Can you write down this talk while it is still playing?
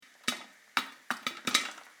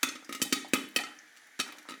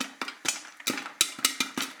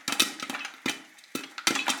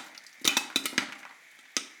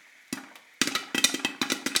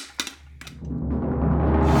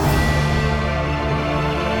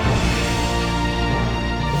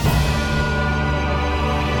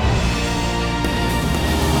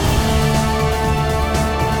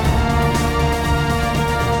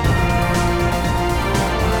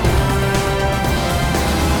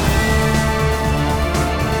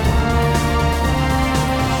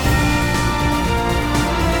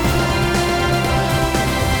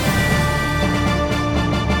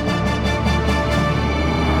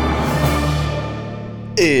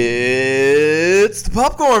It's the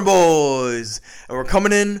Popcorn Boys, and we're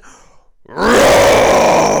coming in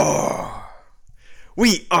raw.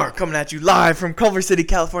 We are coming at you live from Culver City,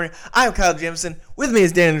 California. I'm Kyle Jameson. With me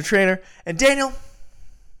is Daniel Trainer. And Daniel,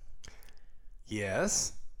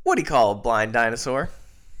 yes? What do you call a blind dinosaur?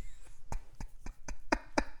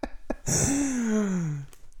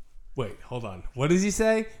 Wait, hold on. What does he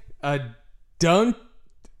say? Don't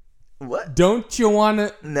you want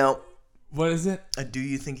to... No. What is it? Do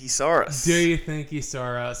you think he saw us? Do you think he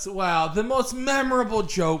saw us? Wow, the most memorable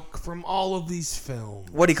joke from all of these films.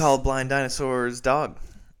 What do you call a blind dinosaur's dog?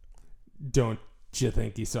 Don't you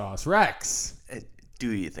think he saw us? Rex.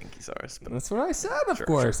 Do you think he saw us? But that's what I said, of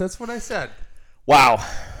course. Sure. That's what I said. Wow.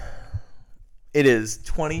 It is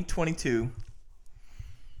 2022.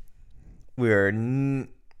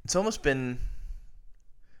 It's almost been...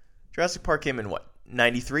 Jurassic Park came in what?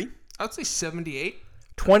 93? I would say 78.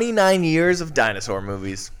 29 years of dinosaur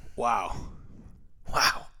movies. Wow.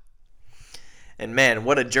 And man,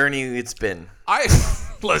 what a journey it's been.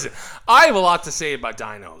 Listen, I have a lot to say about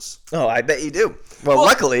dinos. Oh, I bet you do. Well,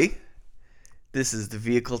 luckily, this is the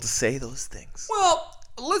vehicle to say those things. Well,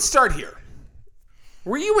 let's start here.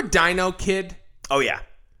 Were you a dino kid? Oh, yeah.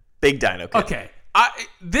 Big dino kid. Okay.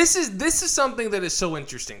 This is something that is so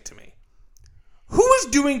interesting to me. Who is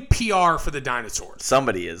doing PR for the dinosaurs?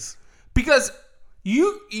 Somebody is. Because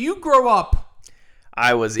you grow up.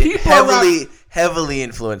 I was heavily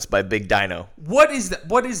influenced by Big Dino. What is that?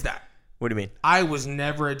 What do you mean? I was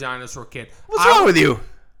never a dinosaur kid. What's wrong with you?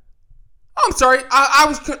 I'm sorry. I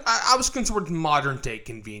was concerned with modern day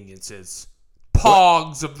conveniences.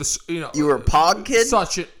 Pogs of the You were a Pog kid?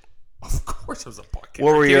 Of course I was a Pog kid.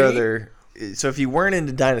 What were your other... So if you weren't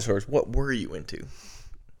into dinosaurs, what were you into?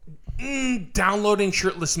 Downloading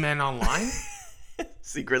shirtless men online.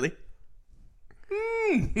 Secretly?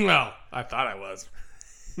 Well, I thought I was.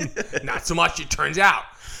 Not so much, it turns out.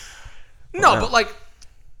 No, but like,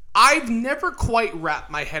 I've never quite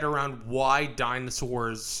wrapped my head around why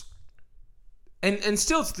dinosaurs, and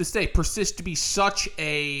still to this day, persist to be such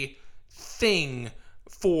a thing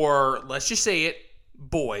for, let's just say it,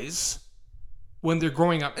 boys, when they're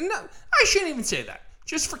growing up. And I shouldn't even say that.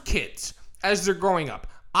 Just for kids, as they're growing up.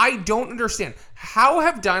 I don't understand. How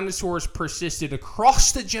have dinosaurs persisted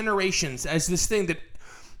across the generations as this thing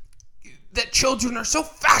that children are so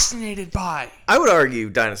fascinated by? I would argue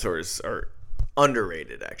dinosaurs are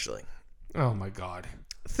underrated, actually. Oh, my God.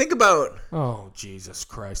 Think about... Oh, Jesus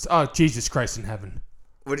Christ. Oh, Jesus Christ in heaven.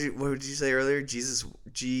 What did you say earlier?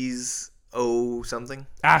 Jeez, O something?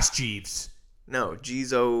 Ask Jeeves. No,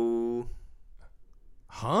 Jeez O...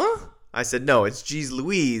 Huh? I said, no, it's Jeez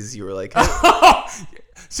Louise. You were like...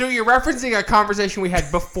 So you're referencing a conversation we had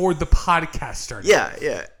before the podcast started.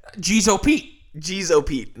 Yeah. Jeez O Pete. Jeez O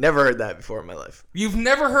Pete. Never heard that before in my life. You've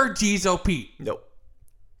never heard Jeez O Pete? Nope.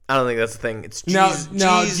 I don't think that's the thing. It's Jeez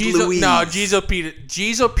Louise. No, Jeez O Pete.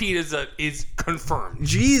 Jeez O Pete is confirmed.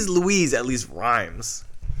 Jeez Louise at least rhymes.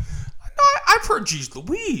 No, I've heard Jeez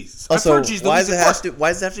Louise. Also, I've heard Jeez why Louise. Does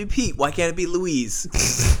it have to be Pete? Why can't it be Louise?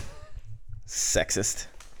 Sexist.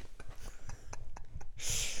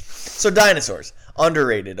 So dinosaurs,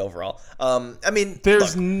 underrated overall. Okay,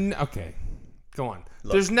 go on.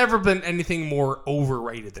 Look, there's never been anything more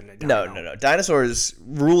overrated than a dino. No. Dinosaurs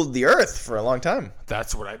ruled the earth for a long time.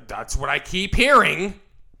 That's what I keep hearing.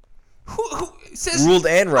 Who says ruled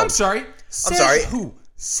and ruled? I'm sorry. Who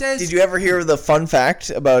says? Did you ever hear the fun fact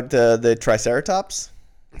about the Triceratops?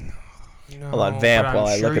 No. Hold on, vamp while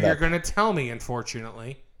I look it up. You're going to tell me,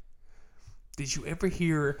 unfortunately. Did you ever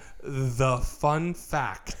hear the fun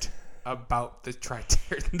fact about the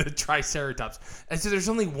Triceratops? And so there's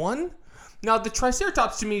only one? Now, the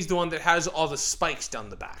Triceratops to me is the one that has all the spikes down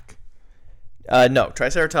the back. No,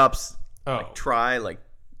 Triceratops, tricycle,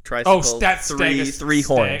 that's three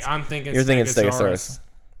horns. I'm thinking You're thinking Stegosaurus.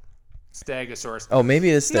 Stegosaurus. Oh, maybe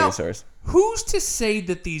it is Stegosaurus. Now, who's to say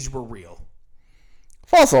that these were real?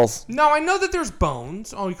 Fossils. Now, I know that there's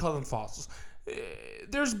bones. Oh, we call them fossils.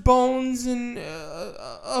 There's bones and...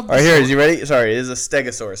 All right, here. Is you ready? Sorry, it is a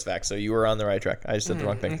Stegosaurus fact, so you were on the right track. I just said the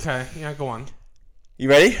wrong thing. Okay, yeah, go on. You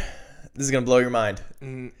ready? This is going to blow your mind.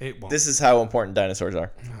 It won't. This is how important dinosaurs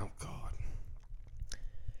are. Oh, God.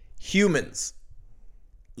 Humans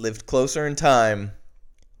lived closer in time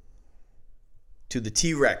to the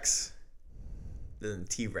T-Rex than the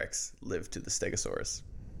T-Rex lived to the Stegosaurus.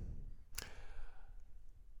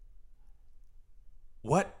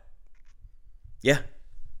 What? Yeah.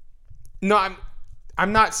 No,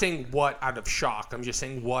 I'm not saying what out of shock. I'm just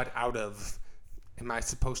saying what out of... Am I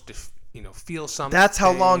supposed to, feel something? That's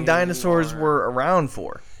how long dinosaurs were around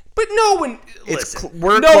for. But no one... Listen.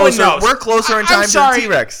 We're closer in time to the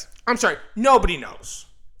T-Rex. I'm sorry. Nobody knows.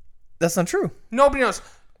 That's not true. Nobody knows.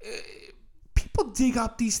 People dig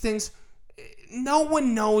up these things. No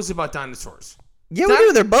one knows about dinosaurs. Yeah, we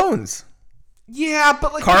do. They're bones. Yeah,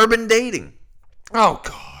 but like carbon dating. Oh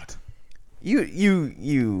God.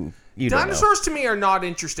 You Dinosaurs to me are not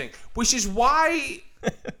interesting, which is why.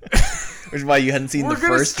 Which is why you hadn't seen the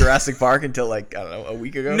first Jurassic Park until like, I don't know, a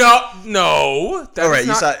week ago? No. All right,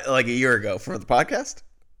 you saw it like a year ago for the podcast?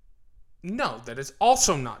 No, that is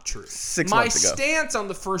also not true. 6 months ago. My stance on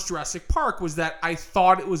the first Jurassic Park was that I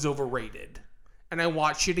thought it was overrated. And I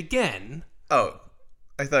watched it again. Oh,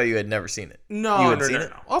 I thought you had never seen it. No.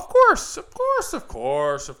 Of course. I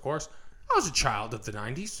was a child of the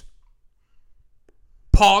 90s.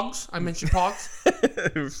 Pogs. I mentioned Pogs.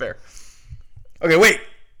 Fair. Okay, wait.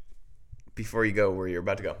 Before you go where you're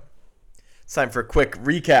about to go, it's time for a quick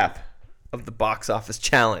recap of the box office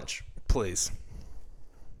challenge. Please.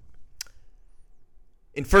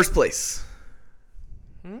 In first place,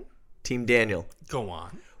 Team Daniel. Go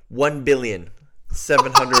on.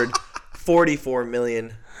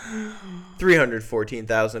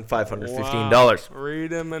 $1,744,314,515. Read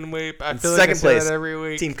them and weep. I In feel second like I place, say that every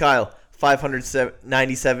week. Team Kyle.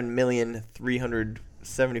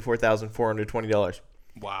 $597,374,420.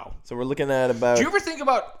 Wow. So we're looking at about. Do you ever think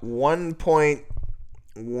about between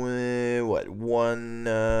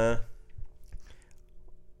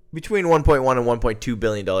 1.1 and 1.2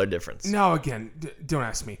 billion dollar difference? No, again, don't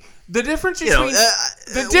ask me. The difference between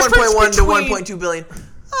the difference 1.1 to 1.2 billion.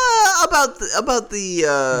 About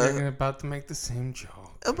You're about to make the same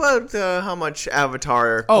joke. About how much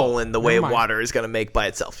Avatar the way of water is going to make by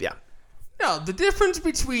itself. Yeah. No, the difference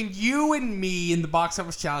between you and me in the box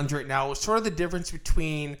office challenge right now is sort of the difference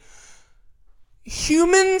between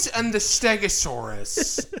humans and the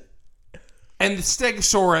Stegosaurus and the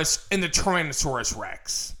Stegosaurus and the Tyrannosaurus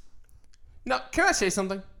Rex. Now, can I say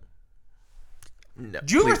something? No.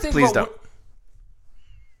 Do you ever think please about don't.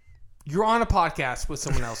 You're on a podcast with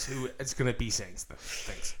someone else who is going to be saying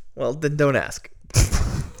things. Well, then don't ask.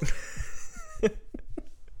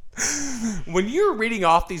 When you're reading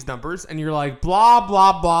off these numbers and you're like, blah,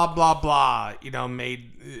 blah, blah, blah, blah,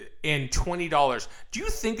 made in $20, do you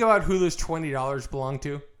think about who those $20 belong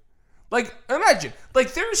to? Like, imagine,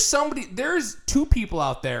 like, there's two people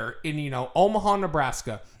out there in, Omaha,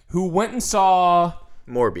 Nebraska, who went and saw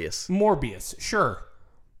Morbius, sure.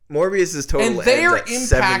 Morbius' total and they are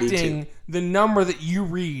ends at impacting 72. the number that you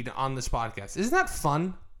read on this podcast. Isn't that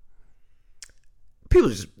fun? People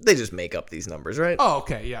just make up these numbers, right? Oh,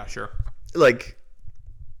 okay, yeah, sure. Like,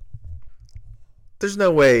 there's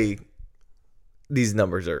no way these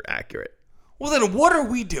numbers are accurate. Well, then what are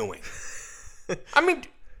we doing? I mean,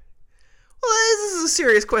 well, this is a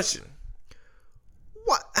serious question.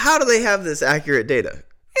 How do they have this accurate data?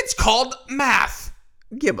 it's called math.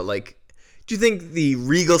 Yeah, but like, do you think the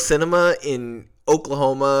Regal Cinema in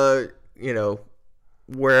Oklahoma,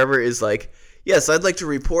 wherever is like, yes, I'd like to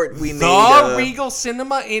report we made The Regal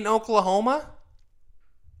Cinema in Oklahoma?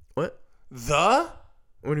 What? What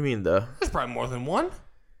do you mean the? There's probably more than one.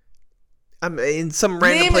 I'm in some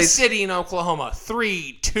random Name place. a city in Oklahoma.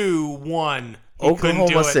 3, 2, 1.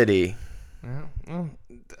 Oklahoma City.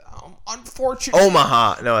 Unfortunately.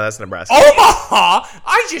 Omaha. No, that's Nebraska. Omaha?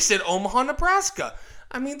 I just said Omaha, Nebraska.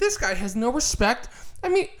 I mean, this guy has no respect. I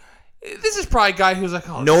mean, this is probably a guy who's like,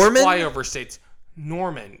 oh, Norman? flyover states.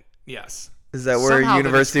 Norman, yes. Is that where Somehow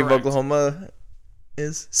University of Oklahoma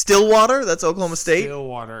is? Stillwater? That's Oklahoma State?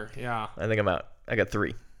 Stillwater, yeah. I think I'm out. I got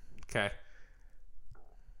 3. Okay.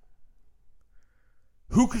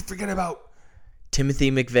 Who could forget about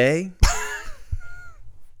Timothy McVeigh?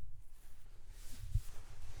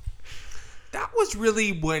 That was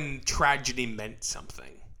really when tragedy meant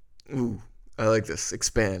something. Ooh, I like this.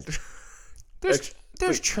 Expand. There's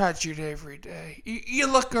tragedy every day.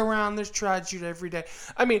 You look around, there's tragedy every day.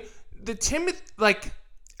 I mean, the Timothy, like...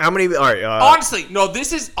 How many... All right. Honestly, no,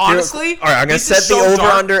 this is... Honestly... All right, I'm going to set the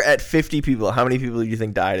over-under at 50 people. How many people do you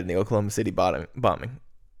think died in the Oklahoma City bombing?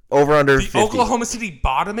 Over-under 50. The Oklahoma City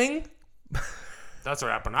bottoming? That's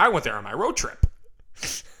what happened. I went there on my road trip.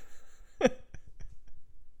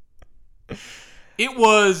 It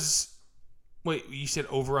was... Wait, you said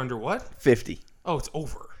over-under what? 50. Oh, it's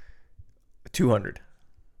over. 200.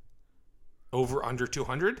 Over, under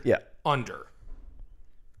 200? Yeah. Under.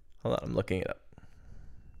 Hold on, I'm looking it up.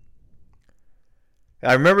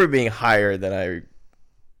 I remember it being higher than I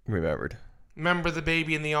remembered. Remember the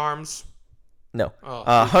baby in the arms? No. Oh.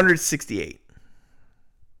 168.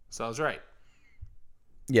 So I was right.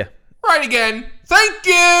 Yeah. Right again. Thank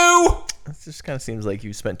you! It just kind of seems like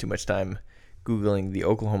you spent too much time Googling the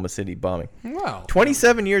Oklahoma City bombing. Well.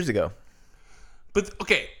 27 years ago. But,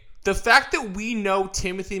 okay. The fact that we know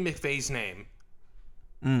Timothy McVeigh's name.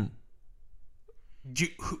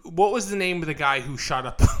 What was the name of the guy who shot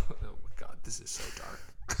up? Oh my God, this is so dark.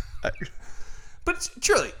 But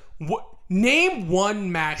truly, name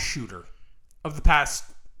one mass shooter of the past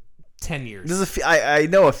 10 years. I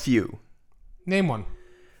know a few. Name one.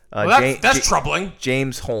 That's troubling.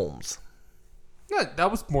 James Holmes. Yeah,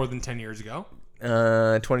 that was more than 10 years ago.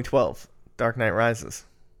 2012. Dark Knight Rises.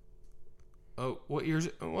 Oh, what years?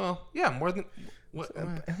 Well, yeah, more than...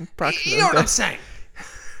 Approximately. You know what I'm saying.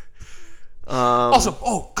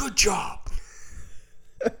 Also, good job.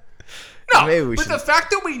 No, but the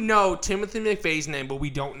fact that we know Timothy McVeigh's name, but we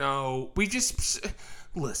don't know... We just...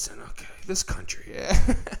 Listen, okay, this country,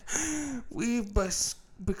 we've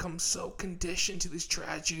become so conditioned to these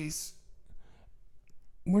tragedies.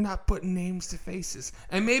 We're not putting names to faces.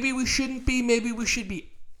 And maybe we shouldn't be, maybe we should be.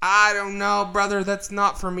 I don't know, brother. That's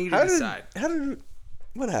not for me to decide.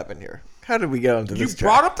 What happened here? How did we get onto this track? You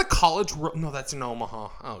brought up the college... No, that's in Omaha.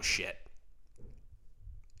 Oh, shit.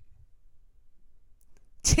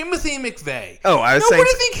 Timothy McVeigh. Oh, I was saying... What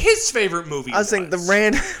do you think his favorite movie was? I was saying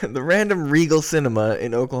the random Regal Cinema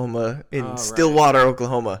in Oklahoma, in Stillwater,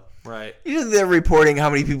 Oklahoma. Right. You know, they're reporting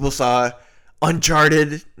how many people saw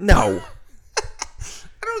Uncharted. No.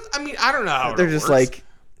 I don't know how they're just like,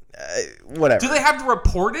 whatever. Do they have to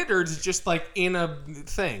report it, or is it just like in a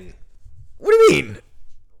thing? What do you mean?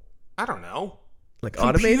 I don't know. Like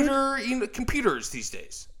automated? Computers these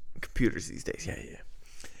days. Yeah.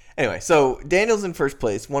 Anyway, so Daniel's in first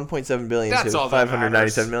place, 1.7 billion to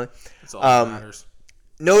 597 million. That's all that matters.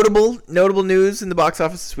 Notable news in the box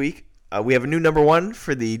office this week. We have a new number one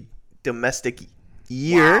for the domestic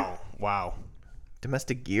year. Wow.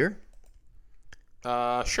 Domestic year?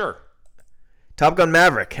 Sure. Top Gun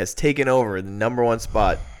Maverick has taken over the number one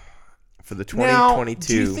spot for the 2022. Now,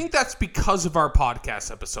 do you think that's because of our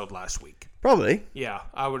podcast episode last week? Probably. Yeah,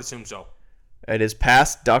 I would assume so. It is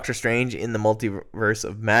past Doctor Strange in the Multiverse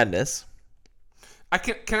of Madness.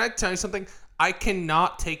 Can I tell you something? I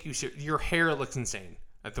cannot take you serious. Your hair looks insane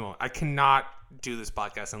at the moment. I cannot do this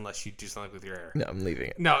podcast unless you do something with your hair. No, I'm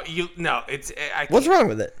leaving it. What's wrong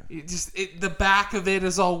with it? The back of it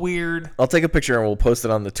is all weird. I'll take a picture and we'll post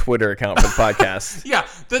it on the Twitter account for the podcast. Yeah,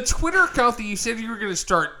 the Twitter account that you said you were going to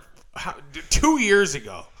start 2 years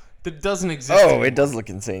ago that doesn't exist anymore. It does look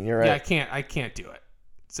insane. You're right. Yeah, I can't do it.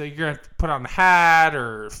 So you're going to put on a hat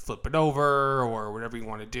or flip it over or whatever you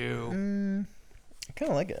want to do. I kind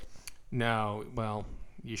of like it. No, well,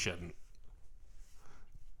 you shouldn't.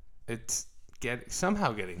 It's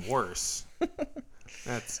somehow getting worse.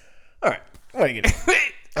 That's all right. What are you getting?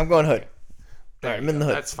 I'm going hood. All right, I'm in the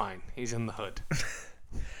hood. That's fine. He's in the hood.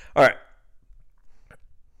 All right.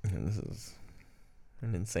 And this is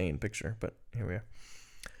an insane picture, but here we are.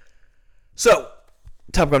 So,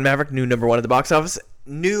 Top Gun Maverick, new number one at the box office.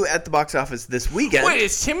 New at the box office this weekend. Wait,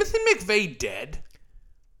 is Timothy McVeigh dead?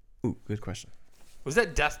 Ooh, good question. Was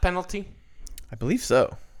that death penalty? I believe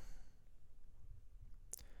so.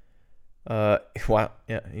 Wow.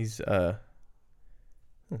 Yeah, he's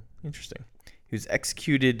interesting. He was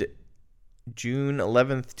executed June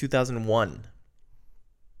 11th, 2001.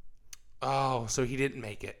 Oh, so he didn't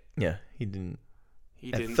make it. Yeah, he didn't.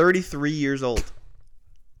 He At didn't. 33 years old.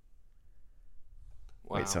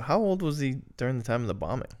 Wow. Wait, so how old was he during the time of the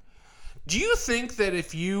bombing? Do you think that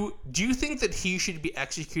he should be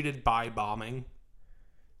executed by bombing?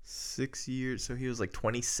 6 years. So he was like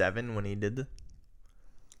 27 when he did the.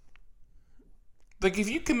 Like, if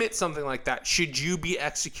you commit something like that, should you be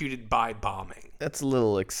executed by bombing? That's a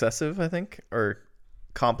little excessive, I think, or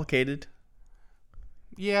complicated.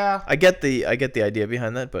 Yeah. I get the idea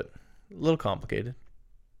behind that, but a little complicated.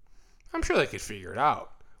 I'm sure they could figure it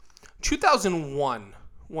out. 2001.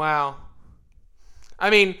 Wow.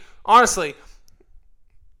 I mean, honestly,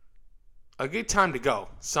 a good time to go.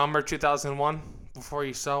 Summer 2001, before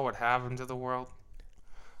you saw what happened to the world.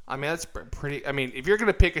 I mean, that's pretty. I mean, if you're going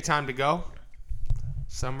to pick a time to go,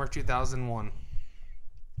 summer 2001.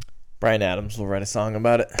 Bryan Adams will write a song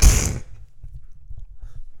about it.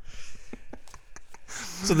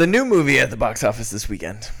 So the new movie at the box office this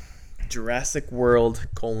weekend, Jurassic World: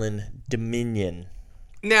 Dominion.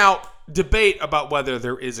 Now, debate about whether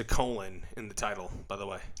there is a colon in the title, by the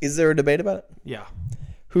way. Is there a debate about it? Yeah.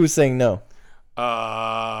 Who's saying no?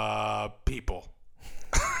 People.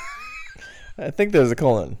 I think there's a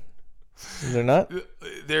colon. Is there not?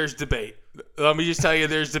 There's debate. Let me just tell you,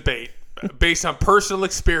 there's debate based on personal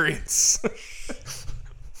experience.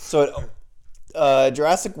 So,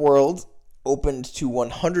 Jurassic World opened to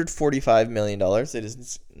 $145 million. It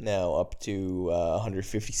is now up to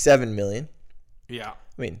 $157 million. Yeah.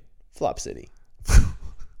 I mean, flop city.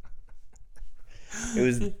 It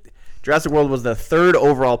was Jurassic World was the 3rd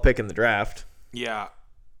overall pick in the draft. Yeah.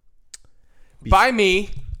 By me.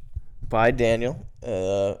 By Daniel,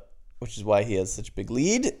 which is why he has such a big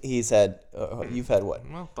lead. He's had, you've had what?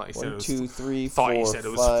 Well, thought you 1, 2, 3, 4, thought you said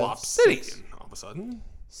it was 5, Flop City. 6, And all of a sudden.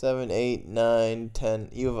 7, 8, 9, 10.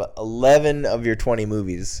 You have 11 of your 20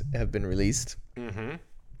 movies have been released. Mm-hmm.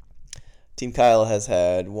 Team Kyle has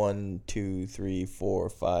had 1, 2, 3, 4,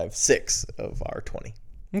 5, 6 of our 20.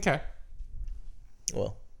 Okay.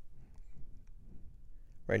 Well,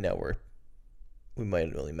 right now we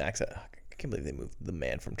might only max out. I can't believe they moved The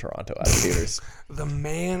Man from Toronto out of theaters. The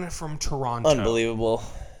Man from Toronto. Unbelievable.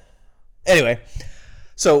 Anyway,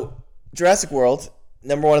 so Jurassic World,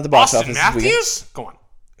 number 1 at the box Austin office. Matthews? Go on.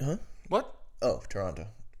 Huh? What? Oh, Toronto.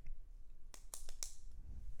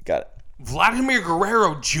 Got it. Vladimir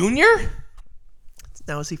Guerrero Jr.?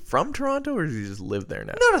 Now, is he from Toronto or does he just live there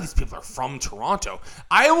now? None of these people are from Toronto.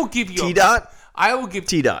 I will give you T-Dot? I will give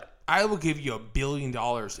T-Dot. I will give you $1 billion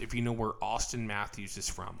if you know where Austin Matthews is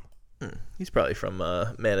from. He's probably from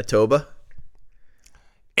Manitoba.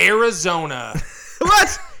 Arizona.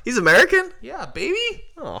 What? He's American? Yeah, baby.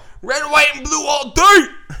 Oh. Red, white, and blue all day. All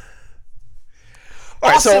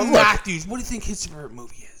right, Austin so, look. Matthews. What do you think his favorite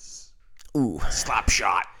movie is? Ooh.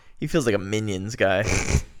 Slapshot. He feels like a Minions guy.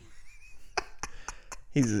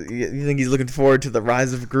 You think he's looking forward to the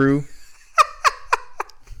rise of Gru?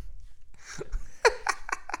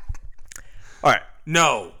 All right.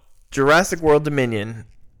 No. Jurassic World Dominion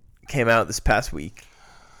came out this past week,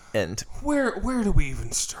 and Where do we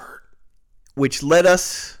even start? which led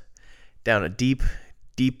us down a deep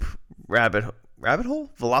rabbit hole?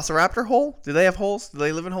 Velociraptor hole? Do they have holes? Do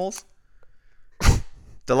they live in holes?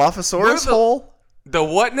 Dilophosaurus hole? The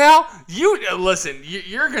what now? You listen.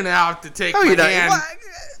 You're gonna have to take my hand.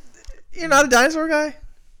 You're not a dinosaur guy,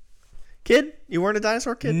 kid. You weren't a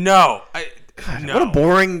dinosaur kid. No. No.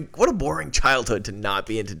 What a boring childhood to not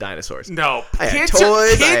be into dinosaurs. No. I had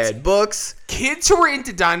toys. I had books. Kids who were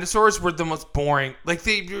into dinosaurs were the most boring. Like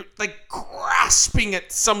they were like grasping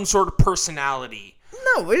at some sort of personality.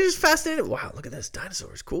 No, we're just fascinated. Wow, look at this.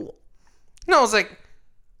 Dinosaurs, cool. No, I was like,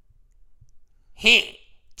 hey,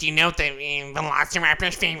 do you know what the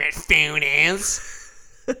Velociraptor's favorite food is?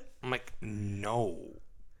 I'm like, no.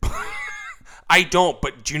 I don't,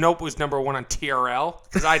 but do you know what was number 1 on TRL?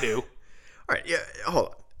 Because I do. All right, yeah, hold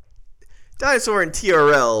on. Dinosaur and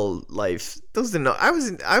TRL life. Those didn't know. I was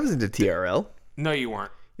into TRL. No, you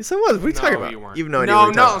weren't. Yes, I was. What are you talking about? You weren't. You have no idea what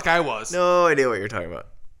you're not talking like I was. No idea what you're talking about.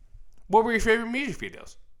 What were your favorite music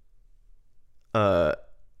videos?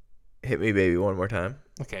 Hit Me Baby One More Time.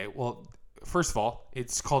 Okay, well, first of all,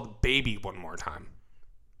 it's called Baby One More Time.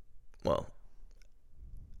 Well,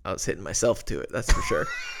 I was hitting myself to it, that's for sure.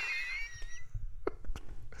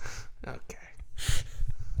 Okay.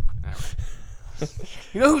 All right.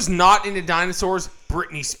 You know who's not into dinosaurs?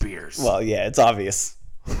 Britney Spears. Well, yeah, it's obvious.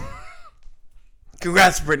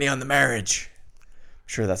 Congrats, Brittany, on the marriage. I'm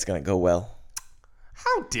sure that's going to go well.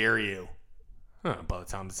 How dare you? By the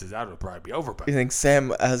time this is out, it'll probably be over. But You think Sam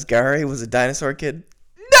Asghari was a dinosaur kid?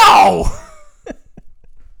 no!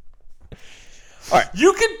 All right.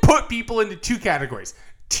 You can put people into 2 categories.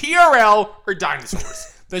 TRL or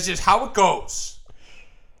dinosaurs. That's just how it goes.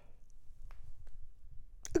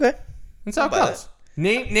 Okay. That's how it goes.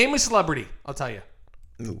 Name a celebrity. I'll tell you.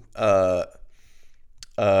 Ooh,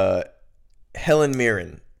 Helen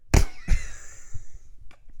Mirren.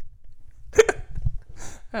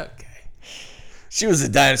 Okay. She was a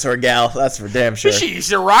dinosaur gal, that's for damn sure. She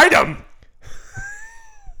used to ride them.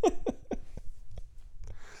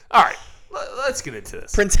 All right. Let's get into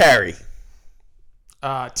this. Prince Harry.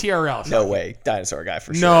 TRL. No way. Dinosaur guy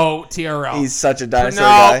for sure. No, TRL. He's such a dinosaur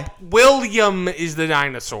guy. William is the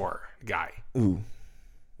dinosaur guy. Ooh.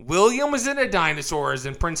 William was into dinosaurs,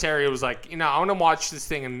 and Prince Harry was like, I want to watch this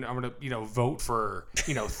thing, and I'm going to, vote for,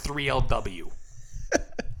 3LW.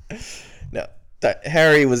 No.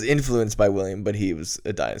 Harry was influenced by William, but he was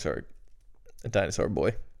a dinosaur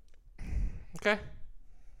boy. Okay.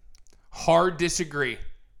 Hard disagree.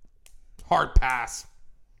 Hard pass.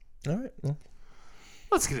 All right. Well.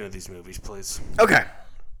 Let's get into these movies, please. Okay.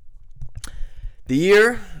 The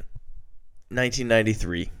year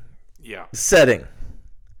 1993. Yeah. Setting.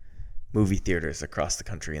 Movie theaters across the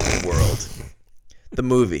country and the world. The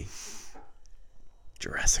movie.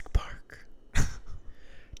 Jurassic Park.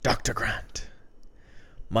 Dr. Grant.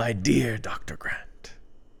 My dear Dr. Grant.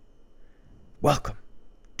 Welcome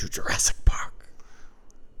to Jurassic Park.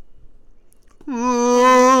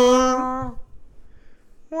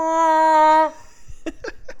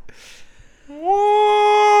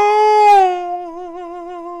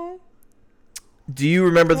 Do you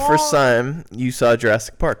remember the first time you saw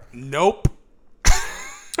Jurassic Park? Nope.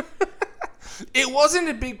 It wasn't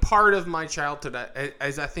a big part of my childhood,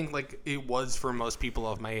 as I think like it was for most people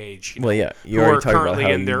of my age. Well, yeah, who are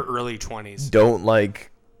currently in their early 20s. Don't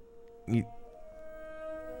like.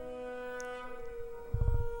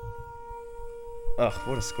 Ugh,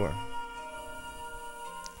 what a score!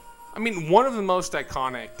 I mean, one of the most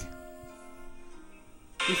iconic.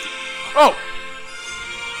 Oh.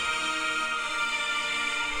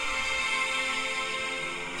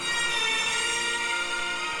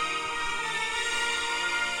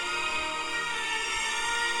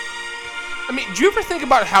 I mean, do you ever think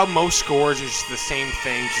about how most scores are just the same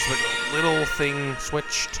thing, just like a little thing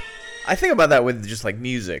switched? I think about that with just like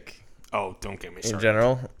music. Oh, don't get me started. In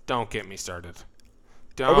general. Don't get me started.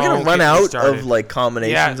 Are we gonna run out of like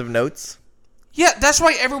combinations of notes? Yeah, that's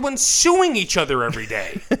why everyone's suing each other every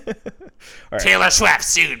day. Right. Taylor Swift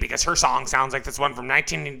sued because her song sounds like this one from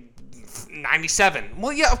 1997.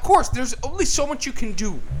 Well, yeah, of course. There's only so much you can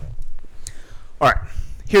do. All right.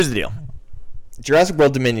 Here's the deal. Jurassic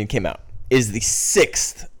World Dominion came out. It is the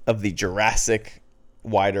 6th of the Jurassic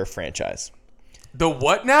Wider franchise. The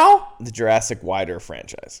what now? The Jurassic Wider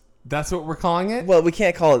franchise. That's what we're calling it? Well, we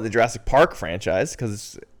can't call it the Jurassic Park franchise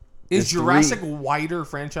because is Jurassic Wider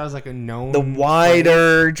franchise like a known the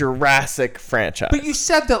wider Jurassic franchise. But you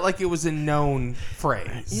said that like it was a known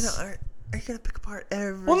phrase. You know, are you gonna pick apart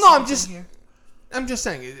every? Well, no, I'm just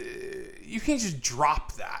saying you can't just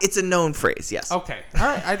drop that. It's a known phrase, yes. Okay, all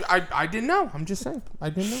right. I didn't know. I'm just saying I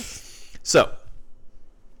didn't know. So,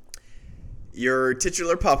 your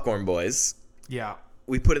titular popcorn boys. Yeah.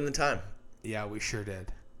 We put in the time. Yeah, we sure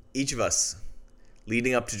did. Each of us,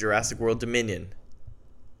 leading up to Jurassic World Dominion,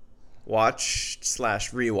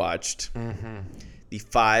 watched/rewatched the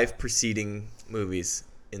 5 preceding movies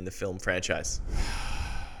in the film franchise.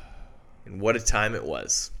 And what a time it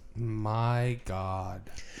was. My God.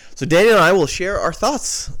 So Daniel and I will share our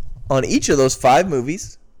thoughts on each of those 5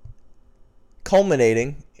 movies,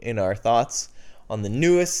 culminating in our thoughts on the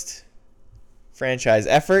newest franchise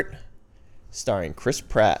effort, starring Chris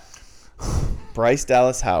Pratt, Bryce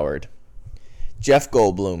Dallas Howard, Jeff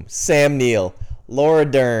Goldblum, Sam Neill, Laura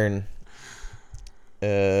Dern,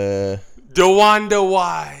 DeWanda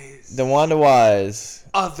Wise,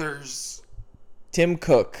 others, Tim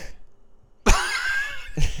Cook,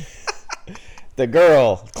 the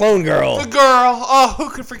clone girl. Oh, who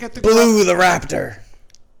could forget the girl? Blue the Raptor.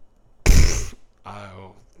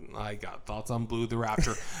 Oh, I got thoughts on Blue the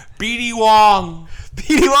Raptor. BD Wong.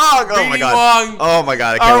 BD Wong. Oh my God. Wong. Oh my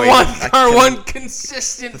God. I can't wait. Our one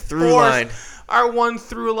consistent through line. Our one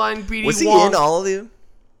through line. BD Wong. Was he in all of you?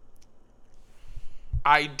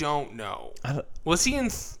 I don't know. Was he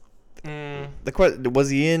in? Was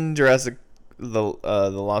he in Jurassic the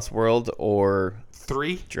Lost World or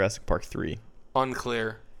 3? Jurassic Park 3.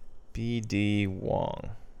 Unclear. BD Wong.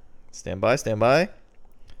 Stand by.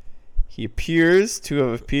 He appears to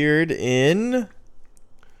have appeared in.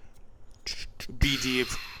 BD,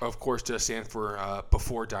 of course, does stand for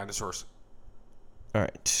Before Dinosaurs. All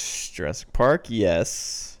right. Jurassic Park,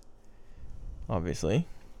 yes. Obviously.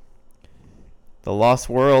 The Lost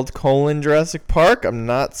World, Jurassic Park. I'm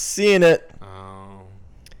not seeing it. Oh.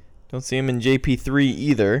 Don't see him in JP3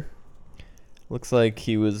 either. Looks like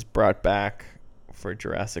he was brought back for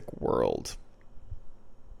Jurassic World.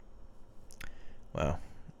 Wow.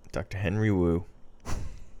 Dr. Henry Wu. All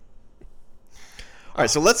right,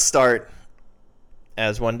 so let's start,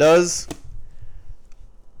 as one does,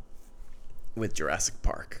 with Jurassic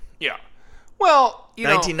Park. Yeah. Well,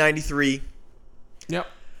 1993. Yep.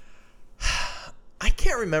 I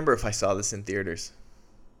can't remember if I saw this in theaters.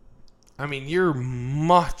 I mean, you're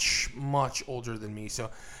much, much older than me, so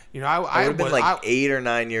I would have been like 8 or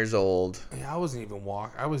 9 years old. Yeah, I wasn't even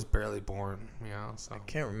I was barely born. So I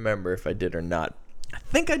can't remember if I did or not. I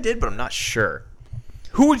think I did, but I'm not sure.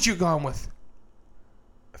 Who would you gone with?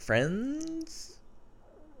 Friends?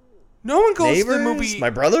 No one goes Neighbors? to the movie. My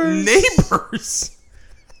brothers? Neighbors.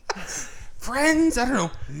 Friends? I don't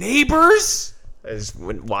know. Neighbors? I just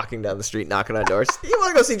went walking down the street, knocking on doors. You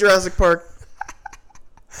want to go see Jurassic Park?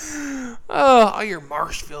 Oh, all your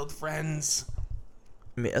Marshfield friends.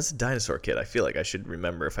 I mean, as a dinosaur kid, I feel like I should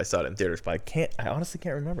remember if I saw it in theaters, but I honestly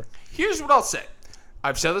can't remember. Here's what I'll say.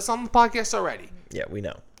 I've said this on the podcast already. Yeah, we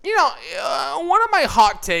know. One of my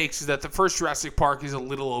hot takes is that the first Jurassic Park is a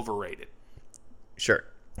little overrated. Sure.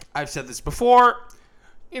 I've said this before.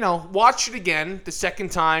 Watched it again the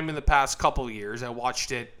second time in the past couple of years. I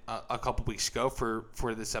watched it a couple weeks ago for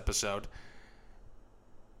this episode.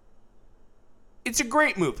 It's a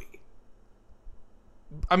great movie.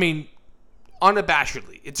 I mean,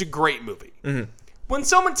 unabashedly, it's a great movie. Mm-hmm. when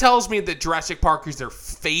someone tells me that Jurassic Park is their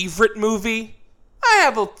favorite movie, I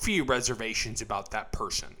have a few reservations about that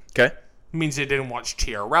person. Okay. It means they didn't watch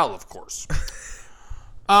TRL, of course.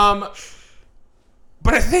 But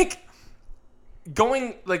I think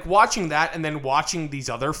watching that and then watching these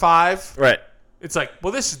other 5, Right. it's like,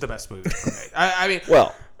 well, this is the best movie ever made. I mean,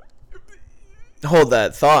 well, hold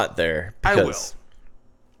that thought there. I will.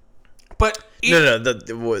 But no,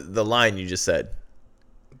 the line you just said.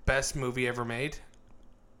 Best movie ever made.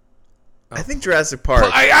 Oh. I think Jurassic Park.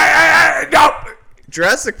 No.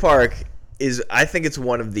 Jurassic Park is. I think it's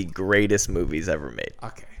one of the greatest movies ever made.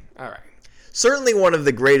 Okay. All right. Certainly one of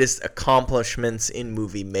the greatest accomplishments in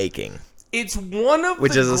movie making. It's one of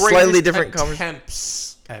which the is a greatest slightly different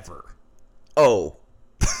attempts ever. Oh.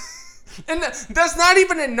 And that's not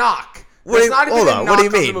even a knock. Hold on. What do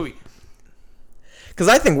you mean? Because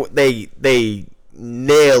I think they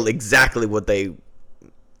nailed exactly what they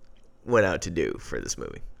went out to do for this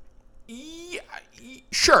movie. Yeah,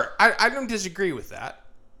 sure. I don't disagree with that.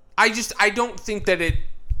 I don't think that in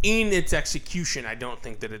its execution, I don't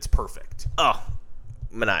think that it's perfect. Oh,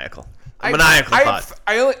 maniacal. Maniacal thought.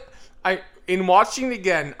 In watching it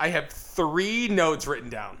again, I have 3 notes written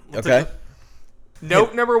down. Okay.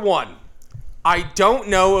 Note number 1. I don't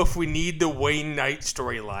know if we need the Wayne Knight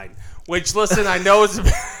storyline. Which, listen, I know is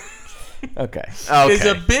okay. is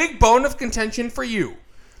a big bone of contention for you.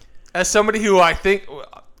 As somebody who I think...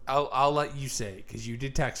 I'll let you say, because you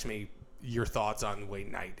did text me your thoughts on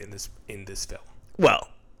Wayne Knight in this film. Well,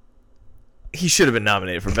 he should have been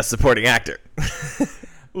nominated for Best Supporting Actor.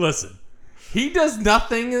 Listen, he does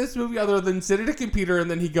nothing in this movie other than sit at a computer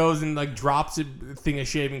and then he goes and like drops a thing of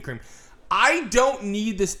shaving cream. I don't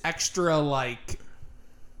need this extra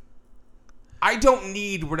I don't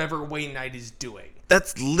need whatever Wayne Knight is doing.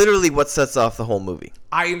 That's literally what sets off the whole movie.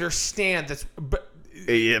 I understand this, but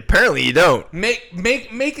apparently you don't. Make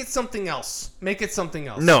it something else. Make it something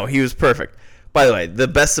else. No, he was perfect. By the way, the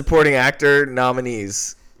Best Supporting Actor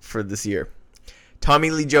nominees for this year. Tommy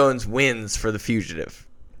Lee Jones wins for The Fugitive.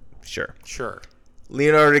 Sure.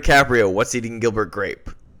 Leonardo DiCaprio, What's Eating Gilbert Grape?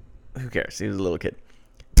 Who cares? He was a little kid.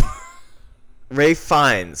 Ray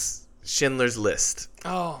Fiennes, Schindler's List.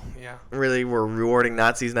 Oh, yeah. Really? We're rewarding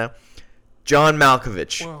Nazis now? John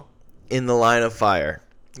Malkovich, In the Line of Fire.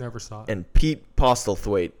 Never saw it. And Pete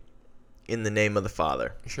Postlethwaite, In the Name of the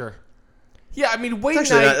Father. Sure. Yeah, I mean, Wayne Knight...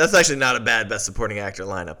 That's actually not a bad Best Supporting Actor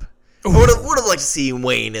lineup. I would have liked to see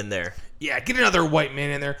Wayne in there. Yeah, get another white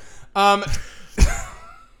man in there.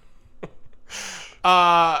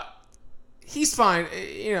 He's fine.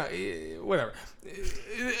 Whatever.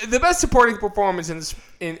 The best supporting performance in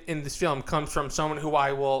this film comes from someone who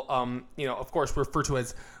I will, of course, refer to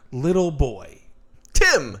as Little Boy.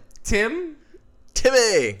 Tim.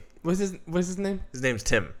 Timmy. What's his name? His name's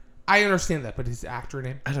Tim. I understand that, but his actor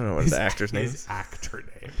name? I don't know what his actor's name is. His actor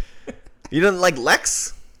name. You didn't like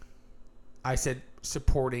Lex? I said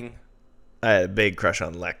supporting. I had a big crush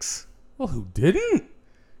on Lex. Well, who didn't?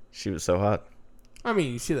 She was so hot. I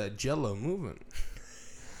mean, you see that Jell-O movement.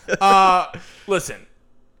 Listen,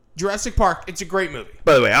 Jurassic Park, it's a great movie.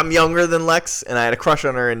 By the way, I'm younger than Lex, and I had a crush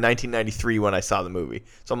on her in 1993 when I saw the movie.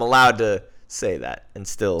 So I'm allowed to say that and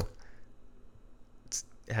still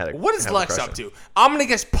What is Lex up to? I'm going to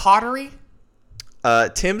guess pottery?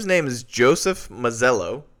 Tim's name is Joseph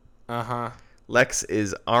Mazzello. Uh-huh. Lex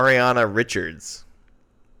is Ariana Richards.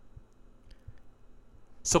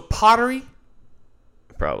 So pottery?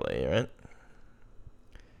 Probably, right?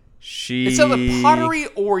 It's either pottery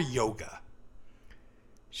or yoga.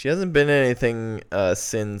 She hasn't been in anything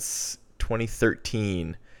since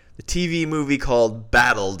 2013. The TV movie called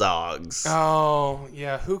Battle Dogs. Oh,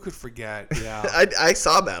 yeah. Who could forget? Yeah. I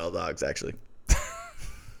saw Battle Dogs, actually.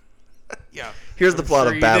 Yeah. Here's the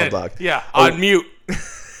plot of Battle Dogs. Yeah, on mute.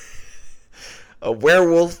 A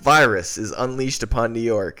werewolf virus is unleashed upon New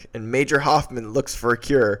York, and Major Hoffman looks for a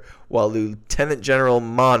cure, while Lieutenant General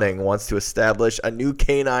Monning wants to establish a new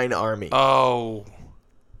canine army. Oh.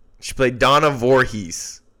 She played Donna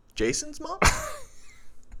Voorhees. Jason's mom?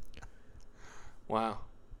 Wow.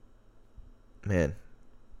 Man.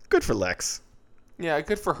 Good for Lex. Yeah,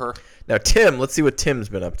 good for her. Now, Tim, let's see what Tim's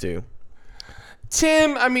been up to.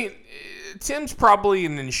 Tim's probably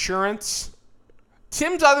in insurance.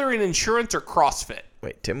 Tim's either in insurance or CrossFit.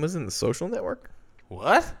 Wait, Tim was in The Social Network?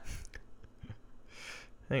 What?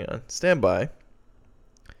 Hang on. Stand by.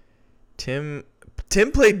 Tim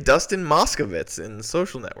played Dustin Moskovitz in The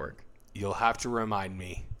Social Network. You'll have to remind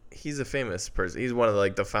me. He's a famous person. He's one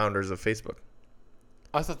of the founders of Facebook.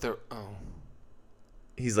 I thought they're... Oh.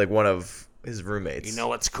 He's like one of his roommates. You know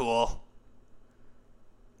what's cool?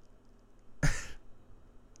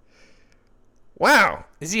 Wow.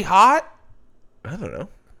 Is he hot? I don't know.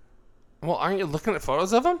 Well, aren't you looking at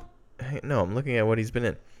photos of him? No, I'm looking at what he's been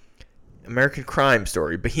in. American Crime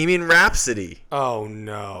Story, Bohemian Rhapsody, Oh,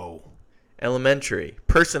 no. Elementary,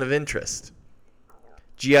 Person of Interest,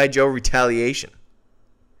 G.I. Joe Retaliation,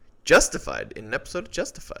 Justified, in an episode of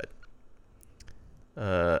Justified.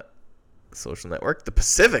 Social Network, The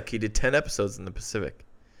Pacific. He did 10 episodes in The Pacific.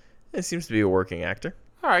 He seems to be a working actor.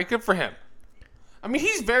 All right, good for him. I mean,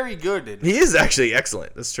 he's very good. He is actually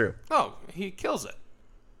excellent. That's true. Oh, he kills it.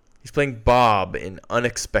 He's playing Bob in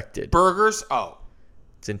Unexpected. Burgers? Oh.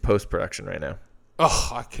 It's in post-production right now.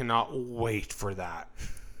 Oh, I cannot wait for that.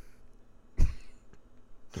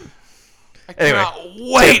 I cannot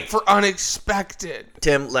wait for Unexpected.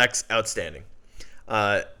 Tim, Lex, outstanding.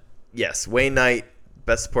 Yes, Wayne Knight,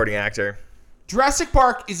 Best Supporting Actor. Jurassic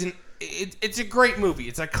Park is it's a great movie.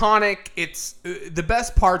 It's iconic. It's the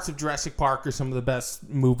best parts of Jurassic Park are some of the best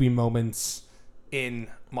movie moments in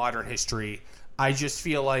modern history. I just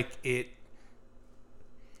feel like it's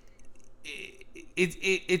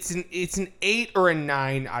an 8 or a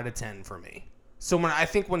 9 out of 10 for me. So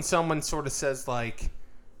when someone sort of says like,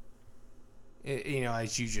 you know,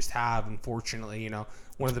 as you just have, unfortunately, you know,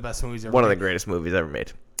 one of the best movies ever. One of the greatest movies ever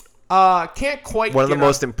made. Can't quite. One of the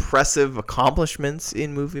most impressive accomplishments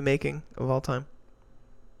in movie making of all time.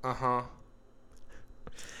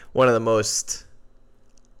 One of the most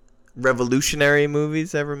revolutionary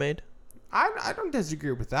movies ever made. I don't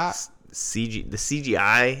disagree with that. The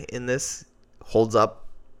CGI in this holds up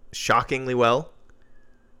shockingly well.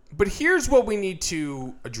 But here's what we need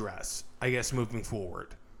to address, I guess, moving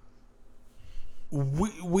forward.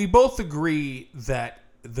 We both agree that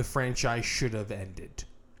the franchise should have ended.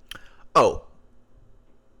 Oh,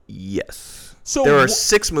 yes. So there are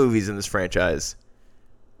 6 movies in this franchise.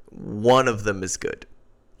 One of them is good.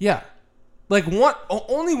 Yeah. Like,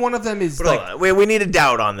 only one of them is but like... we need a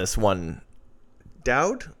doubt on this one.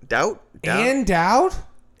 Doubt? And doubt?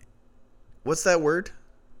 What's that word?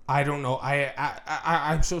 I don't know.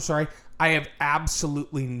 I'm so sorry. I have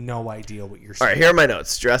absolutely no idea what you're saying. All right, here are my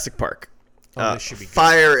notes. Jurassic Park. This should be good.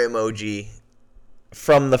 Fire emoji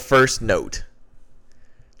from the first note.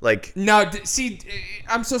 Like, no, see,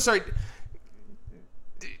 I'm so sorry.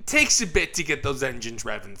 It takes a bit to get those engines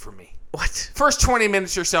revving for me. What? First 20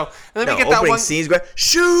 minutes or so. And then we get that one. Scenes go,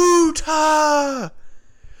 shoot her!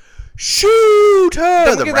 Shoot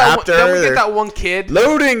her! Then we get that one kid.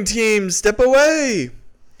 Loading team, step away.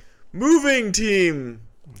 Moving team.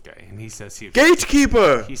 Okay, and he says he was...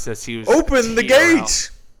 Gatekeeper. He says he was... Open the gate.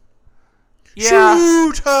 Yeah.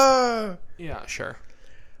 Shoot her! Yeah, sure.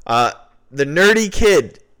 The nerdy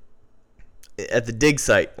kid at the dig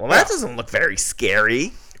site. Well, that doesn't look very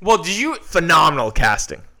scary. Well, did you... Phenomenal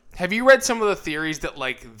casting. Have you read some of the theories that,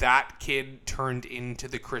 like, that kid turned into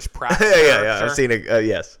the Chris Pratt yeah. I've seen it.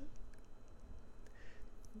 Yes.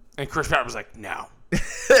 And Chris Pratt was like, no.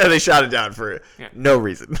 They shot it down for no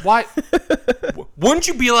reason. Why? Wouldn't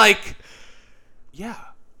you be like, yeah.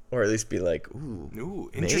 Or at least be like,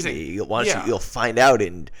 ooh interesting. Maybe. You'll find out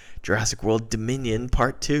in Jurassic World Dominion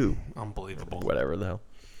Part 2. Unbelievable. Whatever the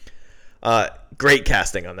hell. Great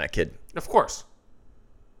casting on that kid. Of course.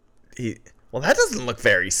 Well, that doesn't look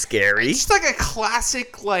very scary. It's just like a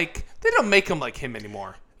classic, like, they don't make him like him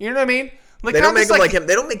anymore. You know what I mean? Like, they don't make him like him.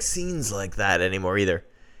 They don't make scenes like that anymore either.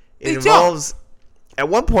 It involves, at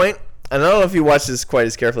one point, I don't know if you watched this quite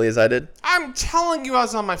as carefully as I did. I'm telling you, I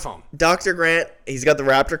was on my phone. Dr. Grant, he's got the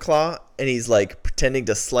raptor claw, and he's, like, pretending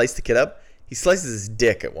to slice the kid up. He slices his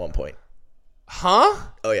dick at one point. Huh?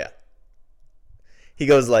 Oh, yeah. He's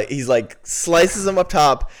slices him up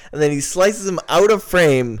top, and then he slices him out of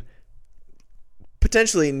frame,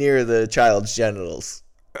 potentially near the child's genitals.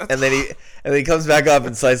 And then he comes back up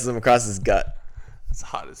and slices him across his gut. It's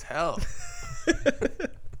hot as hell.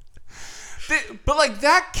 But like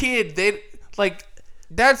that kid,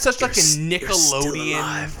 that's such like a Nickelodeon. You're still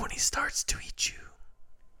alive when he starts to eat you.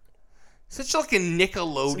 Such like a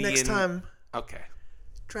Nickelodeon. So next time, okay,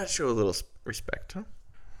 try to show a little respect, huh?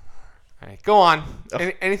 All right, go on.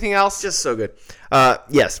 Anything else? Just so good.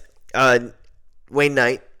 Yes. Wayne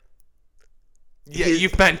Knight. Yeah,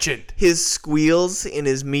 you've mentioned his squeals in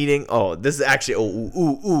his meeting. Oh, this is actually.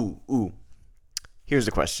 Ooh. Here's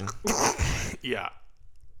the question. Yeah.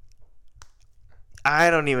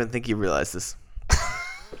 I don't even think you realize this.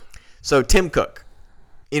 So Tim Cook.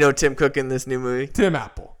 You know Tim Cook in this new movie? Tim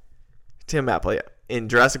Apple, yeah. In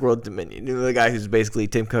Jurassic World Dominion. You know the guy who's basically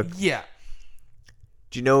Tim Cook? Yeah.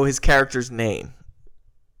 Do you know his character's name?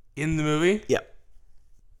 In the movie? Yeah.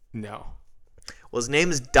 No. Well, his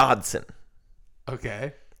name is Dodson.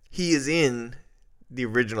 Okay. He is in the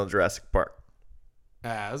original Jurassic Park.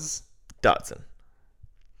 As? Dodson.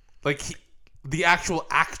 Like the actual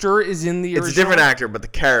actor is in the original? It's a different actor, but the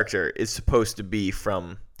character is supposed to be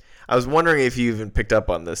from... I was wondering if you even picked up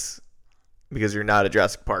on this because you're not a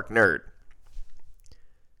Jurassic Park nerd.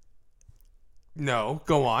 No,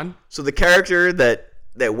 go on. So the character that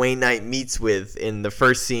Wayne Knight meets with in the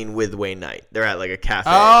first scene with Wayne Knight, they're at like a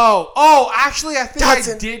cafe. Actually, I think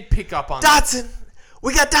I did pick up on Dotson!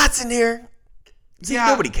 We got Dotson here! See,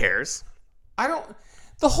 nobody cares. I don't...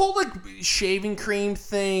 The whole, like, shaving cream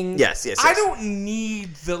thing... Yes. I don't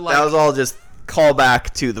need the, like... That was all just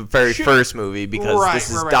callback to the very first movie because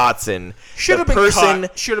this is Dotson. Should have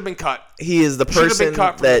been cut. He is the person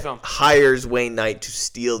that hires Wayne Knight to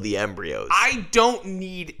steal the embryos. I don't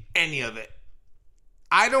need any of it.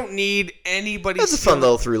 I don't need anybody... That's a fun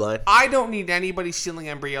little through line. I don't need anybody stealing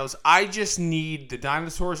embryos. I just need the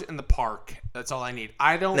dinosaurs in the park. That's all I need.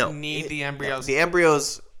 I don't need the embryos. The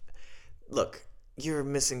embryos... Look... You're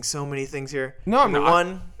missing so many things here. No, I'm not.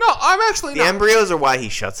 One, no, I'm actually not. The embryos are why he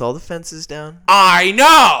shuts all the fences down. I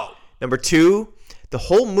know! Number two, the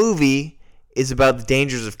whole movie is about the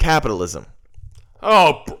dangers of capitalism.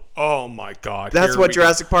 Oh my God. That's what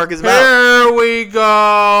Jurassic Park is about. Here we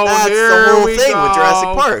go. That's the whole thing with Jurassic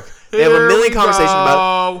Park. They have a million conversations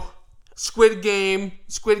about it. Squid Game.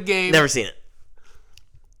 Never seen it.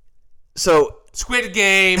 So... Squid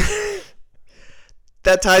Game.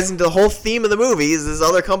 That ties into the whole theme of the movie is this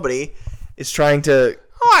other company is trying to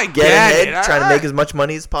get ahead, trying to make as much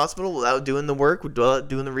money as possible without doing the work, without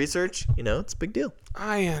doing the research. You know, it's a big deal.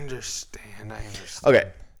 I understand.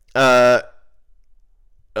 Okay. I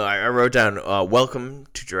wrote down, welcome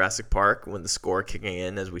to Jurassic Park when the score kicking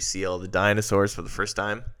in as we see all the dinosaurs for the first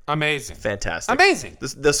time. Amazing. Fantastic. Amazing.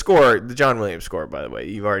 The score, the John Williams score, by the way,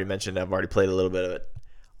 you've already mentioned, I've already played a little bit of it.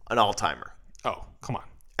 An all-timer. Oh, come on.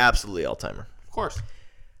 Absolutely all-timer. Of course.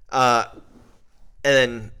 And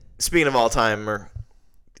then, speaking of all-timer,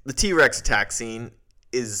 the T-Rex attack scene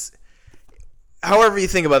is, however you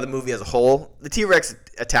think about the movie as a whole, the T-Rex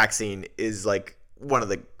attack scene is like one of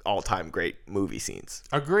the all-time great movie scenes.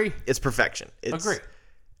 Agree. It's perfection. It's Agree.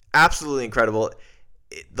 Absolutely incredible.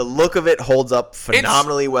 The look of it holds up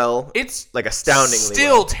phenomenally well. It's like astoundingly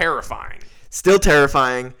still terrifying. Still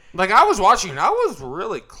terrifying. Like I was watching, I was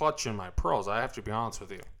really clutching my pearls. I have to be honest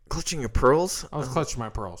with you. Clutching your pearls? I was clutching my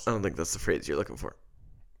pearls. I don't think that's the phrase you're looking for.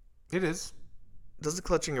 It is. Does the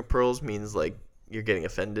clutching your pearls means like you're getting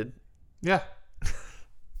offended? Yeah.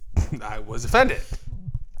 I was offended.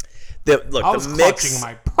 I was clutching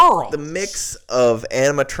my pearls. The mix of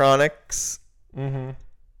animatronics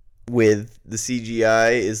with the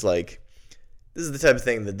CGI is like, this is the type of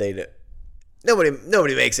thing that they do. Nobody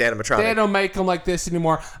makes animatronics. They don't make them like this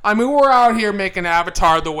anymore. I mean, we're out here making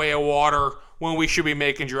Avatar the way of water when we should be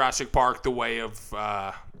making Jurassic Park the way of,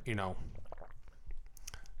 I'll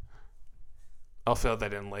fill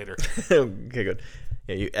that in later. Okay, good.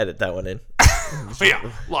 Yeah, you edit that one in.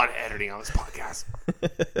 Yeah, a lot of editing on this podcast.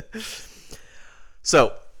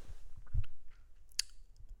 So,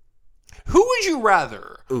 who would you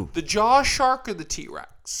rather? The Jaws shark or the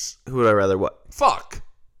T-Rex? Who would I rather what? Fuck.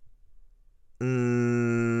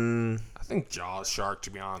 I think Jaws shark,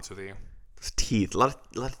 to be honest with you. It's teeth. A lot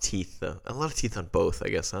of teeth, though. A lot of teeth on both, I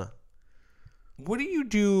guess, huh? What do you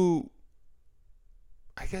do?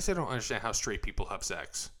 I guess I don't understand how straight people have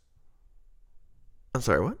sex. I'm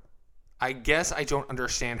sorry, what? I guess I don't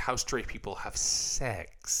understand how straight people have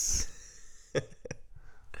sex.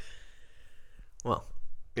 Well,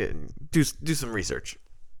 yeah, do some research.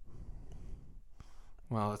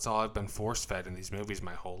 Well, that's all I've been force-fed in these movies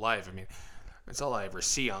my whole life. I mean, that's all I ever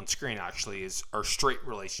see on screen, actually, are straight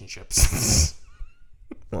relationships.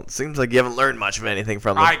 Well, it seems like you haven't learned much of anything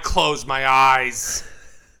from them. I close my eyes.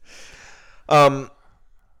 I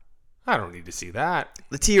don't need to see that.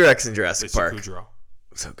 The T-Rex in Jurassic Park. Kudrow.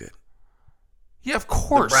 So good. Yeah, of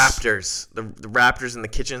course. The raptors. The raptors in the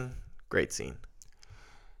kitchen. Great scene.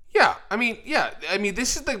 Yeah, I mean,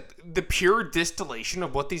 this is the pure distillation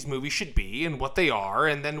of what these movies should be and what they are,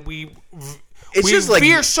 and then we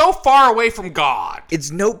veer so far away from God.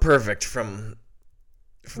 It's note perfect from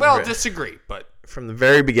disagree, but from the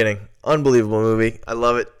very beginning. Unbelievable movie. I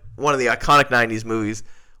love it. One of the iconic 90s movies.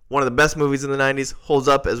 One of the best movies in the 90s. Holds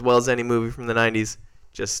up as well as any movie from the 90s.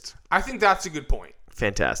 Just I think that's a good point.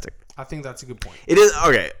 Fantastic. I think that's a good point. It is.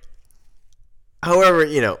 Okay. However,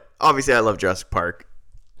 obviously I love Jurassic Park.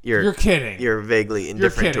 You're kidding. You're vaguely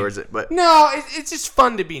indifferent towards it, but no, it's just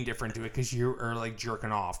fun to be indifferent to it because you are like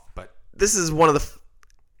jerking off. But this is one of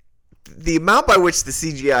the amount by which the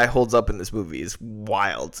CGI holds up in this movie is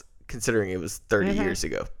wild, considering it was 30 years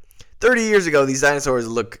ago. 30 years ago, these dinosaurs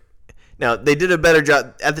look. Now they did a better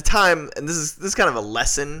job at the time, and this is kind of a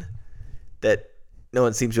lesson that no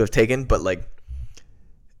one seems to have taken, but like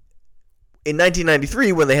in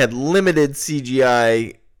 1993 when they had limited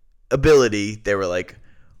CGI ability, they were like,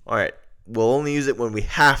 all right, we'll only use it when we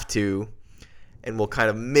have to, and we'll kind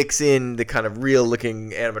of mix in the kind of real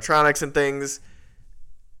looking animatronics and things.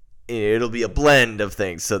 It'll be a blend of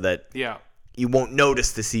things so that you won't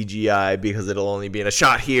notice the CGI because it'll only be in a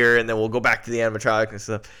shot here, and then we'll go back to the animatronic and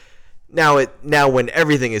stuff. Now when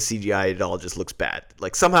everything is CGI, it all just looks bad.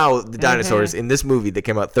 Like somehow the dinosaurs in this movie that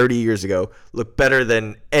came out 30 years ago look better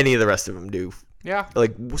than any of the rest of them do. Yeah.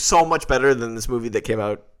 Like so much better than this movie that came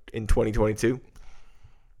out in 2022.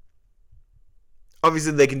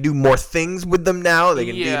 Obviously, they can do more things with them now. They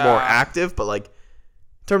can be more active, but like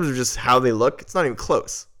in terms of just how they look, it's not even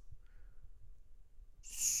close.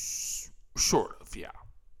 Sort of, yeah.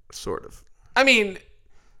 Sort of. I mean,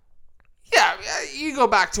 yeah, you go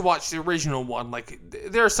back to watch the original one. Like,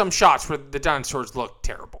 there are some shots where the dinosaurs look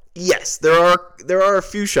terrible. Yes, there are a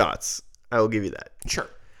few shots. I will give you that. Sure.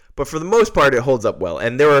 But for the most part, it holds up well.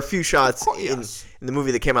 And there are a few shots in the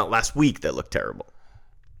movie that came out last week that look terrible.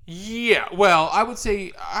 Yeah, well, I would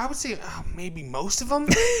say maybe most of them.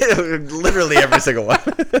 Literally every single one.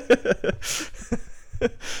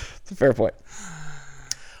 It's a fair point.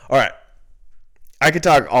 All right. I could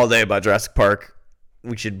talk all day about Jurassic Park.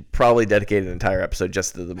 We should probably dedicate an entire episode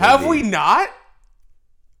just to the movie. Have we not?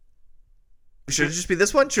 Should it just be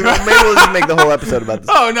this one? Maybe we'll just make the whole episode about this.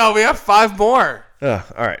 Oh, no, we have 5 more. All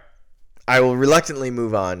right. I will reluctantly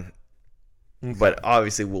move on, but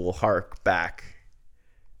obviously we'll hark back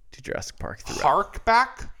to Jurassic Park 3. Hark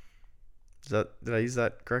back? Did I use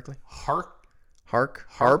that correctly? Harken? Hark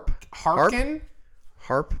Hark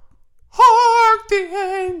the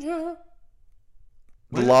angel.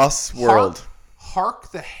 The Lost World.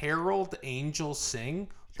 Hark the herald angels sing?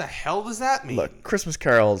 What the hell does that mean? Look, Christmas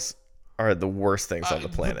carols are the worst things on the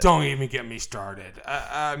planet. Don't even get me started.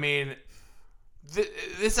 I mean,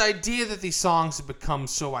 this idea that these songs have become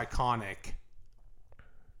so iconic.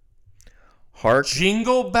 Hark.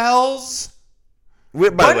 Jingle bells?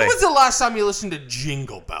 When was the last time you listened to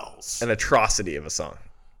Jingle Bells? An atrocity of a song.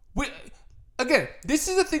 Again, this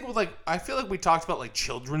is the thing with, like, I feel like we talked about, like,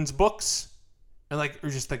 children's books and, like, or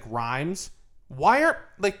just, like, rhymes. Why aren't,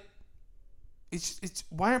 like,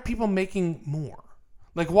 why aren't people making more?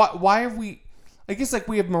 Like, why have we, I guess, like,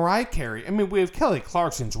 we have Mariah Carey. I mean, we have Kelly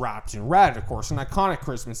Clarkson's Wrapped in Red, of course, an iconic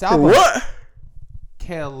Christmas album. What?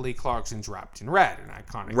 Kelly Clarkson's Wrapped in Red, an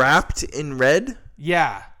iconic. Wrapped in red?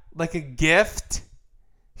 Yeah. Like a gift.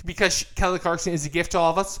 Because Kelly Clarkson is a gift to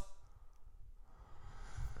all of us.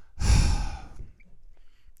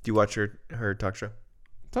 Do you watch her talk show?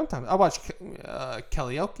 Sometimes. I watch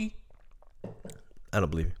karaoke. I don't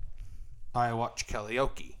believe you. I watch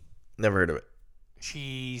karaoke. Never heard of it.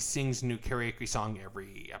 She sings a new karaoke song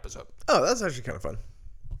every episode. Oh, that's actually kind of fun.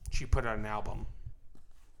 She put out an album.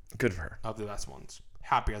 Good for her. Of the best ones.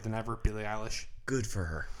 Happier Than Ever, Billie Eilish. Good for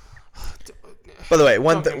her. By the way,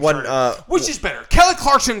 which is better? Kelly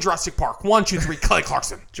Clarkson, Jurassic Park. 1, 2, 3. Kelly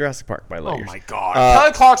Clarkson. Jurassic Park by light years. Oh my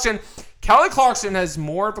god. Kelly Clarkson has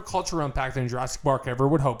more of a cultural impact than Jurassic Park ever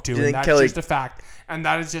would hope to, and that's just a fact. And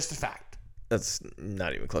that is just a fact. That's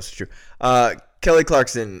not even close to true. Kelly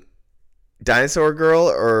Clarkson, dinosaur girl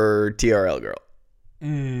or TRL girl?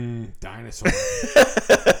 Dinosaur.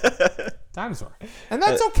 Dinosaur. And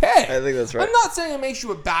that's okay. I think that's right. I'm not saying it makes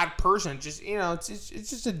you a bad person. Just, it's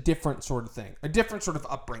just a different sort of thing. A different sort of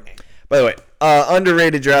upbringing. By the way,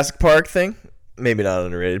 underrated Jurassic Park thing. Maybe not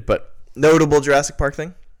underrated, but notable Jurassic Park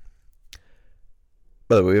thing.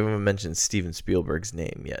 By the way, we haven't mentioned Steven Spielberg's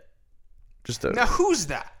name yet. Now, who's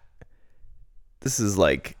that? This is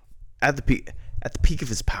like at the peak of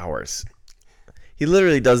his powers. He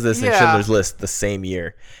literally does this in Schindler's List the same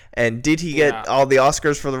year. And did he get all the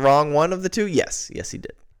Oscars for the wrong one of the two? Yes, he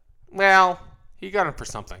did. Well, he got him for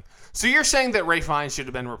something. So you're saying that Ralph Fiennes should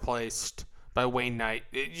have been replaced by Wayne Knight?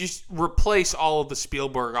 Just replace all of the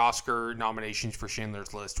Spielberg Oscar nominations for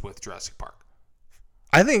Schindler's List with Jurassic Park.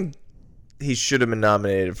 I think he should have been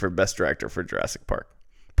nominated for Best Director for Jurassic Park.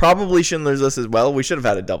 Probably Schindler's List as well. We should have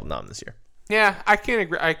had a double nom this year. Yeah, I can't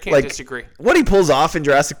agree. I can't disagree. What he pulls off in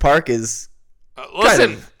Jurassic Park is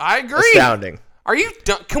listen, I agree. Astounding. Are you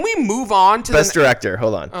done? Can we move on to Best Director?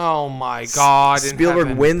 Hold on. Oh my God!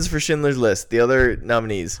 Spielberg wins for Schindler's List. The other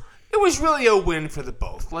nominees. It was really a win for the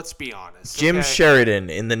both. Let's be honest. Jim Sheridan,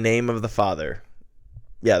 In the Name of the Father.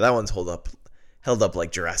 Yeah, that one's held up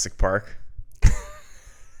like Jurassic Park.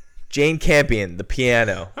 Jane Campion, The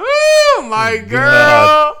Piano. Oh my girl.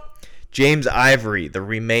 God. James Ivory, The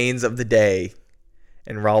Remains of the Day,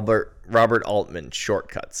 and Robert Altman,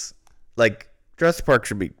 Shortcuts. Like, Jurassic Park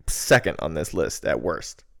should be second on this list at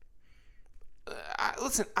worst.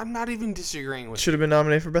 Listen, I'm not even disagreeing with Should have been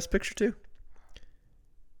nominated for Best Picture, too.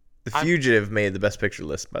 The Fugitive made the Best Picture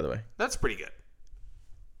list, by the way. That's pretty good.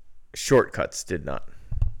 Shortcuts did not.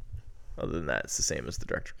 Other than that, it's the same as the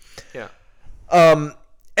director. Yeah.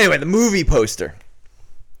 Anyway, the movie poster.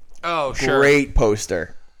 Oh, sure. Great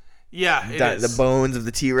poster. Yeah, it is. The bones of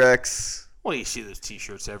the T-Rex. Well, you see those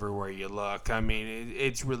T-shirts everywhere you look. I mean,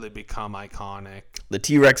 it's really become iconic. The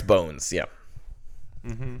T-Rex bones, yeah.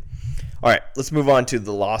 Mm-hmm. All right, let's move on to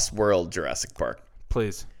The Lost World Jurassic Park.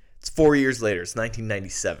 Please. It's 4 years later. It's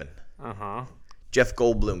 1997. Uh-huh. Jeff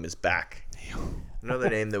Goldblum is back. Another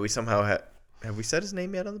name that we somehow have we said his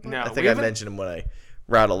name yet on the podcast? No, I think I mentioned him when I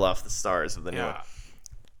rattled off the stars of the new one.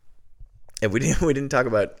 And we didn't talk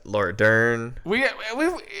about Laura Dern. We're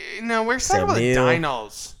talking about the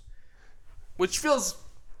dinos, which feels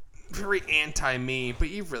very anti-me, but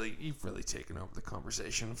you've really taken over the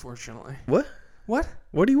conversation, unfortunately. What?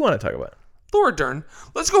 What do you want to talk about? Laura Dern.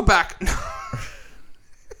 Let's go back.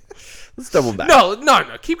 Let's double back.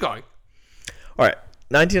 No, keep going. All right.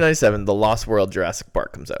 1997, The Lost World Jurassic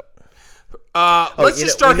Park comes out. Let's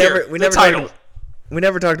just start here. The title. We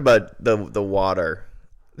never talked about the water,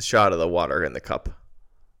 the shot of the water in the cup.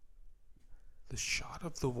 The shot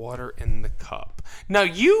of the water in the cup. Now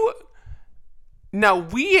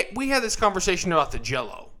we had this conversation about the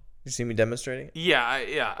Jell-O. You see me demonstrating it?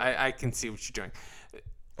 Yeah, I can see what you're doing.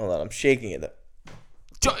 Hold on, I'm shaking it.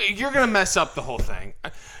 You're gonna mess up the whole thing.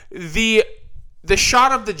 The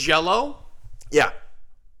shot of the Jell-O. Yeah.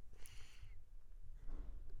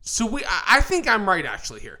 So I think I'm right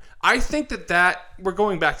actually here. I think that we're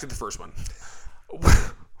going back to the first one.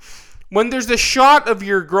 When there's the shot of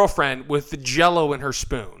your girlfriend with the Jell-O in her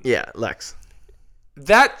spoon. Yeah, Lex.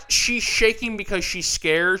 That she's shaking because she's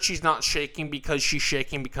scared. She's not shaking because she's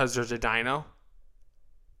shaking because there's a dino.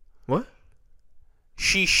 What?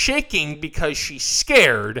 She's shaking because she's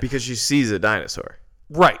scared. Because she sees a dinosaur.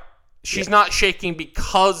 Right. She's not shaking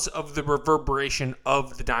because of the reverberation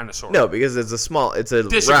of the dinosaur. No, because it's a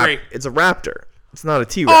Disagree. It's a raptor. It's not a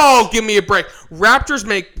T-Rex. Oh, give me a break. Raptors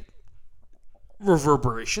make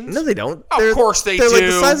reverberations. No, they don't. Of course they do. Like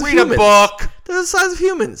the size of Read a humans. book. They're the size of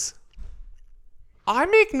humans. I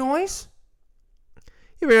make noise.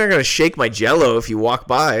 You're not going to shake my Jell-O if you walk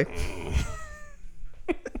by.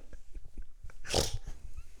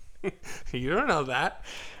 You don't know that.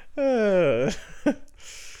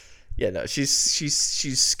 Yeah, no, she's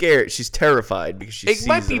scared. She's terrified because she sees It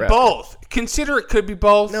might be the raptor. both. Consider it could be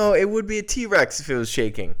both. No, it would be a T-Rex if it was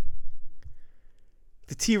shaking.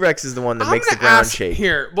 The T-Rex is the one that makes the ground shake.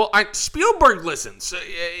 Here, well, Spielberg listens.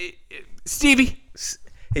 Stevie.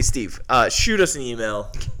 Hey, Steve, shoot us an email,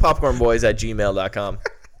 popcornboys@gmail.com.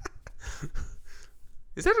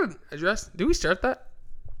 Is that an address? Did we start that?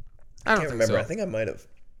 I don't remember. So. I think I might have.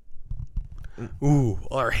 Ooh,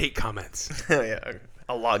 all our hate comments. Yeah,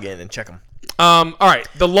 I'll log in and check them. All right.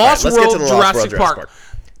 The Lost World Jurassic Park.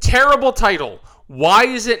 Terrible title. Why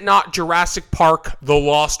is it not Jurassic Park: The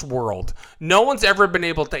Lost World? No one's ever been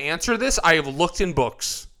able to answer this. I have looked in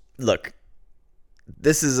books. Look,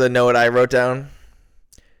 this is a note I wrote down.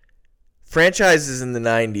 Franchises in the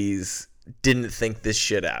 90s didn't think this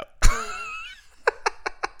shit out.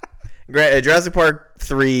 Jurassic Park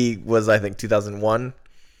 3 was, I think, 2001.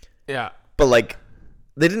 Yeah. But, like,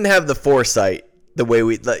 they didn't have the foresight the way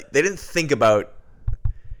we... Like, they didn't think about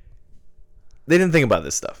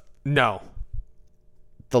this stuff. No.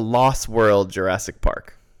 The Lost World Jurassic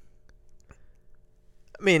Park.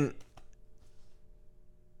 I mean,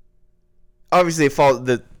 obviously,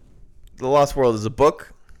 the Lost World is a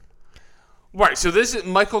book. Right, so this is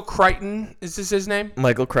Michael Crichton. Is this his name?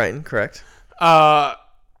 Michael Crichton, correct.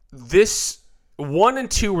 This 1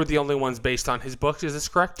 and 2 were the only ones based on his books. Is this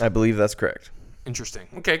correct? I believe that's correct. Interesting.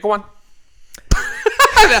 Okay, go on.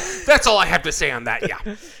 That's all I have to say on that,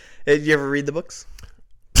 yeah. Did you ever read the books?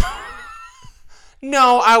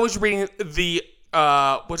 No, I was reading the,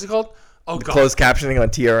 what's it called? Oh, God. Closed captioning on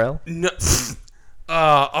TRL? No.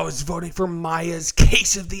 I was voting for Maya's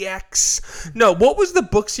Case of the X. No, what was the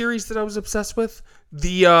book series that I was obsessed with?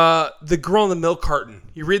 The Girl in the Milk Carton.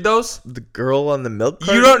 You read those? The Girl on the Milk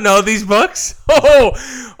Carton? You don't know these books? Oh,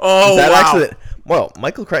 wow. Actually, well,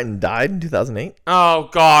 Michael Crichton died in 2008. Oh,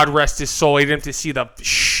 God, rest his soul. He didn't have to see the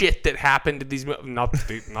shit that happened to these. Not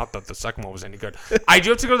that the second one was any good. I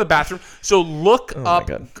do have to go to the bathroom. So look up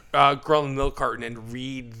Girl in the Milk Carton and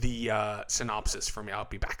read the synopsis for me. I'll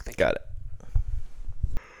be back. Thank you. Got it.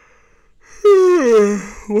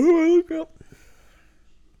 What do I look up?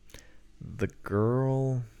 The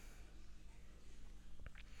Girl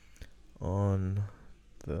on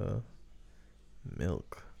the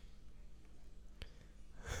Milk.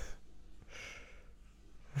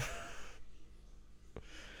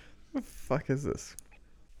 What the fuck is this?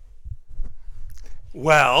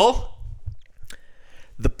 Well,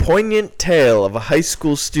 The poignant tale of a high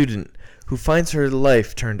school student who finds her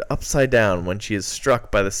life turned upside down when she is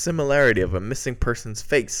struck by the similarity of a missing person's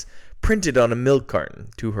face printed on a milk carton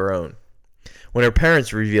to her own. When her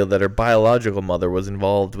parents reveal that her biological mother was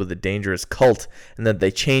involved with a dangerous cult and that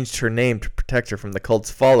they changed her name to protect her from the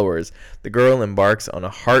cult's followers, the girl embarks on a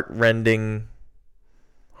heart-rending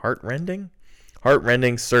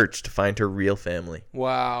search to find her real family.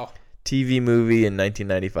 wow. TV movie in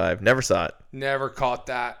 1995. Never saw it. Never caught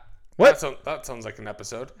that. What? That sounds like an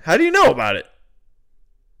episode. How do you know about it?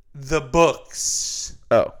 The books.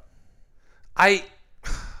 Oh. I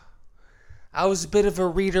was a bit of a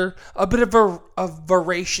reader, a bit of a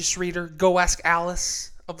voracious reader. Go ask Alice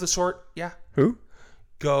of the sort. Yeah. Who?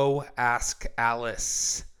 Go ask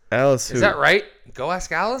Alice. Alice who? Is that right? Go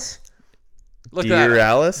ask Alice? Look Dear at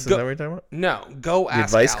Alice? Is that what you're talking about? No. Go The ask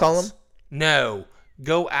advice Alice. column? No.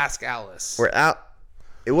 Go ask Alice.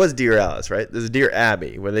 It was Dear Alice, right? There's Dear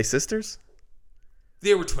Abby. Were they sisters?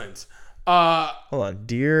 They were twins. Hold on.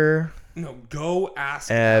 Dear No. Go ask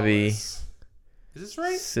Abby. Alice. Is this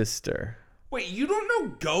right? Sister. Wait, you don't know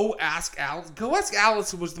Go Ask Alice? Go Ask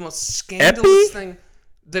Alice was the most scandalous thing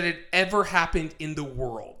that had ever happened in the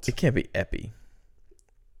world. It can't be Epi.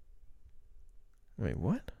 Wait,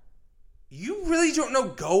 what? You really don't know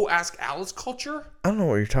Go Ask Alice culture? I don't know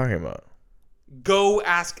what you're talking about. Go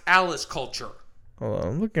Ask Alice culture. Hold on.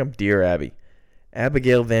 I'm looking up Dear Abby.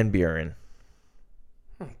 Abigail Van Buren.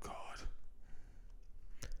 Oh, God.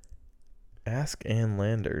 Ask Ann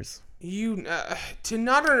Landers. You, to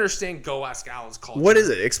not understand Go Ask Alice culture. What is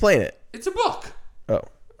it? Explain it. It's a book. Oh.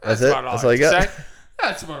 That's it? About That's all you got? say.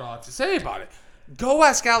 That's about all I have to say about it. Go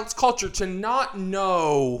Ask Alice culture, to not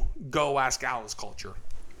know Go Ask Alice culture.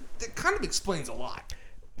 That kind of explains a lot.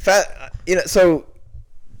 So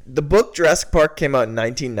the book Jurassic Park came out in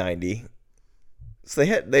 1990. So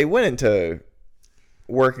they went into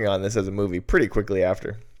working on this as a movie pretty quickly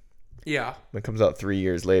after. Yeah. It comes out 3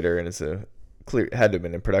 years later, and it's had to have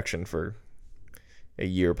been in production for a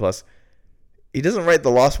year plus. He doesn't write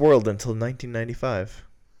The Lost World until 1995.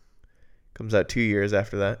 Comes out 2 years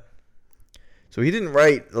after that. So he didn't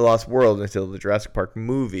write The Lost World until the Jurassic Park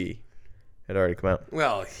movie had already come out.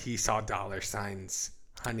 Well, he saw dollar signs,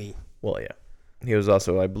 honey. Well, yeah. He was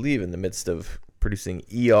also, I believe, in the midst of producing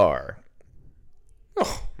ER.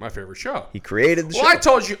 Oh, my favorite show. He created the show. Well, I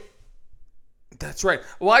told you. That's right.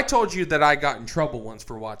 Well, I told you that I got in trouble once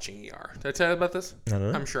for watching ER. Did I tell you about this? I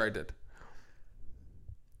don't know. I'm sure I did.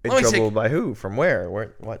 In trouble by who? From where?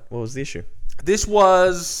 What was the issue? This would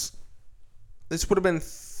have been...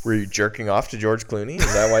 Were you jerking off to George Clooney?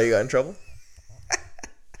 Is that why you got in trouble?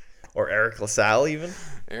 Or Eric LaSalle, even?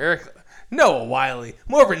 Noah Wiley.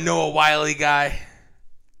 More of a Noah Wiley guy.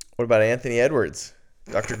 What about Anthony Edwards?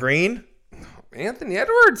 Dr. Green? Anthony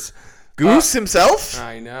Edwards? Goose himself?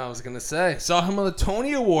 I know, I was going to say. Saw him on the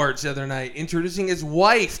Tony Awards the other night, introducing his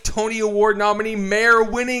wife, Tony Award nominee Mare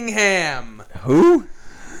Winningham. Who?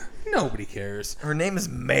 Nobody cares. Her name is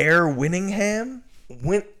Mare Winningham?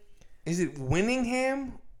 Is it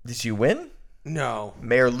Winningham? Did she win? No.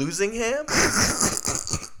 Mare Losingham?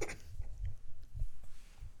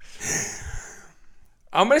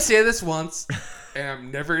 I'm going to say this once, and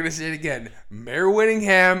I'm never going to say it again. Mare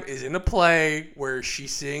Winningham is in a play where she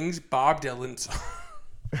sings Bob Dylan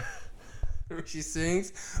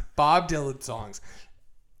songs.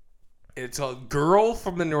 It's a girl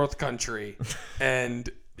from the North Country, and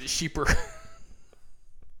she performed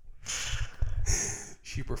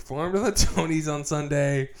at the Tonys on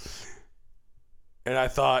Sunday, and I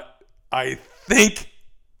think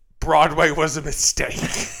Broadway was a mistake.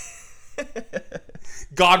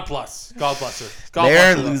 God bless her.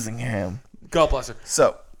 Mare Losingham. God bless her.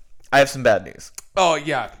 So, I have some bad news. Oh,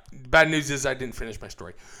 yeah. Bad news is I didn't finish my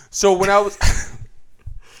story. So when I was...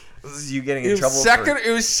 This is you getting in trouble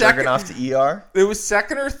it was second off to ER? It was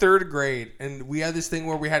second or third grade, and we had this thing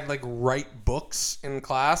where we had like write books in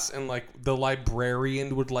class, and like the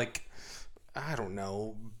librarian would like, I don't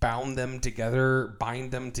know, bind them together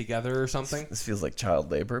or something. This feels like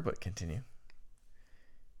child labor, but continue.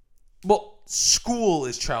 Well, school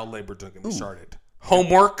is child labor. Don't get me started.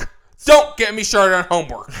 Homework. Don't get me started on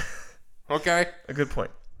homework. Okay? A good point.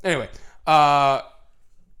 Anyway, and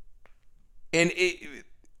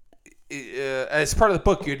as part of the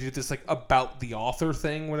book, you do this like about the author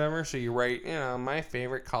thing, whatever. So you write, my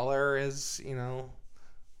favorite color is,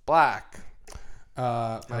 black.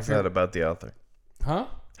 How's that about the author? Huh?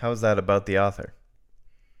 How is that about the author?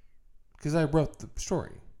 Because I wrote the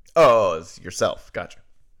story. Oh, it's yourself. Gotcha.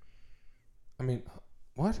 I mean,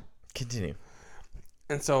 what? Continue.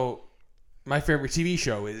 And so my favorite TV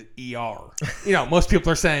show is ER. Most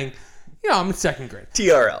people are saying, I'm in second grade.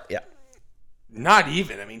 TRL, yeah. Not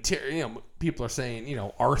even. I mean, people are saying,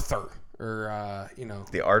 Arthur or,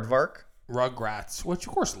 The Aardvark? Rugrats, which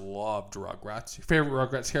of course loved Rugrats. Your favorite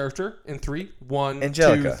Rugrats character in 3, 1,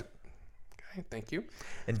 Angelica. 2. Okay, thank you.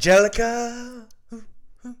 Angelica.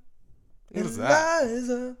 What is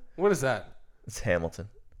that? What is that? It's Hamilton.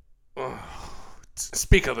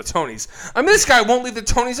 Speak of the Tonys. I mean, this guy won't leave the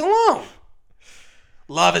Tonys alone.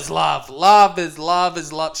 Love is love. Love is love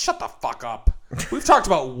is love. Shut the fuck up. We've talked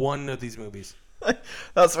about one of these movies.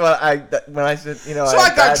 That's what when I said, So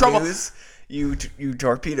I got in trouble. News, you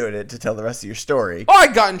torpedoed it to tell the rest of your story. Oh, I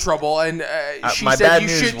got in trouble, and she my said bad you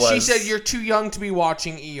news should. was- She said you're too young to be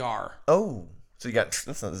watching ER. Oh, so you got,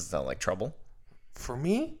 that doesn't sound like trouble. For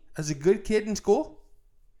me, as a good kid in school,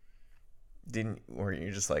 Were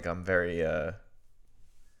you just like, I'm very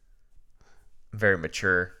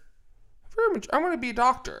mature? very much. I want to be a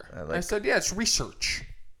doctor. I I said, yeah, it's research.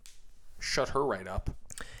 Shut her right up.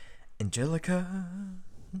 Angelica.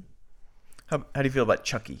 How do you feel about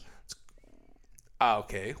Chucky?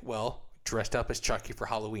 Okay, well, dressed up as Chucky for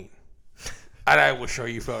Halloween. And I will show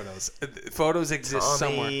you photos. Photos exist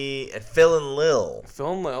somewhere. Tommy and Phil and Lil.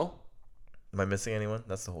 Phil and Lil. Am I missing anyone?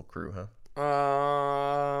 That's the whole crew, huh?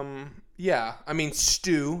 Yeah. I mean,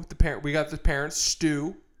 Stu, the parent. We got the parents,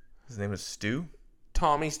 Stu. His name is Stu?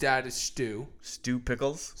 Tommy's dad is Stu. Stu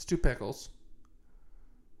Pickles? Stu Pickles.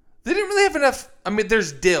 They didn't really have enough. I mean,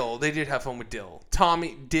 there's Dill. They did have fun with Dill.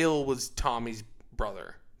 Dill was Tommy's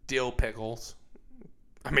brother. Dill Pickles.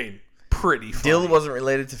 I mean, pretty funny. Dill wasn't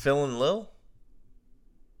related to Phil and Lil?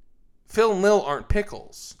 Phil and Lil aren't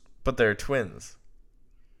Pickles. But they're twins.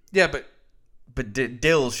 Yeah, but... But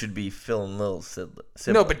Dill should be Phil and Lil's sibling.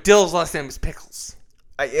 No, but Dill's last name is Pickles.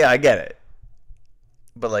 I get it.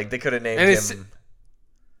 But, like, they could have named him...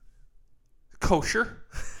 Kosher.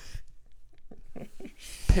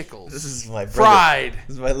 Pickles. This is my brother. Fried.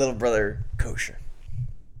 This is my little brother, Kosher.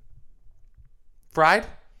 Fried?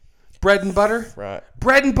 Bread and butter? Right.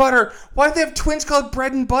 Bread and butter. Why do they have twins called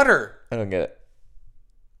bread and butter? I don't get it.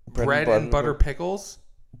 Bread and butter pickles?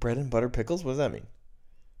 Bread and butter pickles? What does that mean?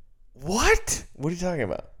 What? What are you talking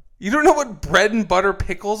about? You don't know what bread and butter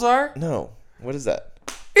pickles are? No. What is that?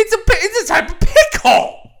 It's a type of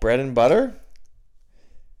pickle. Bread and butter?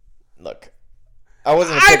 Look. I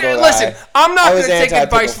wasn't a pickle guy. Listen, I'm not going to take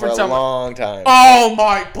advice for from a someone. long time. Oh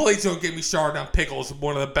my, please don't get me started on pickles,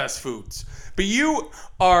 one of the best foods. But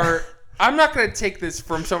I'm not going to take this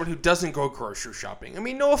from someone who doesn't go grocery shopping. I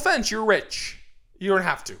mean, no offense, you're rich. You don't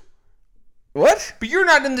have to. What? But you're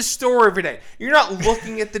not in the store every day. You're not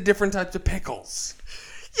looking at the different types of pickles.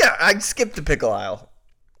 Yeah, I'd skip the pickle aisle.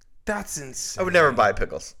 That's insane. I would never buy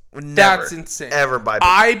pickles. Would never, That's insane. Ever buy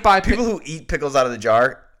pickles. I buy people who eat pickles out of the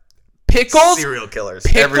jar. Pickles? Serial killers.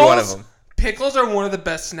 Pickles? Every one of them. Pickles are one of the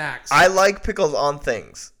best snacks. I like pickles on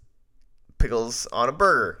things. Pickles on a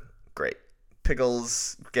burger. Great.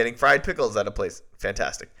 Pickles, getting fried pickles at a place.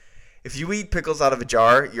 Fantastic. If you eat pickles out of a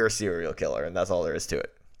jar, you're a serial killer, and that's all there is to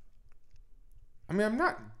it. I mean, I'm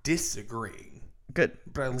not disagreeing. Good.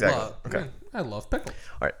 But I love pickles.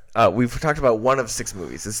 All right. We've talked about one of 6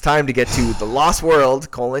 movies. It's time to get to The Lost World,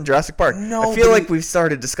 Jurassic Park. No, I feel like we've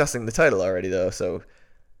started discussing the title already, though, so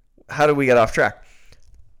how did we get off track?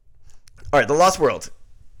 All right, The Lost World.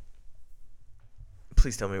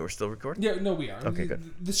 Please tell me we're still recording? Yeah, no, we are. Okay, good.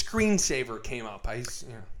 The screensaver came up.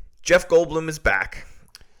 Jeff Goldblum is back.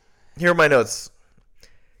 Here are my notes.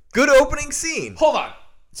 Good opening scene. Hold on.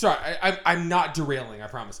 Sorry, I'm not derailing, I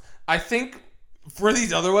promise. I think for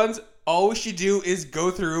these other ones, all we should do is go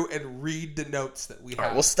through and read the notes that we have. All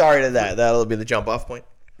right, we'll start at that. That'll be the jump off point.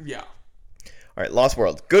 Yeah. All right, Lost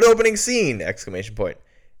World. Good opening scene! Exclamation point.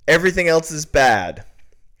 Everything else is bad.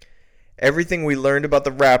 Everything we learned about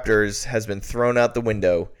the Raptors has been thrown out the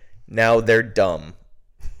window. Now they're dumb.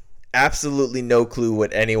 Absolutely no clue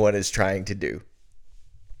what anyone is trying to do.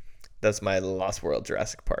 That's my Lost World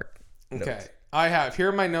Jurassic Park notes. Okay. Here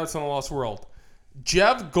are my notes on The Lost World.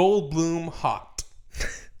 Jeff Goldblum hot.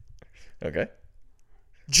 Okay.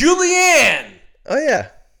 Julianne! Oh, yeah.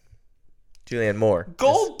 Julianne Moore.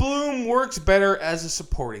 Goldblum works better as a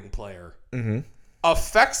supporting player. Mm-hmm.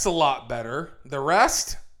 Effects a lot better. The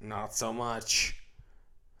rest, not so much.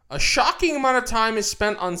 A shocking amount of time is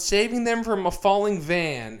spent on saving them from a falling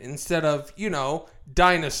van instead of,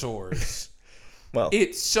 dinosaurs. Well,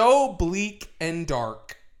 it's so bleak and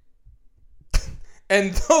dark.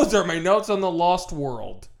 And those are my notes on The Lost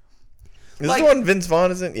World. Is this the one Vince Vaughn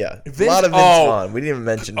isn't? Yeah. A lot of Vince Vaughn. We didn't even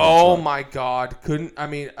mention Vince Oh, Vaughn. my God.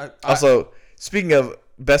 Also, speaking of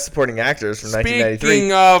Best Supporting Actors from 1993.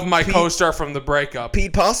 Speaking of my co-star from The Breakup.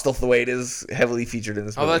 Pete Postlethwaite is heavily featured in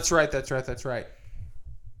this movie. Oh, that's right.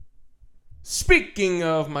 Speaking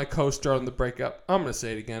of my co-star in The Breakup, I'm going to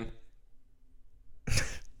say it again.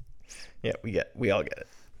 Yeah, we all get it.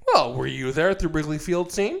 Well, were you there at the Wrigley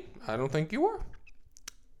Field scene? I don't think you were.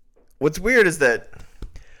 What's weird is that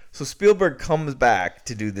so Spielberg comes back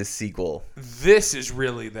to do this sequel. This is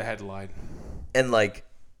really the headline. And like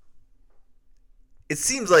it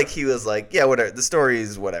seems like he was like, yeah, whatever, the story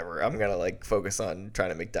is whatever. I'm going to like focus on trying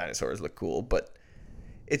to make dinosaurs look cool, but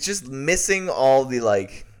it's just missing all the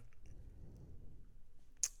like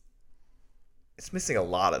it's missing a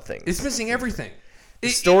lot of things. It's missing everything. The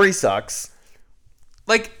story sucks.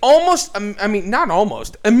 Like, almost, I mean, not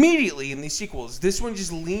almost, immediately in these sequels, this one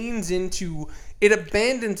just leans into, it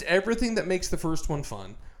abandons everything that makes the first one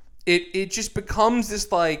fun. It just becomes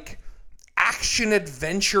this, like,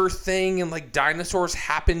 action-adventure thing, and, like, dinosaurs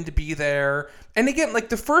happen to be there. And again, like,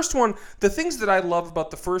 the first one, the things that I love about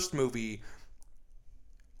the first movie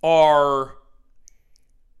are,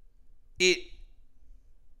 it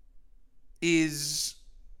has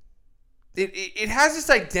this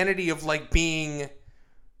identity of, like, being...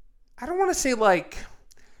 I don't want to say campy,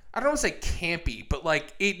 but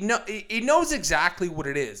like it knows exactly what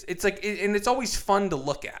it is. It's like, and it's always fun to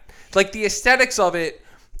look at. Like the aesthetics of it,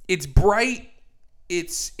 it's bright,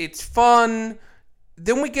 it's fun.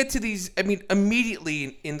 Then we get to these. I mean,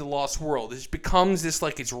 immediately in the Lost World, it just becomes this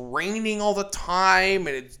like it's raining all the time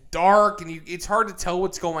and it's dark and it's hard to tell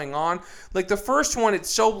what's going on. Like the first one, it's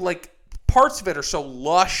so like parts of it are so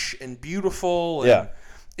lush and beautiful. And, yeah.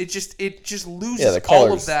 It just loses the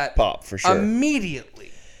all of that pop for sure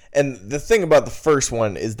immediately. And the thing about the first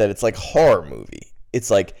one is that it's like horror movie. It's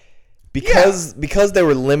like because they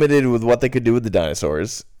were limited with what they could do with the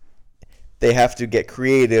dinosaurs, they have to get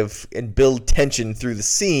creative and build tension through the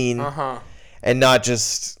scene, and not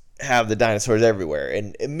just have the dinosaurs everywhere.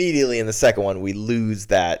 And immediately in the second one, we lose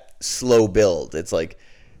that slow build. It's like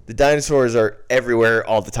the dinosaurs are everywhere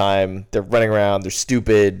all the time. They're running around. They're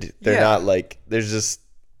stupid. They're not like there's just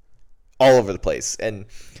all over the place. And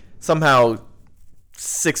somehow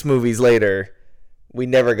 6 movies later, we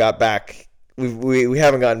never got back. We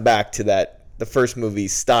haven't gotten back to the first movie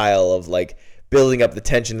style of like building up the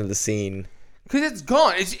tension of the scene. Because it's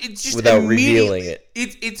gone. It's just without revealing it.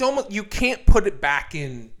 It's almost you can't put it back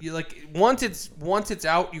in. You like once it's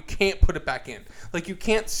out, you can't put it back in. Like you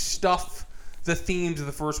can't stuff the themes of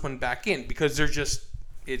the first one back in because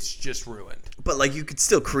it's just ruined. But like you could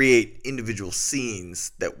still create individual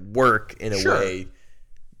scenes that work in a way,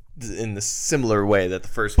 in the similar way that the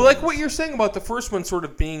first one. But like what you're saying about the first one sort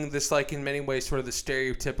of being this like in many ways sort of the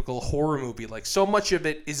stereotypical horror movie. Like so much of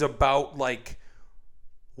it is about like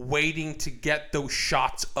waiting to get those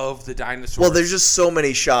shots of the dinosaurs. Well, there's just so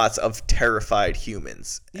many shots of terrified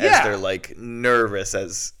humans as they're like nervous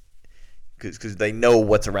as because they know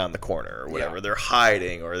what's around the corner or whatever. They're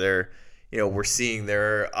hiding or they're we're seeing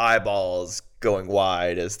their eyeballs going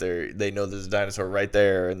wide as they know there's a dinosaur right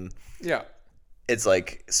there. And it's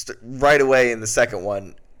like right away in the second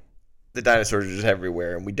one, the dinosaurs are just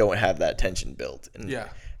everywhere and we don't have that tension built.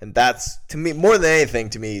 And that's, to me, more than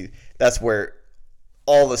anything, that's where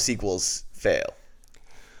all the sequels fail.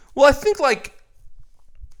 Well, I think like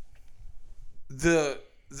the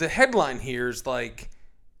headline here is like,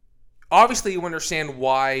 obviously, you understand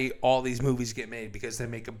why all these movies get made because they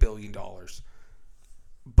make $1 billion.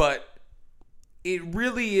 But it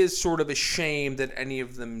really is sort of a shame that any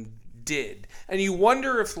of them did. And you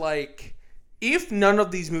wonder if none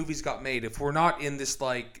of these movies got made, if we're not in this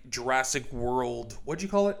like Jurassic World, what'd you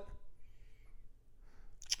call it?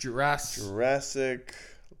 Jurassic.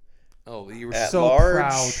 Oh, you were so large.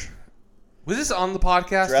 Proud. Was this on the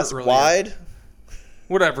podcast? Jurassic or earlier? Wide.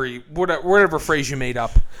 Whatever phrase you made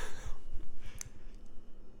up.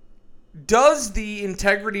 Does the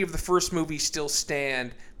integrity of the first movie still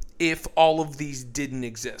stand if all of these didn't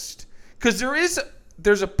exist? Because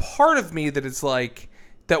there's a part of me that is like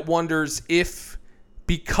that wonders if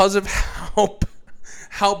because of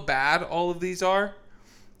how bad all of these are,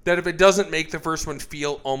 that if it doesn't make the first one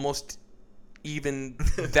feel almost even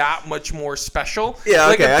that much more special. Yeah,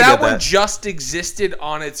 like okay, if I that get one that. just existed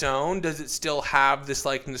on its own, does it still have this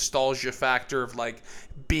like nostalgia factor of like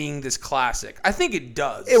being this classic? I think it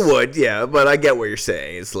does. It would, yeah, but I get what you're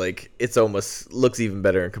saying. It's like it's almost looks even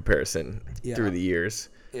better in comparison through the years.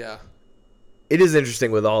 Yeah. It is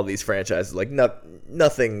interesting with all these franchises, like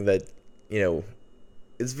nothing that,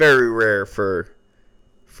 it's very rare for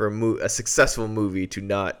a successful movie to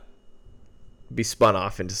not be spun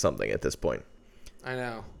off into something at this point. I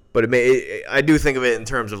know. But I do think of it in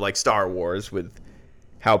terms of like Star Wars with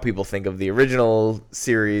how people think of the original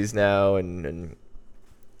series now, and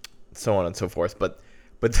so on and so forth. But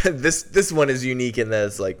this one is unique in that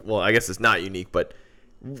it's like, well, I guess it's not unique, but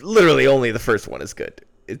literally only the first one is good.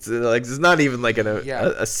 It's like it's not even like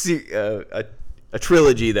a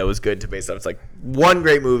trilogy that was good to base on. It's like one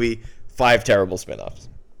great movie, 5 terrible spin-offs.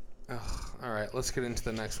 Ugh, all right, let's get into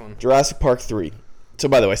the next one. Jurassic Park 3. So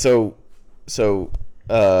by the way, so this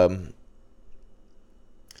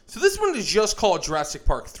one is just called Jurassic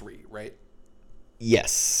Park 3, right?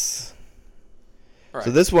 Yes. All right.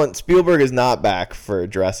 So this one, Spielberg is not back for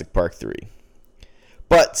Jurassic Park 3.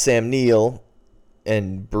 But Sam Neill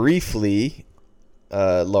and briefly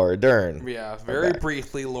Laura Dern. Yeah, very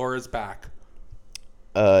briefly, Laura's back.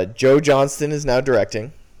 Joe Johnston is now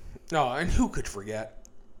directing. Oh, and who could forget?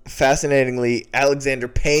 Fascinatingly, Alexander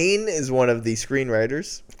Payne is one of the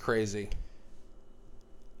screenwriters. Crazy.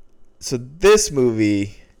 So this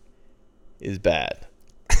movie is bad.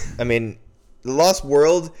 I mean, The Lost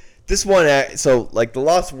World, this one, so like The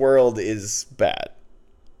Lost World is bad.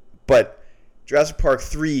 But Jurassic Park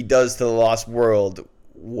 3 does to The Lost World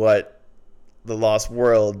what The Lost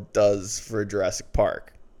World does for Jurassic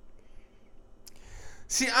Park.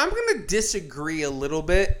 See, I'm going to disagree a little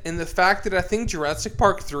bit in the fact that I think Jurassic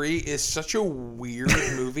Park 3 is such a weird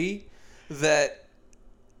movie that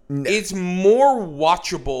it's more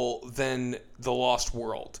watchable than The Lost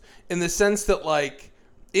World. In the sense that, like,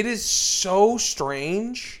 it is so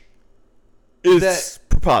strange. It's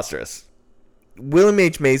preposterous. William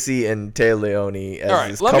H. Macy and Téa Leoni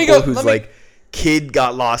as this couple whose, like, kid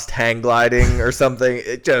got lost hang gliding or something.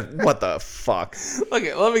 It just, what the fuck?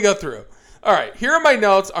 Okay, let me go through. All right, here are my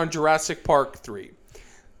notes on Jurassic Park 3.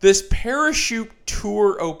 This parachute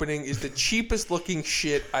tour opening is the cheapest looking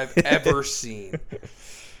shit I've ever seen.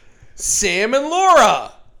 Sam and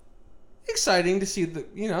Laura. Exciting to see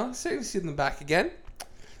them back again.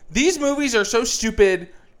 These movies are so stupid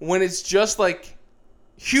when it's just like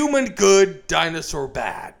human good, dinosaur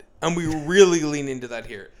bad. And we really lean into that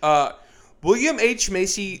here. William H.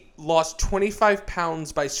 Macy lost 25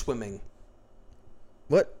 pounds by swimming.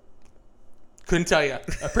 What? Couldn't tell you.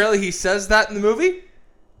 Apparently he says that in the movie.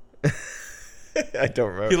 I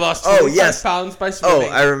don't remember. He lost 25 pounds by swimming. Oh,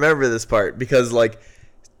 I remember this part because, like,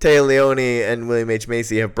 Téa Leoni and William H.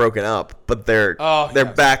 Macy have broken up, but they're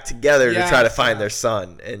back together to try to find their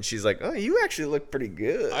son. And she's like, "Oh, you actually look pretty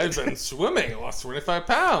good." I've been swimming. I lost 25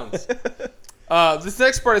 pounds. This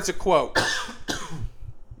next part is a quote.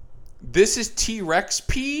 This is T-Rex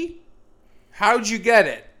pee? How'd you get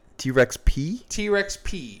it? T-Rex pee? T-Rex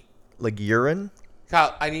pee. Like urine?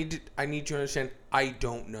 Kyle, I need you to understand, I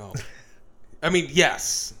don't know. I mean,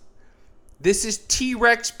 yes. This is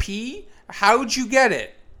T-Rex pee? How'd you get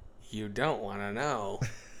it? You don't want to know.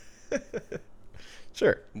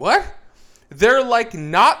 Sure. What? They're like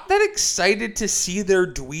not that excited to see their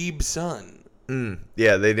dweeb son.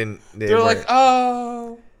 Yeah, they didn't. They're like,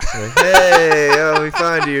 oh. Like, hey, we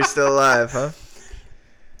found you. You're still alive, huh?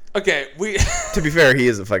 Okay, To be fair, he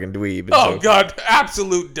is a fucking dweeb. Oh, God.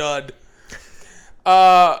 Absolute dud.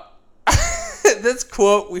 This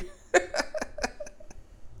quote, we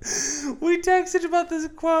texted about this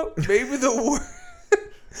quote. Maybe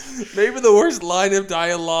the worst line of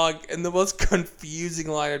dialogue and the most confusing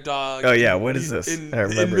line of dialogue. Oh, yeah. What is this? I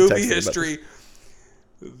remember in movie history.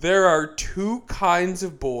 There are 2 kinds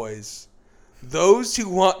of boys. Those who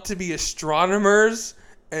want to be astronomers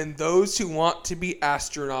and those who want to be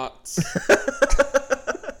astronauts.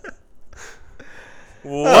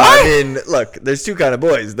 What? I mean, look, there's 2 kind of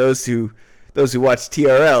boys. Those who watch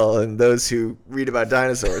TRL and those who read about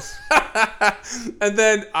dinosaurs. And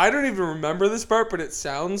then, I don't even remember this part, but it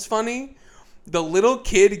sounds funny. The little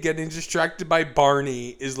kid getting distracted by Barney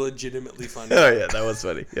is legitimately funny. Oh, yeah, that was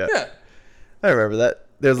funny. Yeah. Yeah. I remember that.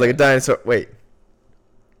 There's like a dinosaur. Wait.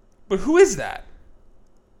 But who is that?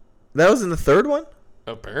 That was in the 3rd one?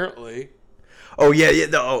 Apparently. Oh, yeah.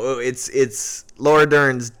 No, it's Laura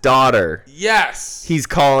Dern's daughter. Yes. He's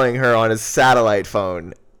calling her on his satellite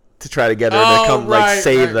phone to try to get her to come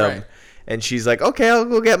save them. Right. And she's like, okay, I'll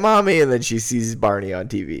go get mommy. And then she sees Barney on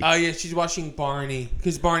TV. Oh, yeah, she's watching Barney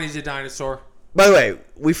because Barney's a dinosaur. By the way,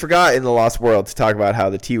 we forgot in The Lost World to talk about how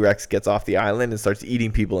the T-Rex gets off the island and starts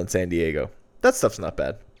eating people in San Diego. That stuff's not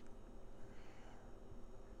bad.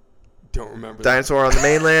 Don't remember Dinosaur on the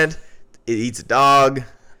mainland. It eats a dog.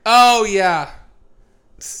 Oh, yeah.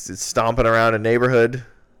 It's stomping around a neighborhood.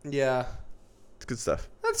 Yeah. It's good stuff.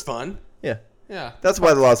 That's fun. Yeah. Yeah. That's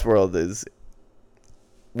why The Lost World is,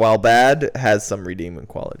 while bad, has some redeeming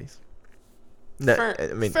qualities. Fair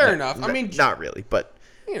enough. I mean, not really, but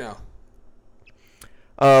fair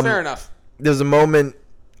enough. There's a moment.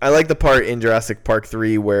 I like the part in Jurassic Park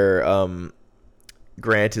 3 where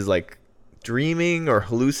Grant is like dreaming or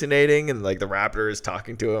hallucinating, and like the raptor is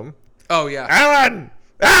talking to him. Oh yeah, Alan.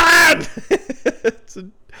 It's a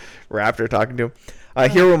raptor talking to him.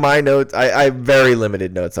 Here were my notes. I have very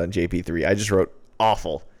limited notes on JP3. I just wrote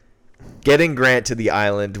awful. Getting Grant to the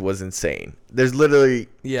island was insane. There's literally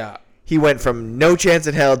he went from no chance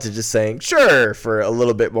in hell to just saying sure for a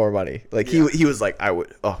little bit more money. Like he was like, I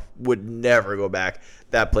would never go back.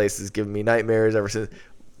 That place has given me nightmares ever since.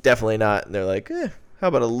 Definitely not. And they're like, how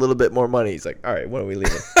about a little bit more money? He's like, all right, when are we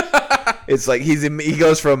leaving? It's like he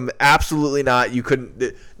goes from absolutely not, you couldn't,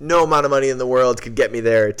 no amount of money in the world could get me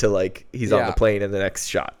there, to like he's on the plane in the next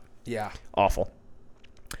shot. Yeah. Awful.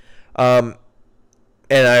 And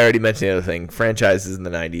I already mentioned the other thing. Franchises in the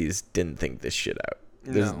 90s didn't think this shit out.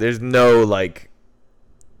 There's no like,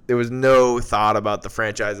 there was no thought about the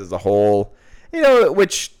franchise as a whole,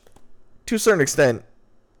 which to a certain extent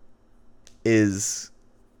is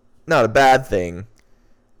not a bad thing.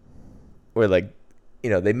 Where like,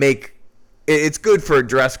 they make, it's good for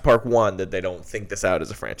Jurassic Park 1 that they don't think this out as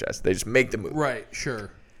a franchise. They just make the movie. Right,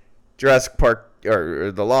 sure. Jurassic Park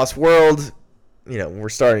or The Lost World, we're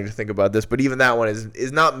starting to think about this, but even that one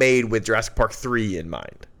is not made with Jurassic Park 3 in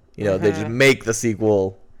mind. They just make the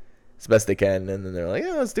sequel as best they can, and then they're like,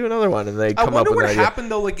 yeah, let's do another one, and they come up with an idea. I wonder what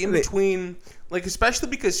happened though, like in between, like especially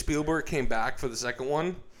because Spielberg came back for the second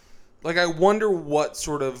one. Like I wonder what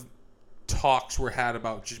sort of talks were had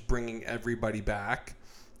about just bringing everybody back,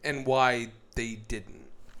 and why they didn't.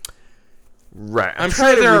 Right, I'm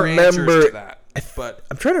sure there are answers to that, but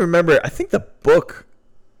I'm trying to remember. I think the book.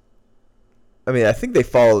 I think they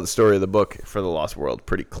follow the story of the book for The Lost World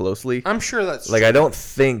pretty closely. I'm sure that's like true. I don't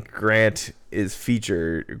think Grant is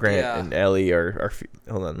featured. Grant and Ellie are.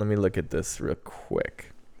 Hold on, let me look at this real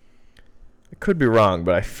quick. I could be wrong,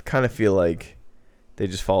 but I kind of feel like they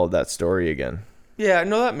just followed that story again. Yeah,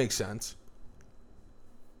 no, that makes sense.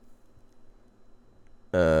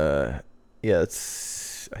 Yeah, I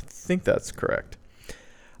think that's correct.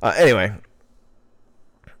 Anyway,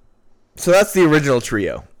 so that's the original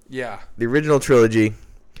trio. Yeah. The original trilogy.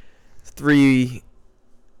 3.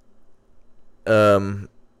 Did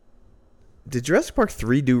Jurassic Park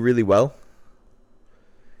 3 do really well?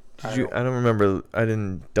 I don't remember. I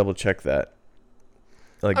didn't double check that.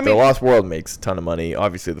 Like The Lost World makes a ton of money.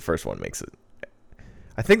 Obviously, the first one makes it.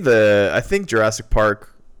 I think Jurassic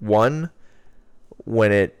Park 1,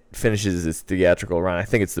 when it finishes its theatrical run, I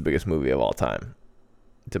think it's the biggest movie of all time,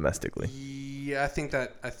 domestically. Yeah, I think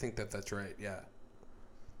that's right. Yeah.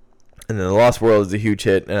 And then The Lost World is a huge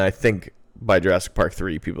hit, and I think by Jurassic Park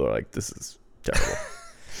 3, people are like, this is terrible.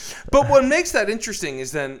 But what makes that interesting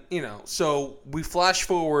is then, so we flash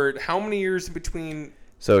forward how many years in between?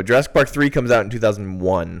 So Jurassic Park 3 comes out in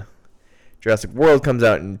 2001. Jurassic World comes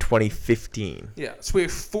out in 2015. Yeah, so we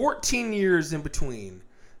have 14 years in between.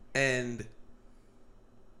 And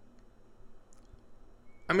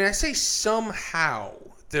I say somehow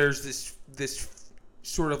there's this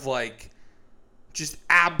sort of like just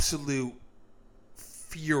absolute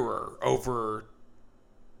furor over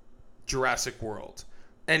Jurassic World.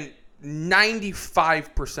 And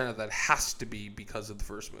 95% of that has to be because of the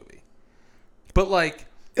first movie. But like,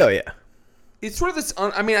 oh yeah, it's sort of this.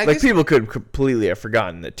 I guess people could completely have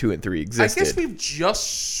forgotten that 2 and 3 existed. I guess we've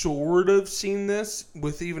just sort of seen this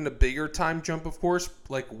with even a bigger time jump, of course,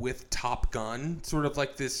 like with Top Gun, sort of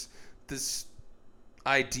like this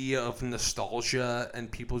idea of nostalgia and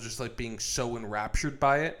people just like being so enraptured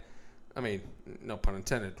by it. No pun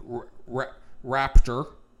intended.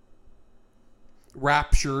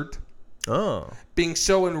 Raptured. Oh. Being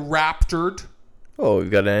so enraptured. Oh,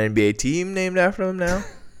 we've got an NBA team named after them now?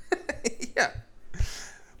 Yeah.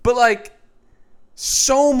 But like,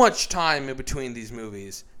 so much time in between these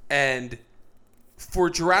movies. And for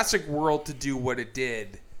Jurassic World to do what it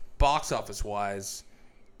did, box office wise,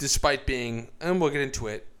 despite being, and we'll get into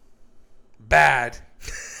it, bad,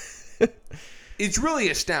 it's really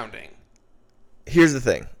astounding. Here's the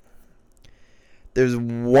thing. This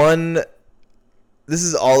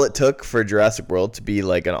is all it took for Jurassic World to be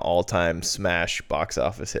like an all-time smash box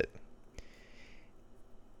office hit.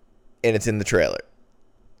 And it's in the trailer.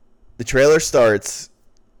 The trailer starts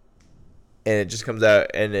and it just comes out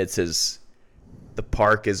and it says the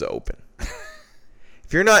park is open.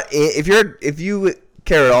 If you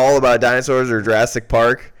care at all about dinosaurs or Jurassic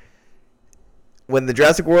Park, when the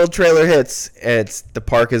Jurassic World trailer hits and it's the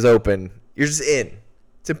park is open, you're just in.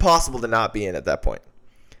 It's impossible to not be in at that point.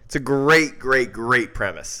 It's a great, great, great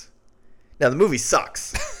premise. Now, the movie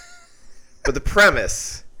sucks, but the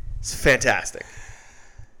premise is fantastic.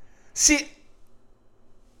 See,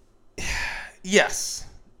 yes.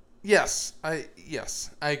 Yes, I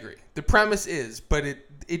agree. The premise is, but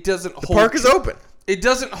it doesn't hold. The park is open. It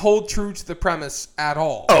doesn't hold true to the premise at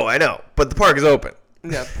all. Oh, I know, but the park is open.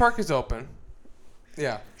 Yeah, the park is open.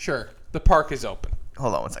 Yeah, sure. The park is open.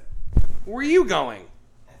 Hold on one second. Where are you going?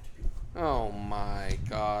 Oh my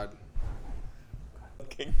god.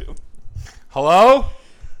 Kingdom. Hello?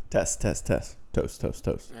 Test. Toast. All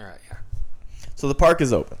right, yeah. So the park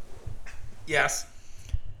is open. Yes.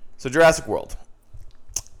 So Jurassic World.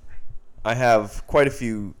 I have quite a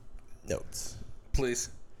few notes. Please.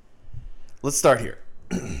 Let's start here.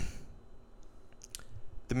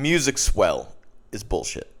 The music swell is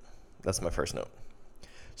bullshit. That's my first note.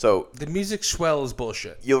 So The music swell is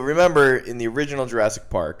bullshit. you'll remember in the original Jurassic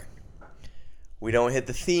Park, we don't hit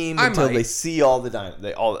the theme until they see all the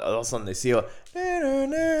dinosaurs. All of a sudden they see all.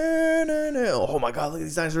 Oh my god! Look at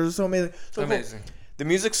these dinosaurs! Are so amazing. So Amazing. Cool. The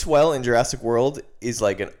music swell in Jurassic World is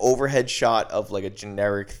like an overhead shot of like a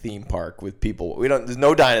generic theme park with people. There's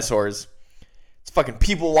no dinosaurs. It's fucking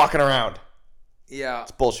people walking around. Yeah.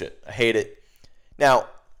 It's bullshit. I hate it. Now,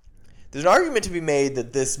 there's an argument to be made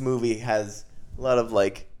that this movie has a lot of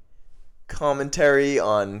like commentary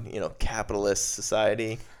on, capitalist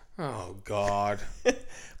society. Oh god.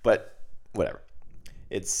 But whatever.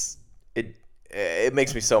 It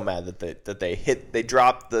makes me so mad that they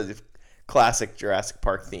dropped the classic Jurassic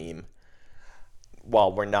Park theme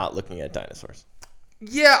while we're not looking at dinosaurs.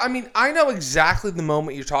 Yeah, I mean, I know exactly the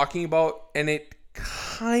moment you're talking about, and it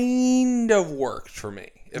kind of worked for me,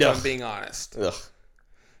 if I'm being honest. Ugh.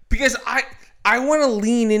 Because I want to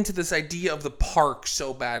lean into this idea of the park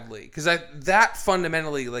so badly, because that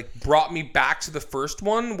fundamentally like brought me back to the first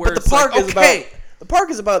one, where But it's the park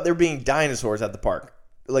is about there being dinosaurs at the park.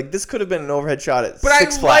 Like, this could have been an overhead shot at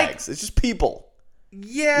Six Flags. It's just people.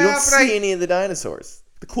 Yeah, you don't see any of the dinosaurs.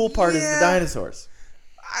 The cool part is the dinosaurs.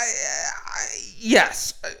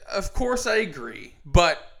 Yes, of course I agree,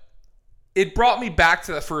 but it brought me back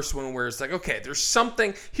to the first one where it's like, okay, there's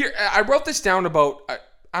something here. I wrote this down about,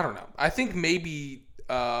 I don't know, I think maybe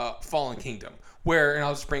Fallen Kingdom, and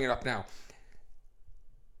I'll just bring it up now.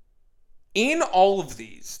 In all of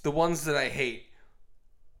these, the ones that I hate,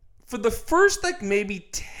 for the first like maybe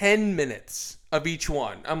 10 minutes of each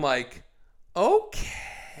one, I'm like,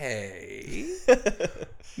 okay,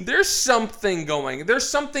 there's something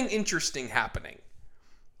interesting happening.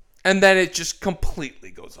 And then it just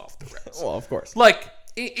completely goes off the rails. Well, of course. Like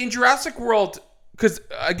in Jurassic World, because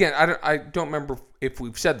again, I don't remember if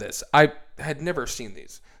we've said this. I had never seen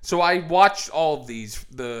these. So I watched all of these,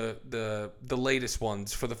 the latest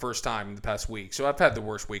ones for the first time in the past week. So I've had the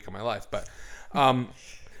worst week of my life, but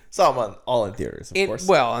saw them all in theaters, of course.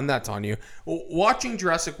 Well, and that's on you. Watching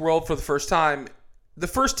Jurassic World for the first time, the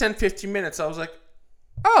first 10, 15 minutes, I was like,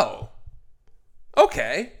 oh,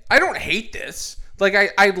 okay. I don't hate this. Like,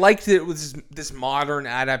 I liked that it was this modern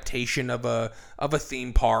adaptation of a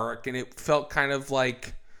theme park, and it felt kind of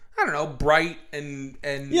like, I don't know, bright and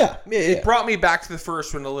it brought me back to the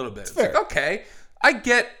first one a little bit. It's like, okay, I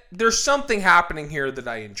get there's something happening here that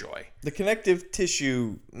I enjoy. The connective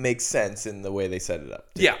tissue makes sense in the way they set it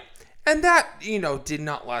up, too. Yeah. And that, did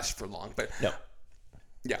not last for long, but no.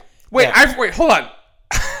 Yeah. Wait, hold on.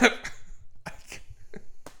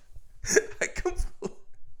 I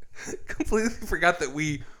completely forgot that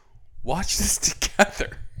we watched this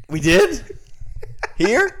together. We did?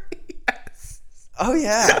 Here? Yes. Oh,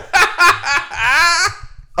 yeah.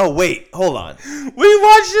 Oh, wait. Hold on. We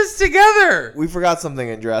watched this together. We forgot something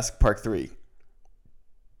in Jurassic Park 3.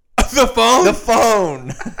 The phone? The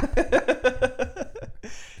phone.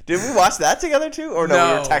 Did we watch that together, too? Or no, we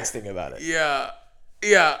were texting about it. Yeah.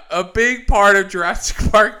 Yeah, a big part of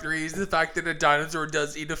Jurassic Park 3 is the fact that a dinosaur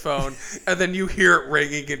does eat a phone, and then you hear it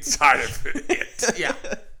ringing inside of it. Yeah.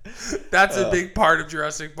 That's a big part of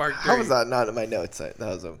Jurassic Park 3. How was that not in my notes? That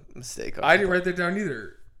was a mistake. I didn't write that down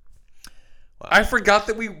either. Wow. I forgot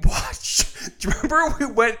that we watched... Do you remember we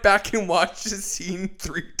went back and watched the scene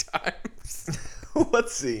 3 times? What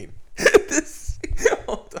scene?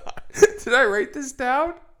 Hold on. Did I write this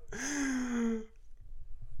down?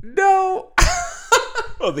 No.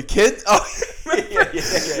 Oh, the kids? Oh, yeah.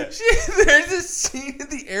 There's a scene in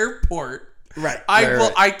the airport. Right.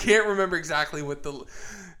 I can't remember exactly what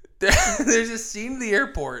there's a scene in the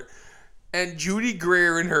airport, and Judy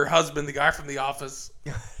Greer and her husband, the guy from The Office,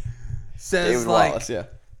 says David Wallace,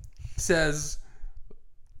 says,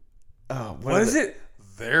 oh, what is it?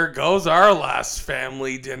 There goes our last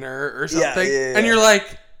family dinner or something. Yeah. And you're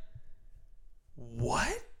like,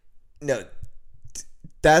 what? No,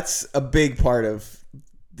 that's a big part of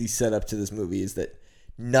the setup to this movie is that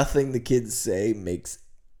nothing the kids say none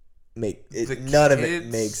of it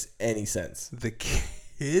makes any sense. The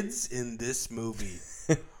kids in this movie.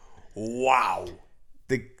 Wow.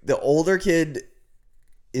 The older kid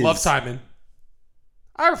is... Love Simon.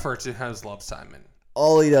 I refer to him as Love Simon.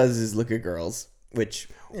 All he does is look at girls, which...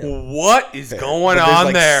 What is going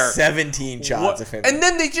on there? 17 shots of him. And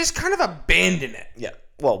then they just kind of abandon it. Yeah.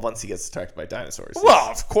 Well, once he gets attacked by dinosaurs.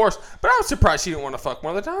 Well, of course. But I was surprised he didn't want to fuck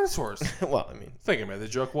one of the dinosaurs. Well, I mean... Thinking about the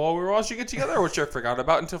joke while we were watching it together, which I forgot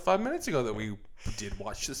about until 5 minutes ago that we did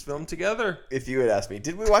watch this film together. If you had asked me,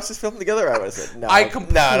 did we watch this film together? I would have said, no. I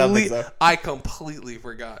don't think so. I completely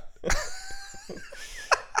forgot.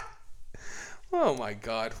 Oh, my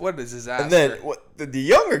God. What a disaster. And then the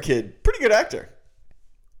younger kid, pretty good actor.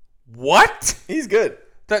 What? He's good.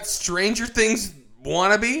 That Stranger Things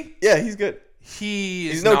wannabe? Yeah, he's good.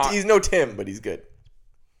 He's no Tim, but he's good.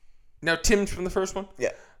 Now, Tim's from the first one?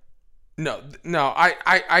 Yeah. No,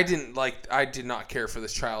 I did not care for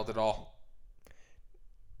this child at all.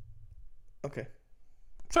 Okay.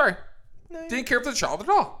 Sorry. No, didn't care for the child at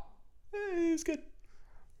all. He was good.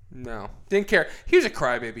 No, didn't care. He was a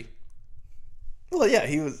crybaby. Well, yeah,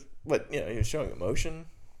 he was, he was showing emotion.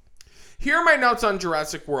 Here are my notes on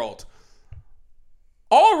Jurassic World.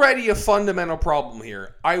 Already a fundamental problem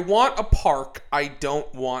here. I want a park. I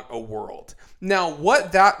don't want a world. Now,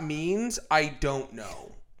 what that means, I don't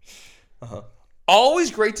know. Uh-huh.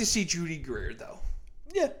 Always great to see Judy Greer, though.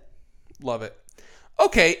 Yeah. Love it.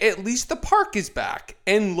 Okay, at least the park is back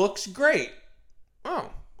and looks great.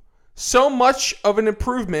 Oh. So much of an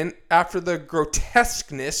improvement after the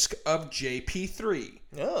grotesqueness of JP3.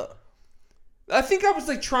 Yeah. I think I was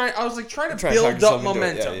trying to build up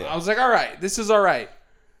momentum. Yeah. I was like, all right, this is all right.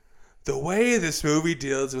 The way this movie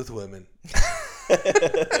deals with women.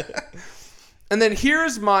 And then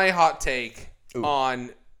here's my hot take on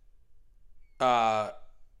the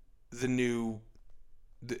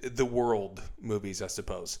World movies, I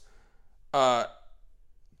suppose.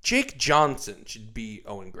 Jake Johnson should be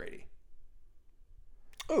Owen Grady.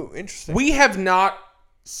 Oh, interesting. We have not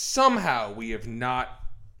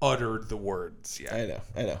uttered the words yet.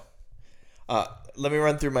 I know. Let me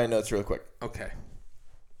run through my notes real quick. Okay.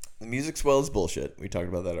 The music swell is bullshit. We talked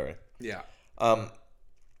about that already. Yeah.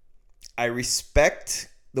 I respect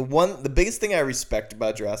the biggest thing I respect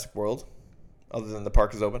about Jurassic World, other than the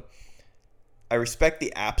park is open, I respect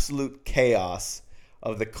the absolute chaos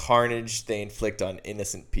of the carnage they inflict on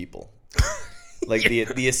innocent people. Like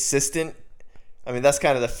the assistant. I mean, that's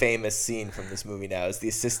kind of the famous scene from this movie now, is the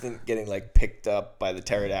assistant getting picked up by the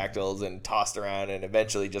pterodactyls and tossed around and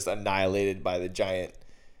eventually just annihilated by the giant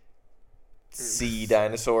sea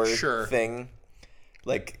dinosaur thing.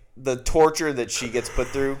 The torture that she gets put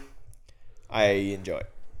through, I enjoy.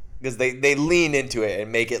 Because they lean into it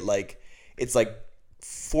and make it it's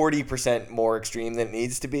 40% more extreme than it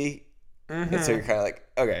needs to be. Mm-hmm. And so you're kind of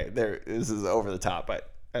okay, this is over the top,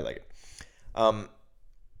 but I like it.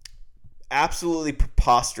 Absolutely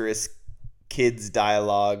preposterous kids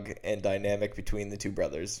dialogue and dynamic between the two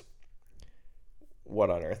brothers. What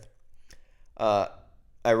on earth?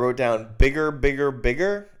 I wrote down bigger, bigger,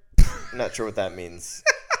 bigger. Not sure what that means.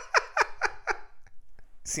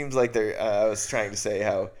 Seems like I was trying to say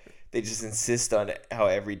how they just insist on how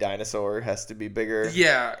every dinosaur has to be bigger.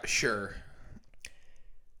 Yeah, sure.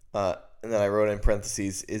 And then I wrote in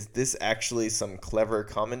parentheses, is this actually some clever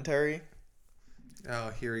commentary?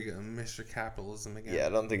 Oh, here we go. Mr. Capitalism again. Yeah, I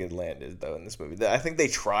don't think it landed, though, in this movie. I think they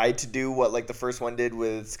tried to do what the first one did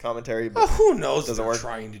with its commentary, but who knows what they're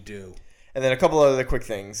trying to do. And then a couple other quick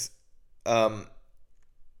things.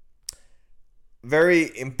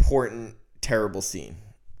 Very important, terrible scene.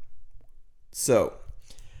 So,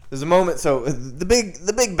 there's a moment. So the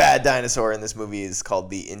big bad dinosaur in this movie is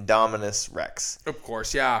called the Indominus Rex. Of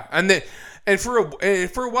course, yeah, and for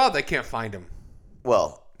a while they can't find him.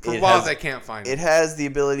 Well, they can't find him. It has the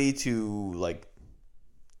ability to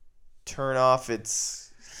turn off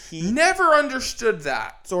its heat. Never understood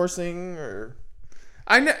that Sourcing or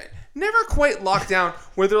never quite locked down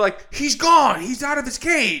where they're he's gone, he's out of his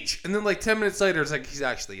cage, and then 10 minutes later it's he's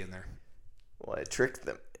actually in there. Well, it tricked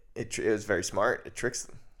them. It was very smart. It tricks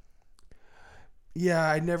them. Yeah,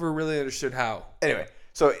 I never really understood how. Anyway,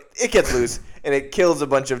 so it gets loose and it kills a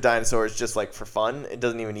bunch of dinosaurs just for fun. It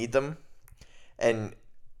doesn't even eat them. And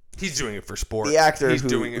he's doing it for sport. The actor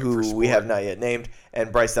who we have not yet named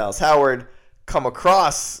and Bryce Dallas Howard come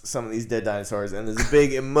across some of these dead dinosaurs, and there's a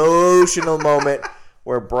big emotional moment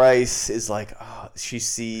where Bryce is she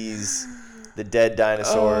sees the dead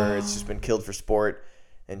dinosaur. It's just been killed for sport.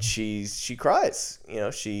 And she cries.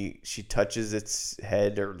 She touches its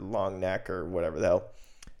head or long neck or whatever the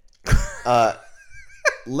hell.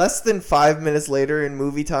 Less than 5 minutes later in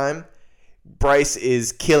movie time, Bryce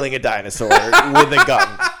is killing a dinosaur with a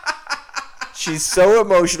gun. She's so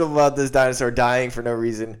emotional about this dinosaur dying for no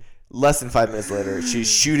reason. Less than 5 minutes later, she's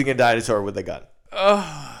shooting a dinosaur with a gun.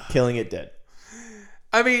 Killing it dead.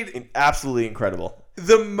 I mean, absolutely incredible.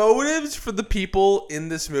 The motives for the people in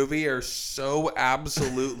this movie are so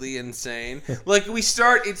absolutely insane. Like,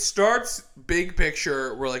 it starts big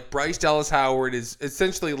picture where, like, Bryce Dallas Howard is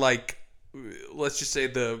essentially, like, let's just say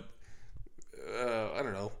the, I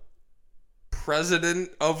don't know,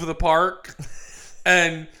 president of the park.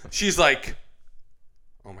 And she's like,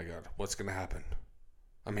 oh my God, what's going to happen?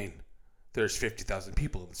 I mean, there's 50,000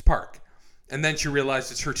 people in this park. And then she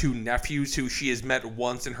realizes her two nephews who she has met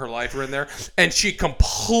once in her life are in there. And she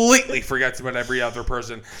completely forgets about every other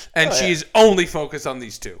person. And she's only focused on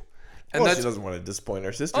these two. And she doesn't want to disappoint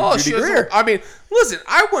her sister, Judy Greer. I mean, listen,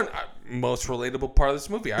 most relatable part of this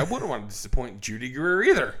movie, I wouldn't want to disappoint Judy Greer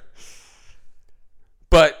either.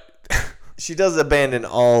 But she does abandon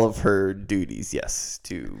all of her duties, yes,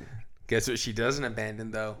 to... Guess what she doesn't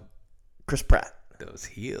abandon, though? Chris Pratt. Those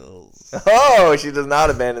heels. Oh, she does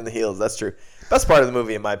not abandon the heels. That's true. Best part of the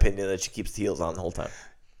movie, in my opinion, that she keeps the heels on the whole time.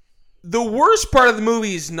 The worst part of the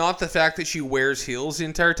movie is not the fact that she wears heels the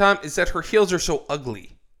entire time. It's that her heels are so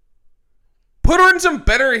ugly. Put her in some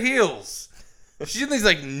better heels. She's in these,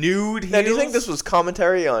 like, nude heels. Now, do you think this was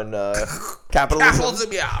commentary on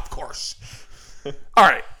capitalism? Yeah, of course. All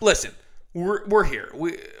right, listen. We're here.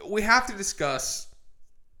 We have to discuss...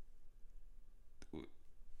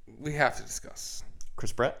 We have to discuss...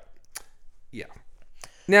 Chris Pratt? Yeah.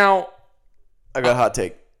 Now... I got a hot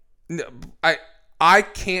take. No, I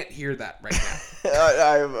can't hear that right now.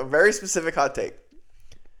 I have a very specific hot take.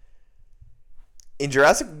 In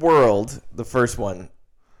Jurassic World, the first one...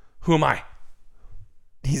 Who am I?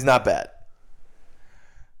 He's not bad.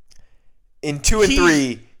 In 2 and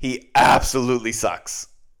 3, he absolutely sucks.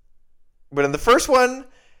 But in the first one,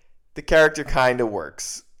 the character kind of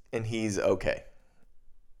works. And he's okay.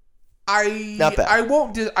 Not bad. I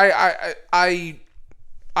won't.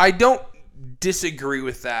 I don't disagree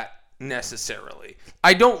with that necessarily.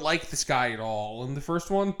 I don't like this guy at all in the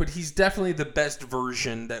first one, but he's definitely the best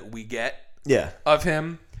version that we get. Yeah. Of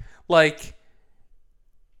him. Like,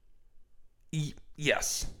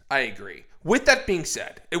 yes, I agree. With that being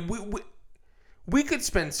said, we could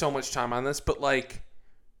spend so much time on this, but like,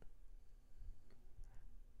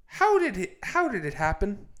 how did it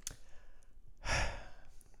happen?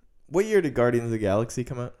 What year did Guardians of the Galaxy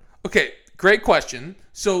come out? Okay, great question.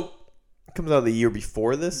 So it comes out the year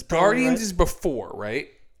before this. Guardians right? is before, right?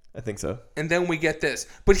 I think so. And then we get this,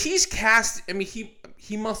 but he's cast. I mean,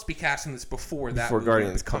 he must be casting this before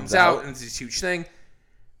Guardians comes out, and it's this huge thing.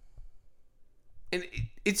 And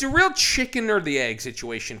it's a real chicken or the egg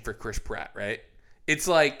situation for Chris Pratt, right? It's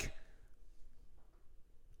like,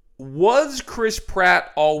 was Chris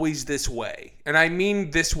Pratt always this way? And I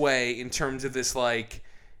mean this way in terms of this, like,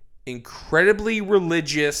 incredibly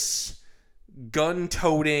religious,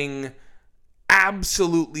 gun-toting,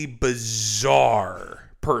 absolutely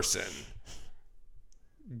bizarre person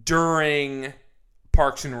during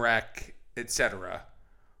Parks and Rec, etc.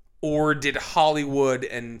 Or did Hollywood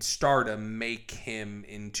and stardom make him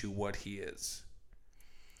into what he is?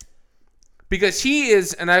 Because he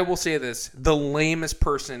is, and I will say this, the lamest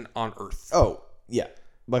person on earth. Oh, yeah,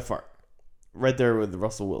 by far. Right there with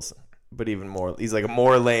Russell Wilson. But even more, he's like a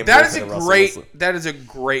more lame person than Russell Wilson. That is a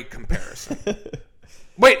great comparison.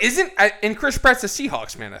 Wait, and Chris Pratt's a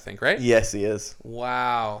Seahawks man, I think, right? Yes, he is.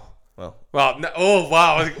 Wow. Well. No, oh,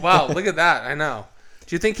 wow, look at that. I know.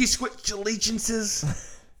 Do you think he switched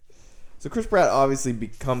allegiances? So Chris Pratt obviously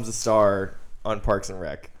becomes a star on Parks and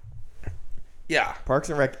Rec. Yeah. Parks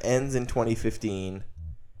and Rec ends in 2015.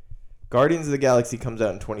 Guardians of the Galaxy comes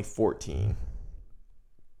out in 2014.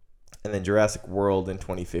 And then Jurassic World in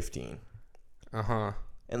 2015. Uh-huh.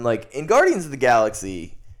 And like in Guardians of the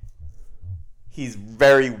Galaxy, he's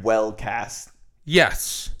very well cast.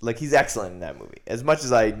 Yes. Like he's excellent in that movie. As much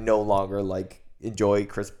as I no longer like enjoy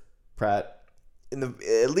Chris Pratt,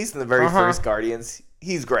 at least in the very first Guardians,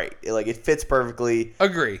 he's great. Like it fits perfectly.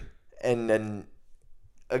 Agree. And then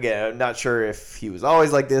again, I'm not sure if he was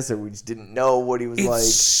always like this or we just didn't know what he was like.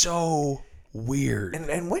 It's so weird.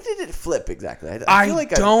 And when did it flip exactly? I feel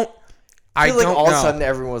like all of a sudden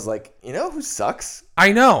everyone was like, you know who sucks?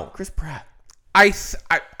 I know. Chris Pratt. I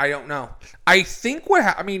don't know. I think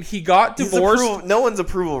he got divorced. No one's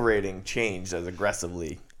approval rating changed as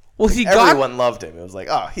aggressively. Well, everyone loved him. It was like,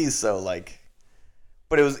 oh, he's so like,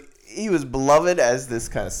 but he was beloved as this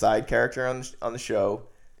kind of side character on the show,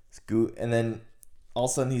 and then all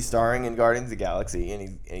of a sudden he's starring in Guardians of the Galaxy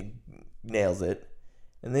and he nails it,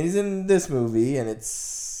 and then he's in this movie and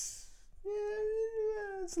it's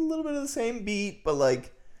it's a little bit of the same beat, but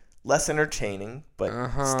like less entertaining, but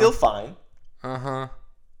still fine.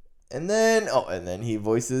 And then he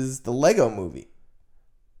voices the Lego Movie.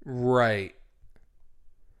 Right.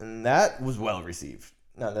 And that was well received.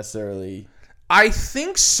 Not necessarily. I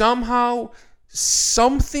think somehow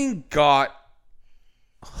something got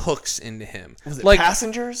hooks into him. Was it like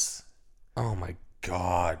Passengers? Oh my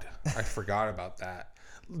God. I forgot about that.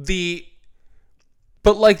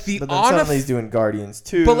 But then suddenly he's doing Guardians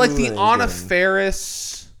 2. But like the Anna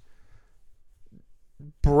Faris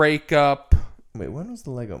breakup. Wait, when was the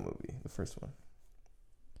Lego Movie? The first one.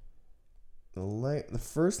 The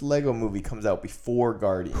first Lego Movie comes out before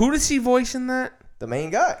Guardians. Who does he voice in that? The main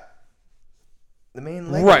guy. The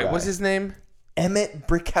main Lego guy. What's his name? Emmett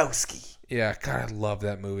Brickowski. Yeah, God, I love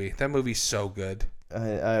that movie. That movie's so good.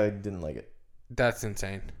 I didn't like it. That's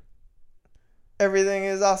insane. Everything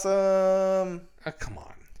is awesome. Come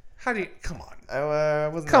on. Come on. I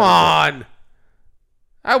wasn't. Come on.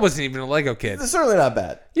 I wasn't even a Lego kid. It's certainly not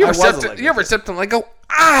bad. You ever stepped on Lego?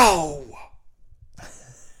 Ow!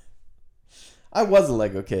 I was a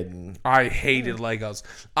Lego kid. And I hated Legos.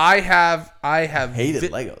 I have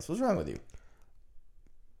hated Legos. What's wrong with you?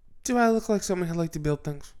 Do I look like someone who liked to build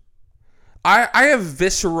things? I have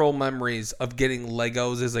visceral memories of getting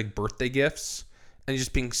Legos as like birthday gifts and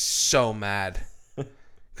just being so mad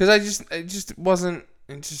because it just was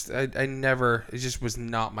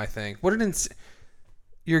not my thing.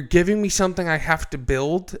 You're giving me something I have to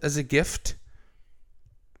build as a gift?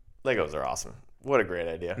 Legos are awesome. What a great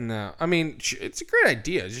idea. No, I mean, it's a great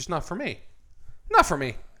idea. It's just not for me. Not for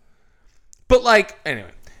me. But like, anyway,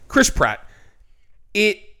 Chris Pratt.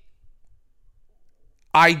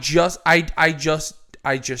 I just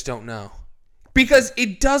don't know. Because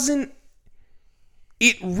it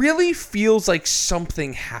really feels like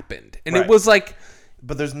something happened. And It was like...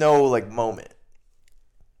 But there's no, like, moment.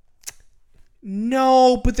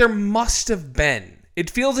 No, but there must have been. It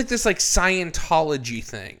feels like this, like, Scientology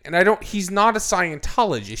thing. And he's not a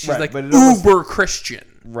Scientologist. He's, like, uber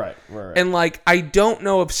Christian. Right. And, like, I don't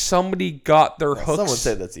know if somebody got their hooks... Someone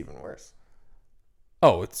said that's even worse.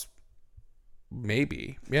 Oh, it's...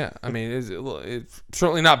 Maybe. Yeah. I mean, it's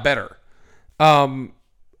certainly not better.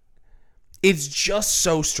 It's just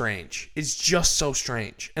so strange.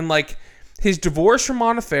 And, like, his divorce from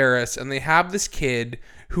Anna Faris, and they have this kid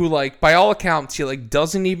who, like, by all accounts, he, like,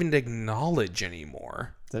 doesn't even acknowledge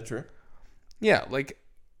anymore. Is that true? Yeah. Like,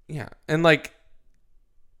 yeah. And, like,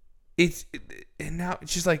 and now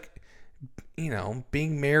it's just, like, you know,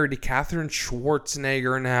 being married to Katherine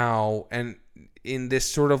Schwarzenegger now, and in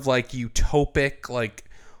this sort of like utopic, like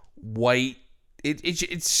white,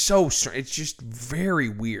 it's so strange. It's just very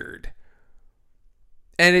weird,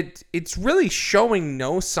 and it's really showing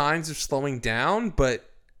no signs of slowing down, but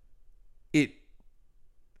it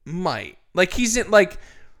might. Like he's in like,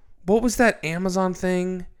 what was that Amazon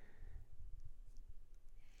thing?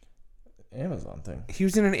 He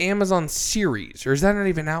was in an Amazon series, or is that not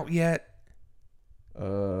even out yet?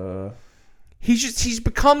 He's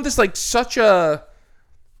become this like such a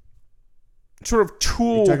sort of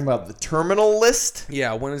tool. You're talking about The Terminal List?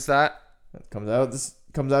 Yeah, when is that? It comes out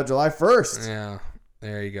July 1st. Yeah.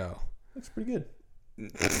 There you go. Looks pretty good.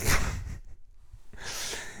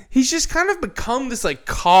 He's just kind of become this like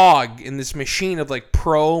cog in this machine of like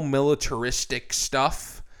pro-militaristic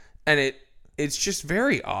stuff, and it's just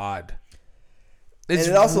very odd. It's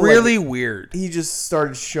also really weird. He just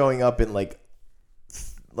started showing up in like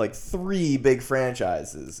 3 big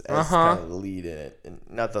franchises as kind of the lead in it. And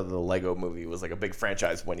not that the Lego Movie was like a big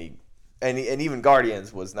franchise when and even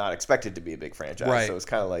Guardians was not expected to be a big franchise. Right. So it's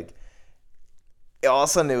kind of like all of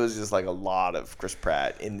a sudden it was just like a lot of Chris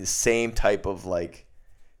Pratt in the same type of like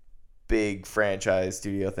big franchise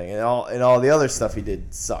studio thing, and all the other stuff he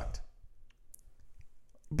did sucked.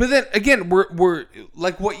 But then again, we're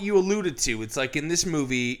like what you alluded to. It's like in this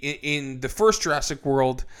movie, in the first Jurassic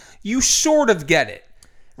World, you sort of get it.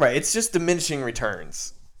 Right, it's just diminishing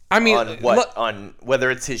returns. I mean, on whether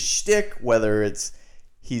it's his shtick, whether it's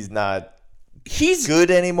he's good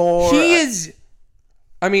anymore. He is.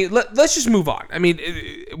 I mean, let's just move on. I mean,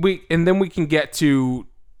 then we can get to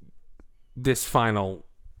this final.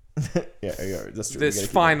 yeah, that's true. This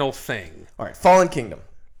final thing. All right, Fallen Kingdom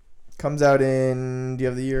comes out in. Do you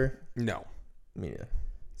have the year? No. Me neither.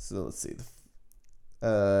 So let's see.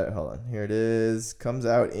 Hold on. Here it is. Comes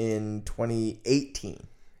out in 2018.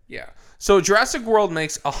 Yeah. So Jurassic World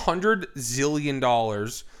makes $100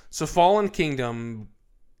 zillion. So Fallen Kingdom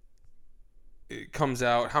comes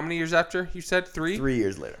out how many years after? You said 3? 3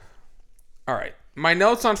 years later. All right. My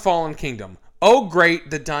notes on Fallen Kingdom. Oh,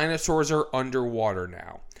 great. The dinosaurs are underwater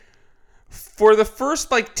now. For the first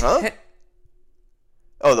like 10... Huh?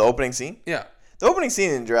 Oh, the opening scene? Yeah. The opening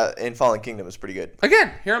scene in Fallen Kingdom is pretty good.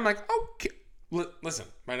 Again, here I'm like, okay. Listen,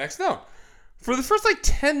 my next note. For the first like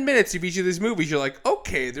 10 minutes of each of these movies, you're like,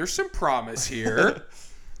 okay, there's some promise here.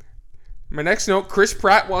 My next note, Chris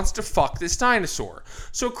Pratt wants to fuck this dinosaur.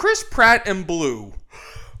 So Chris Pratt and Blue.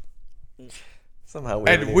 Somehow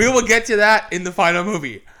we will get to that in the final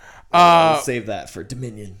movie. We'll save that for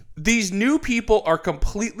Dominion. These new people are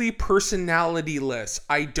completely personality-less.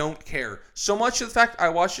 I don't care. So much of the fact I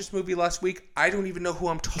watched this movie last week, I don't even know who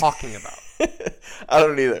I'm talking about. I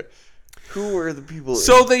don't either. Who were the people?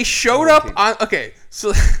 So they showed up on... Okay,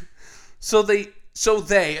 so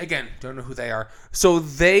they, again, don't know who they are. So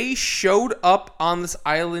they showed up on this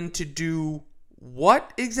island to do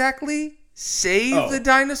what exactly? Save the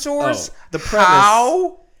dinosaurs? The premise.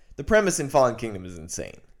 How? The premise in Fallen Kingdom is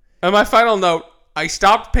insane. And my final note, I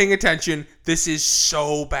stopped paying attention. This is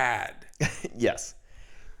so bad. Yes.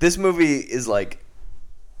 This movie is like...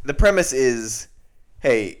 The premise is,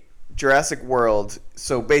 hey, Jurassic World...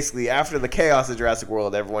 So basically, after the chaos of Jurassic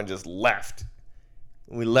World, everyone just left.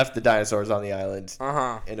 We left the dinosaurs on the island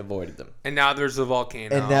and avoided them. And now there's a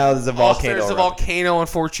volcano. There's a volcano,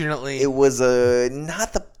 unfortunately. It was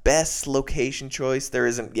not the best location choice.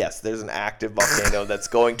 There's an active volcano that's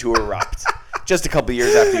going to erupt just a couple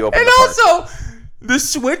years after you open the park. And also, the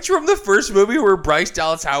switch from the first movie where Bryce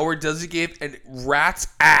Dallas Howard doesn't give a rat's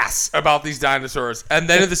ass about these dinosaurs. And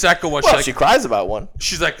then in the second one, she cries about one.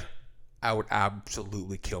 She's like, I would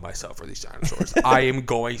absolutely kill myself for these dinosaurs. I am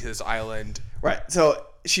going to this island. Right. So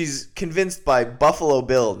she's convinced by Buffalo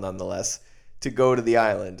Bill, nonetheless, to go to the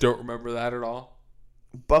island. Don't remember that at all.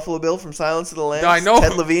 Buffalo Bill from Silence of the Lambs? No, I know.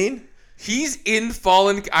 Ted Levine? He's in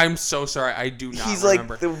Fallen... I'm so sorry. I do not remember. He's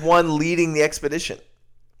like the one leading the expedition.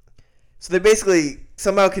 So they basically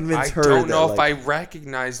somehow convince her that... I don't know if I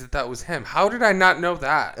recognized that was him. How did I not know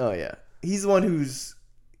that? Oh, yeah. He's the one who's...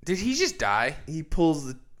 Did he just die? He pulls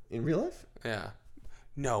the... In real life? Yeah.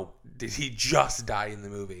 No. Did he just die in the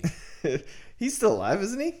movie? He's still alive,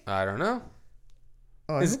 isn't he? I don't know.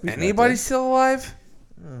 Oh, is anybody still alive?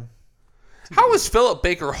 Oh. How was Philip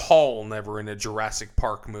Baker Hall never in a Jurassic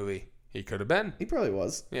Park movie? He could have been. He probably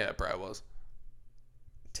was. Yeah, probably was.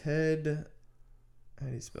 Ted... How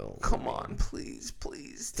do you spell? Come on, please.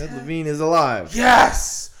 Ted Levine is alive.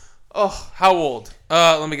 Yes! Oh, how old?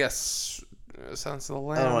 Let me guess. Silence of the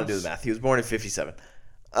Lambs. I don't want to do the math. He was born in 1957.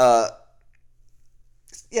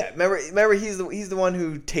 Yeah, remember he's the one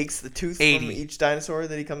who takes the tooth 80. from each dinosaur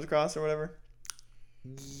that he comes across or whatever?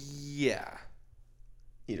 Yeah.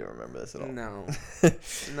 You don't remember this at all. No.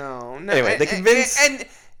 No. Anyway, they convince... And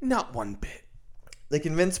not one bit. They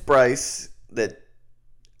convince Bryce that...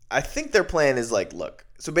 I think their plan is like, look,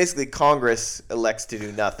 so basically Congress elects to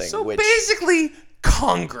do nothing. So basically...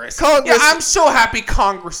 Congress. Yeah, I'm so happy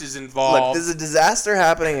Congress is involved. Look, there's a disaster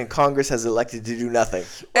happening and Congress has elected to do nothing.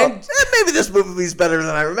 Well, maybe this movie's better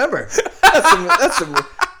than I remember. That's some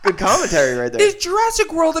good commentary right there. Is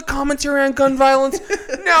Jurassic World a commentary on gun violence?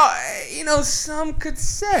 No, some could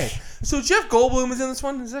say. So Jeff Goldblum is in this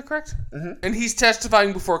one, is that correct? Mm-hmm. And he's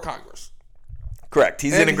testifying before Congress. Correct.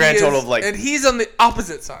 He's in a grand total of like... And he's on the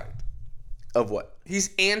opposite side. Of what?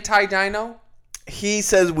 He's anti-dino. He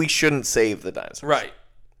says we shouldn't save the dinosaurs. Right.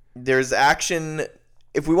 There's action.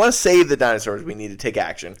 If we want to save the dinosaurs, we need to take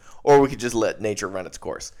action. Or we could just let nature run its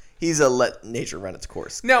course. He's a let nature run its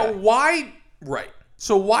course Now, guy. why... Right.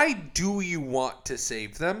 So why do you want to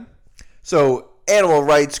save them? So animal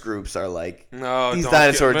rights groups are like, no, these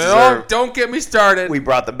dinosaurs deserve... Don't get me started. We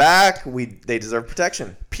brought them back. They deserve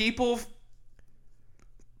protection. People...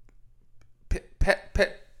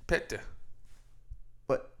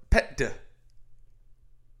 What? PETA.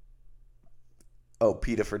 Oh,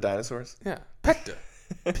 PETA for dinosaurs? Yeah, PETA.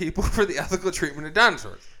 People for the ethical treatment of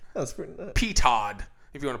dinosaurs. That's pretty nice. PTOD,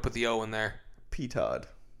 if you want to put the O in there. PTOD.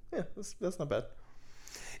 Yeah, that's not bad.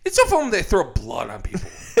 It's so fun when they throw blood on people.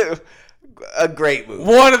 A great move.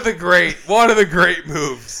 One of the great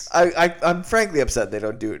moves. I'm frankly upset they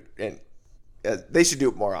don't do it, and they should do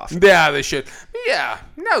it more often. Yeah, they should. Yeah,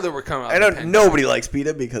 now that we're coming out. I know nobody likes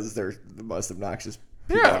PETA because they're the most obnoxious.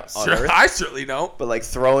 Yeah, I certainly don't. But like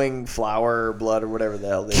throwing flour or blood or whatever the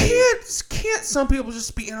hell they do. Can't some people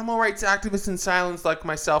just be animal rights activists in silence like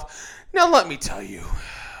myself? Now let me tell you,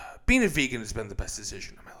 being a vegan has been the best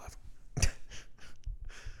decision of my life.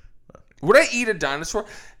 Would I eat a dinosaur?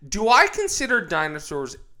 Do I consider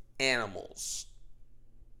dinosaurs animals?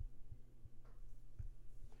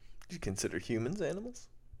 Do you consider humans animals?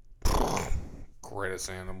 Greatest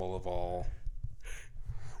animal of all.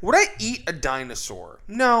 Would I eat a dinosaur?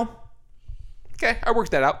 No. Okay, I worked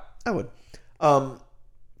that out. I would.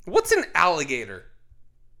 What's an alligator?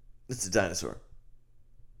 It's a dinosaur.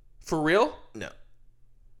 For real? No.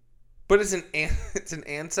 But it's an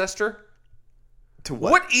ancestor? To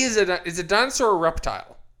what? What is is a dinosaur a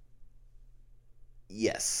reptile?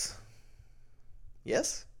 Yes.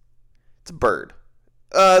 Yes? It's a bird.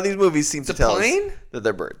 These movies seem to tell us that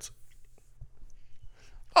they're birds.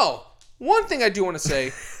 Oh, one thing I do want to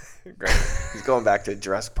say. Great. He's going back to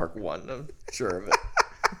Jurassic Park 1. I'm sure of it.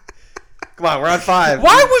 Come on, we're on 5.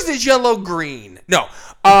 Why was this yellow green? No.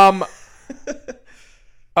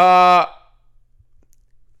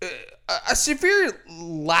 A severe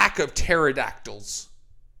lack of pterodactyls.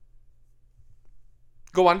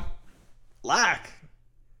 Go on. Lack.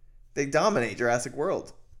 They dominate Jurassic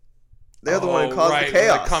World. They're the one who caused the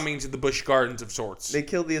chaos. They're coming to the Busch Gardens of sorts. They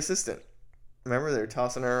killed the assistant. Remember, they were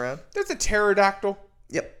tossing her around? There's a pterodactyl.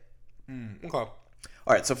 Yep. Okay. All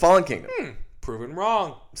right, so Fallen Kingdom. Proven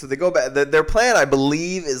wrong. So they go back. Their plan, I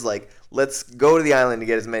believe, is like, let's go to the island to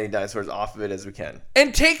get as many dinosaurs off of it as we can.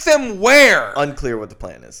 And take them where? Unclear what the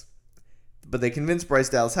plan is. But they convinced Bryce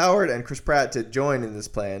Dallas Howard and Chris Pratt to join in this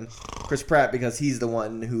plan. Chris Pratt, because he's the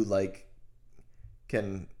one who, like,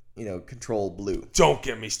 can, control blue. Don't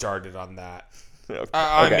get me started on that. Okay.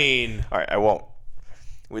 I mean... All right, I won't.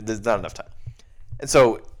 There's not enough time. And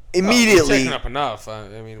so, immediately... taking up enough. I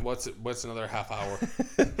mean, what's another half hour?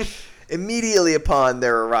 Immediately upon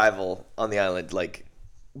their arrival on the island, like,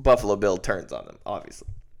 Buffalo Bill turns on them, obviously.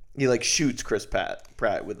 He, like, shoots Chris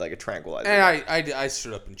Pratt with, like, a tranquilizer. And I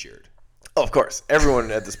stood up and cheered. Oh, of course. Everyone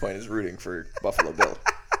at this point is rooting for Buffalo Bill.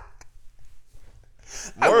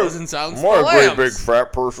 I was in Silence of the More Lambs. great big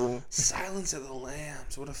fat person. Silence of the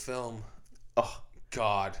Lambs. What a film. Oh,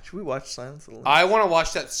 God. should we watch Silence of the Lambs? I want to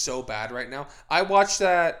watch that so bad right now. I watched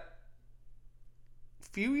that a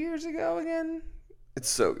few years ago again. It's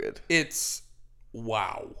so good. It's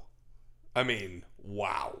wow. I mean,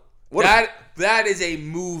 wow. What that is a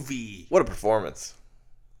movie. What a performance.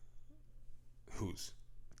 Whose?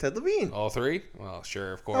 Ted Levine. All three? Well,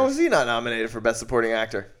 sure, of course. How was he not nominated for Best Supporting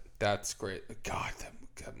Actor? That's great. God,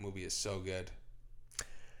 that movie is so good.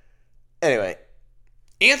 Anyway.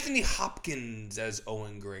 Anthony Hopkins as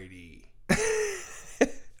Owen Grady.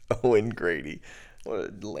 Owen Grady.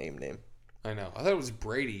 What a lame name. I know. I thought it was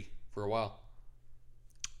Brady for a while.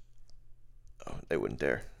 Oh, they wouldn't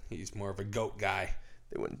dare. He's more of a goat guy.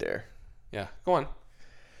 They wouldn't dare. Yeah, go on.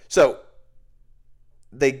 So,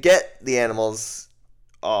 they get the animals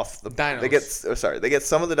off the... Dinos. They get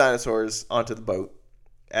some of the dinosaurs onto the boat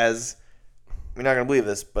as... You're not going to believe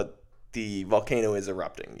this, but the volcano is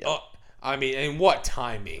erupting. Yeah. I mean, and what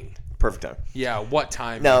timing? Perfect time. Yeah, what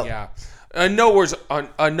timing? Now, yeah. A Noah's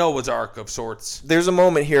Ark of sorts. There's a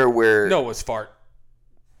moment here where... Noah's fart.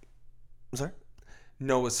 I'm sorry?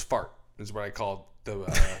 Noah's fart is what I called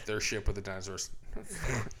their ship with the dinosaurs. That's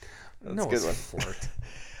Noah's a good one. fart.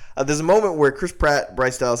 There's a moment where Chris Pratt,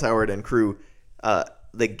 Bryce Dallas Howard, and crew,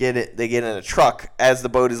 they get in a truck as the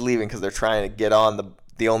boat is leaving because they're trying to get on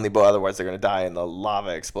the only boat, otherwise they're going to die in the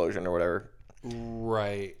lava explosion or whatever.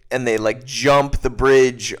 Right. And they like jump the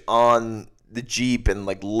bridge on the Jeep and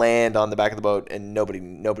like land on the back of the boat, and nobody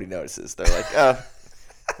notices. They're like, oh,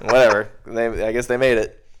 whatever. I guess they made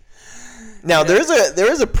it. Now there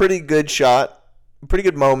is a pretty good shot, a pretty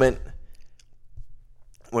good moment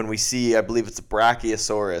when we see, I believe it's a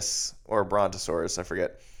Brachiosaurus or a Brontosaurus, I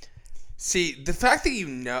forget. See, the fact that you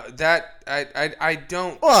know that I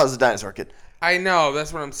don't. Well, I was a dinosaur kid. I know,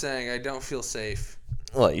 that's what I'm saying. I don't feel safe.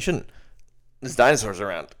 Well, you shouldn't. There's dinosaurs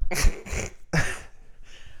around.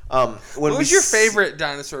 What was your favorite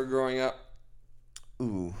dinosaur growing up?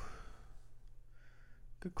 Ooh,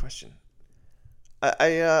 good question.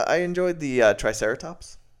 I enjoyed the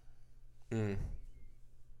Triceratops. I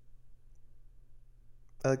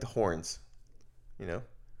like the horns.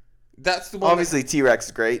 That's the one. Obviously, T-Rex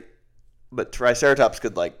is great, but Triceratops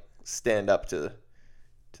could like stand up to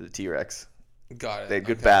the T-Rex. Got it. They had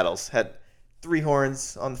good battles. Had 3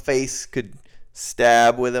 horns on the face. Could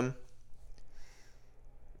stab with them.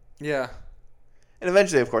 Yeah. And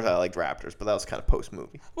eventually, of course, I liked raptors, but that was kind of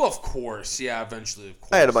post-movie. Well, of course. Yeah, eventually, of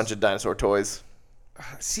course. I had a bunch of dinosaur toys.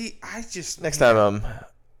 See, Next time I'm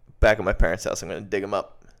back at my parents' house, I'm going to dig them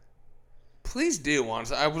up. Please do,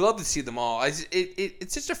 honestly. I would love to see them all.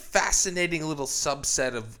 It's such a fascinating little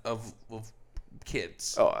subset of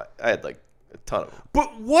kids. Oh, I had like a ton of them.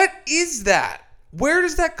 But what is that? Where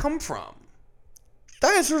does that come from?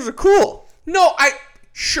 Dinosaurs are cool. No,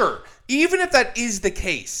 sure. Even if that is the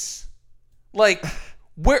case, like,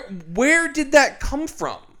 where did that come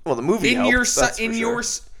from? Well, the movie helped, that's for sure.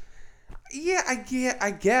 Yeah,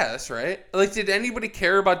 I guess, right? Like, did anybody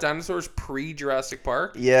care about dinosaurs pre-Jurassic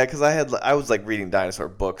Park? Yeah, because I was like reading dinosaur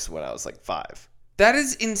books when I was like 5. That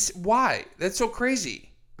is why? That's so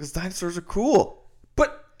crazy. Because dinosaurs are cool.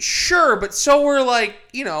 But sure, but so were like,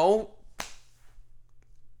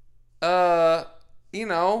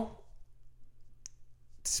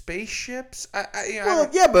 spaceships.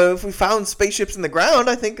 Yeah, but if we found spaceships in the ground,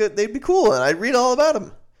 I think they'd be cool, and I'd read all about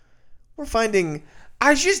them. We're finding.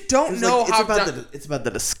 I just don't know how. It's about the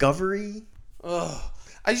discovery. Ugh.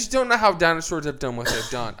 I just don't know how dinosaurs have done what they've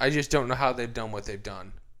done. I just don't know how they've done what they've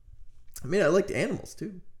done. I mean, I liked animals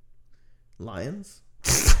too. Lions.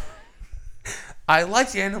 I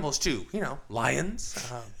liked animals too.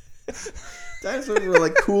 Lions. Dinosaurs were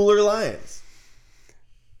like cooler lions.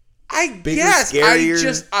 Bigger, guess.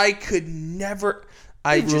 Scarier. I could never.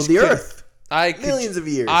 They ruled the earth. Millions of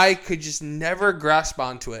years. I could just never grasp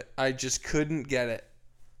onto it. I just couldn't get it.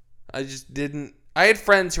 I just didn't. I had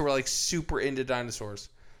friends who were like super into dinosaurs.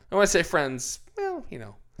 And when I say friends, well,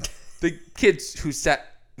 the kids who sat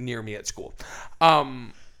near me at school.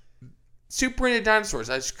 Super into dinosaurs.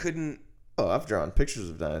 I just couldn't. Oh, I've drawn pictures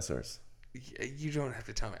of dinosaurs. You don't have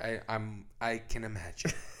to tell me. I can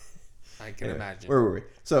imagine. I can imagine. Where were we?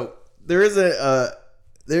 So there is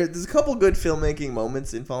there's a couple good filmmaking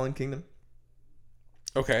moments in Fallen Kingdom.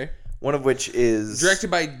 Okay. One of which is directed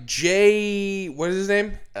by J. What is his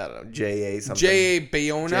name? I don't know. J.A. something. J.A.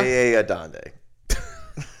 Bayona. J.A. Adonde.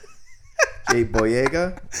 J.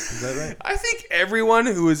 Boyega. Is that right? I think everyone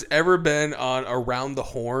who has ever been on Around the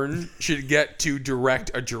Horn should get to direct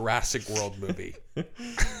a Jurassic World movie.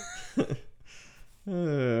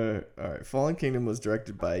 All right. Fallen Kingdom was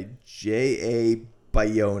directed by J.A.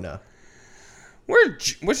 Bayona.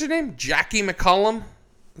 What's her name? Jackie McCollum?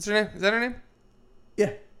 What's her name? Is that her name?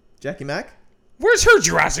 Yeah. Jackie Mack? Where's her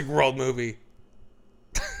Jurassic World movie?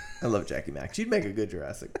 I love Jackie Mack. She'd make a good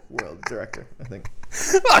Jurassic World director, I think.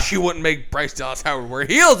 Well, she wouldn't make Bryce Dallas Howard wear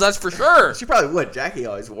heels, that's for sure. She probably would. Jackie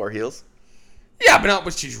always wore heels. Yeah, but not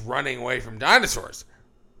when she's running away from dinosaurs.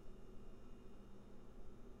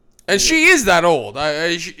 And she is that old.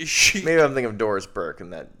 She Maybe I'm thinking of Doris Burke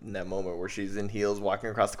in that moment where she's in heels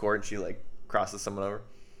walking across the court and she like crosses someone over.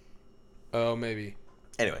 Oh, maybe.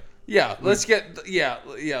 Anyway. Yeah, let's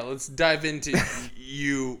let's dive into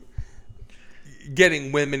you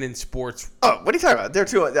getting women in sports. Oh, what are you talking about? They're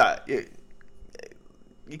two.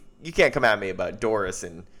 You can't come at me about Doris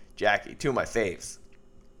and Jackie, two of my faves.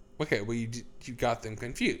 Okay, well you got them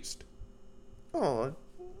confused. Oh,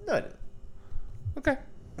 no, I didn't. Okay.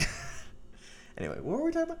 Anyway, what were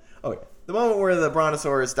we talking about? Oh, yeah. The moment where the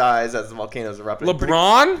Brontosaurus dies as the volcano's erupting.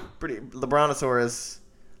 LeBronosaurus.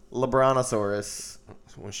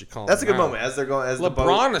 What she call That's a good moment as they're going as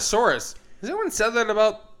LeBronosaurus. Has anyone said that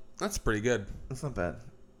about? That's pretty good. That's not bad.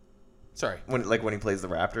 Sorry. When he plays the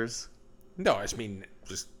Raptors. No, I just mean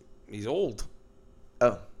he's old.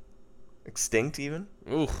 Oh, extinct even.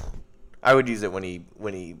 Oof. I would use it when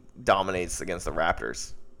he dominates against the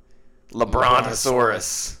Raptors.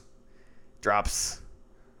 LeBronosaurus drops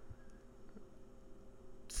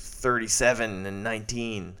 37 and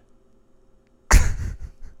 19.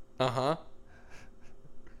 Uh-huh.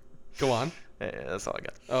 Go on. Yeah, that's all I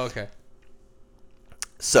got. Oh, okay.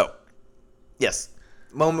 So, yes.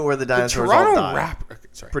 Moment where the dinosaurs all die. Okay,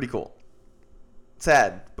 sorry. Pretty cool.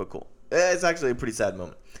 Sad, but cool. It's actually a pretty sad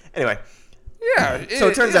moment. Anyway. Yeah. So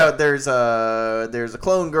it turns out there's a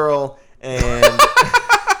clone girl and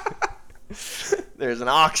there's an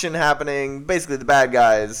auction happening. Basically, the bad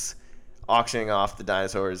guys auctioning off the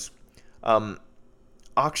dinosaurs.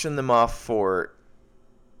 Auction them off for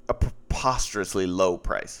a preposterously low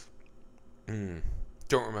price.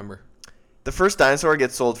 Don't remember. The first dinosaur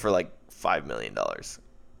gets sold for like $5 million.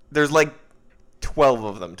 There's like 12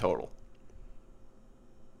 of them total.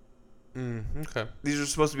 Okay. These are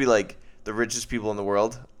supposed to be like the richest people in the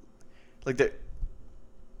world. Like they.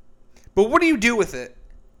 But what do you do with it?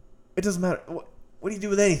 It doesn't matter. What do you do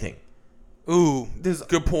with anything? Ooh,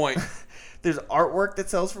 good point. There's artwork that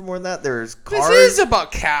sells for more than that. There's cars. This is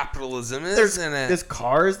about capitalism, isn't it? There's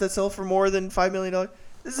cars that sell for more than $5 million.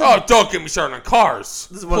 Don't get me started on cars.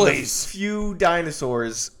 This is one of the few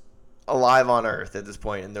dinosaurs alive on Earth at this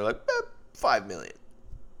point, and they're like, $5 million.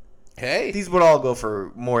 Hey. These would all go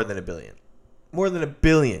for more than $1 billion. More than $1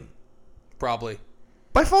 billion. Probably.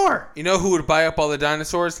 By far. You know who would buy up all the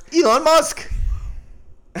dinosaurs? Elon Musk.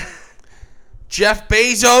 Jeff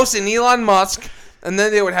Bezos and Elon Musk, and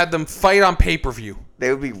then they would have them fight on pay-per-view.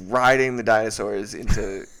 They would be riding the dinosaurs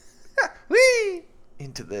into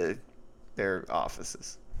their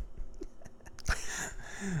offices.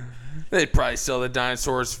 They'd probably sell the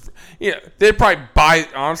dinosaurs. They'd probably buy.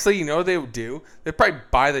 Honestly, you know what they would do? They'd probably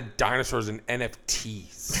buy the dinosaurs in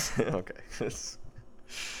NFTs. Okay.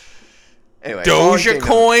 Anyway,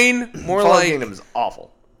 Dogecoin, more Fallen like Kingdom's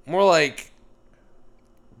awful. More like,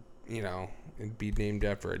 it'd be named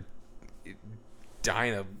after a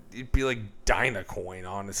It'd be like Dynacoin,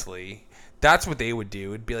 honestly. That's what they would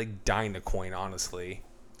do. It'd be like Dynacoin, honestly.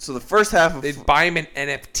 So the first half of... They'd buy them in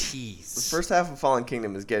NFTs. The first half of Fallen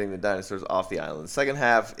Kingdom is getting the dinosaurs off the island. The second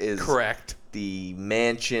half is... Correct. The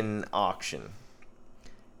mansion auction.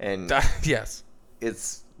 And... Yes.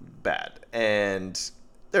 It's bad. And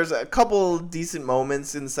there's a couple decent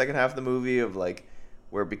moments in the second half of the movie of, like,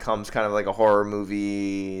 where it becomes kind of like a horror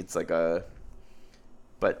movie. It's like a...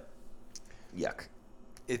 But... Yuck.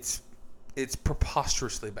 It's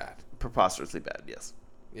preposterously bad. Preposterously bad, yes.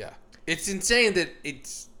 Yeah. It's insane that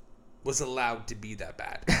it was allowed to be that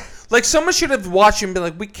bad. Like, someone should have watched it and been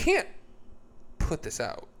like, we can't put this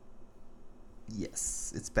out.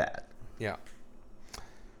 Yes, it's bad. Yeah.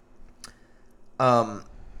 And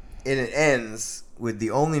it ends with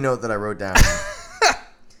the only note that I wrote down,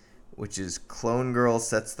 which is Clone Girl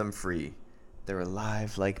sets them free. They're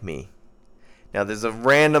alive like me. Now, there's a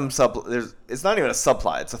random it's not even a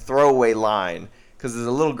subplot. It's a throwaway line because there's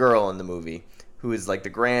a little girl in the movie who is like the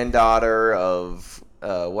granddaughter of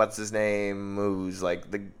what's his name, who's like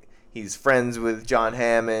he's friends with John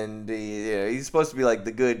Hammond. He's supposed to be like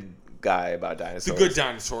the good guy about dinosaurs. The good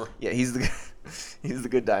dinosaur. Yeah, he's the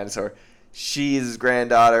good dinosaur. She's his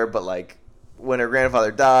granddaughter, but like when her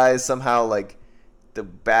grandfather dies, somehow like the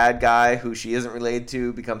bad guy who she isn't related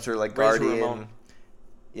to becomes her like guardian.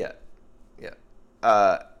 Yeah.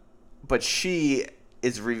 But she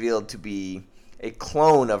is revealed to be a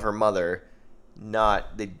clone of her mother,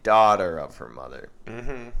 not the daughter of her mother.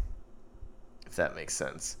 Mm-hmm. If that makes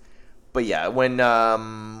sense. But yeah, when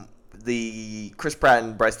the Chris Pratt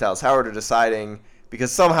and Bryce Dallas Howard are deciding,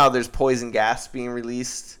 because somehow there's poison gas being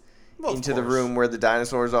released into the room where the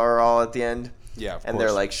dinosaurs are all at the end. Yeah, of and course.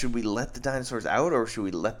 They're like, should we let the dinosaurs out or should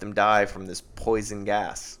we let them die from this poison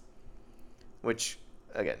gas? Which,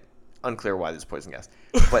 again, unclear why there's poison gas.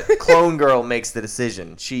 But Clone Girl makes the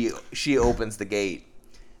decision. She opens the gate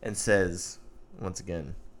and says, once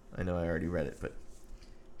again, I know I already read it, but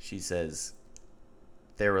she says,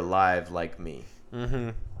 they're alive like me. Mm-hmm.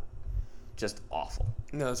 Just awful.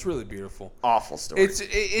 No, it's really beautiful. Awful story.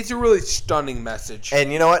 It's a really stunning message.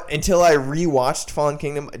 And you know what? Until I rewatched Fallen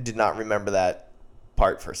Kingdom, I did not remember that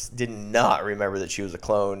part first. Did not remember that she was a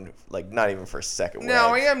clone, like not even for a second.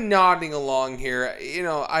 Now, I am nodding along here.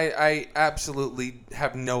 I absolutely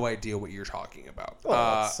have no idea what you're talking about.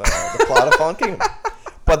 Well, that's the plot of Fallen Kingdom.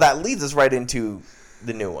 But that leads us right into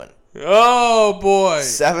the new one. Oh, boy.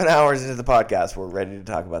 7 hours into the podcast, we're ready to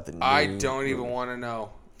talk about the new I don't even want to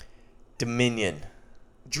know. Dominion.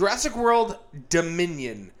 Jurassic World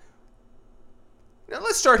Dominion. Now,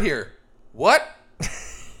 let's start here. What?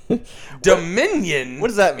 Dominion? What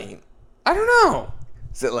does that mean? I don't know.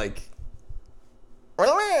 Is it like,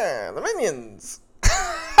 the minions?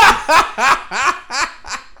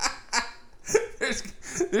 There's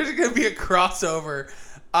going to be a crossover.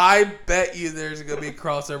 I bet you there's going to be a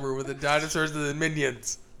crossover with the dinosaurs and the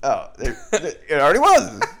minions. Oh, it already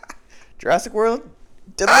was. Jurassic World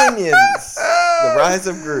Dominions. The Rise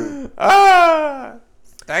of Gru.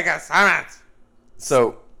 Stegosaurus.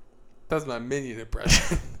 So, that's my minion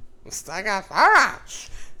impression. Stegosaurus.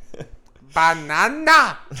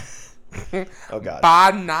 Banana. Oh, God.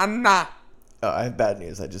 Banana. Oh, I have bad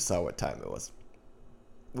news. I just saw what time it was.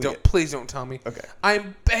 Please don't tell me. Okay.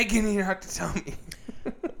 I'm begging you not to tell me.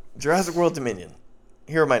 Jurassic World Dominion.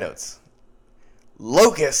 Here are my notes.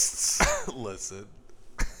 Locusts. Listen.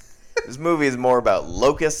 This movie is more about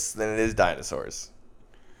locusts than it is dinosaurs.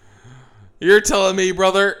 You're telling me,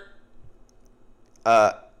 brother.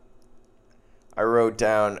 I wrote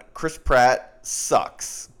down Chris Pratt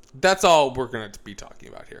sucks. That's all we're going to be talking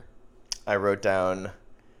about here. I wrote down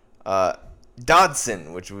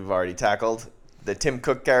Dodson, which we've already tackled. The Tim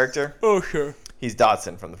Cook character. Oh, sure. He's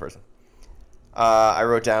Dodson from the first one. I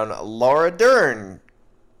wrote down Laura Dern.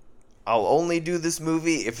 I'll only do this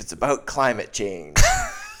movie if it's about climate change.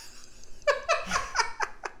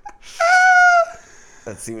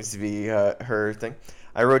 That seems to be her thing.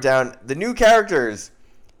 I wrote down the new characters.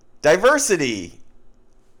 Diversity.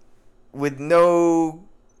 With no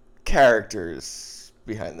characters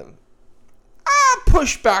behind them.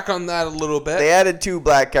 Push back on that a little bit. They added 2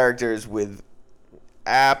 black characters with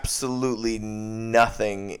absolutely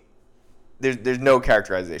nothing. There's no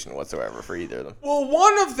characterization whatsoever for either of them. Well,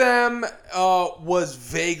 one of them was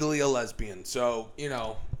vaguely a lesbian, so,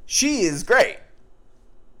 She is great.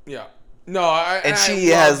 Yeah. No, she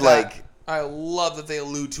has that. I love that they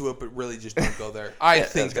allude to it, but really just don't go there. I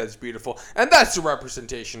think that's beautiful, and that's the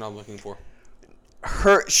representation I'm looking for.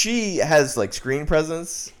 She has like screen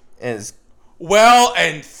presence and is well,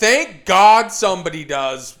 and thank God somebody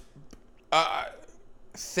does.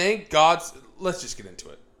 Thank God. Let's just get into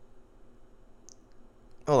it.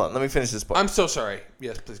 Hold on, let me finish this point. I'm so sorry.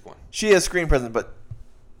 Yes, please go on. She has screen presence, but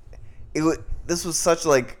this was such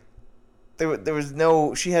like there was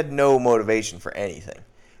no. She had no motivation for anything.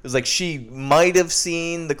 It was like she might have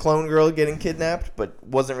seen the clone girl getting kidnapped, but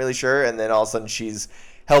wasn't really sure. And then all of a sudden, she's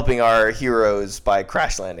helping our heroes by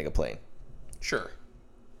crash landing a plane. Sure.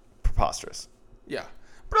 Preposterous. Yeah,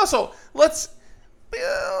 but also let's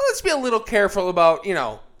be a little careful about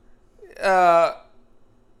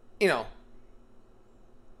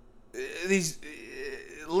these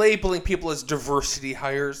labeling people as diversity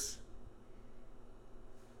hires.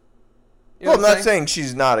 Well, I'm not saying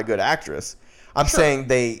she's not a good actress. I'm saying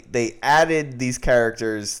they added these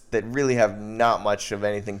characters that really have not much of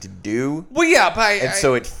anything to do. Well, yeah, but I have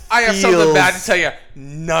something bad to tell you.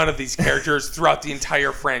 None of these characters throughout the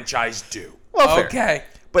entire franchise do. Well, okay. Fair.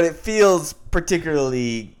 But it feels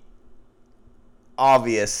particularly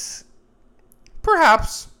obvious,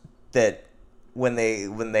 perhaps, that when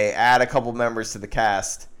they add a couple members to the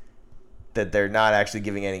cast that they're not actually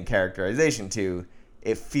giving any characterization to,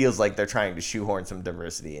 it feels like they're trying to shoehorn some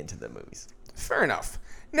diversity into the movies. Fair enough.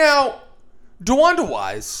 Now, DeWanda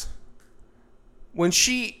Wise, when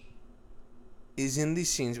she is in these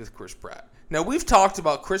scenes with Chris Pratt. Now, we've talked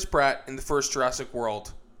about Chris Pratt in the first Jurassic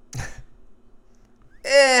World.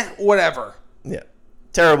 Whatever. Yeah.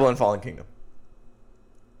 Terrible in Fallen Kingdom.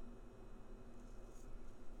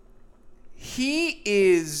 He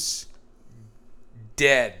is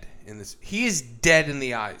dead in this. He is dead in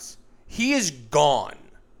the eyes. He is gone.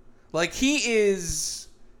 Like, he is...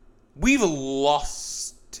 We've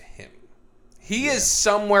lost him. He is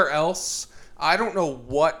somewhere else. I don't know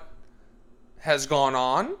what has gone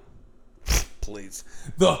on. Please.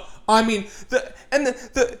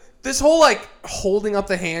 This whole, like, holding up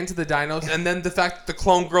the hand to the dinos, and then the fact that the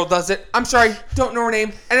clone girl does it. I'm sorry, don't know her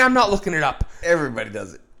name, and I'm not looking it up. Everybody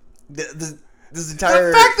does it. This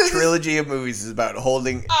entire trilogy of movies is about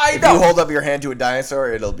holding... If you hold up your hand to a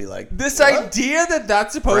dinosaur, it'll be like... This idea that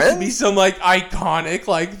that's supposed to be some, like, iconic,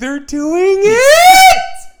 like, they're doing it!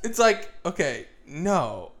 It's like, okay,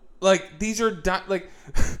 no. Like, these are...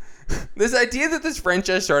 this idea that this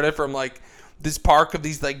franchise started from, like, this park of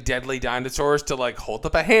these, like, deadly dinosaurs to, like, hold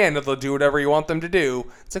up a hand and they'll do whatever you want them to do.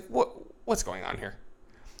 It's like, what's going on here?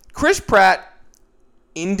 Chris Pratt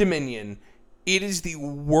in Dominion, it is the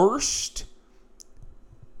worst...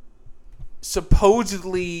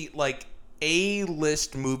 supposedly like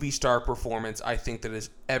A-list movie star performance I think that has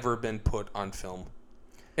ever been put on film.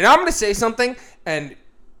 And I'm going to say something, and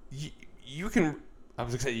you can... I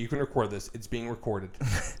was going to say, you can record this. It's being recorded.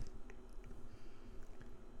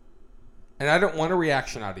 And I don't want a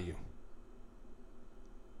reaction out of you.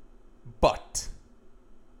 But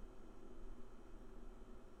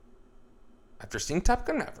after seeing Top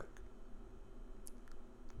Gun Maverick...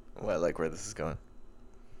 Well, I like where this is going.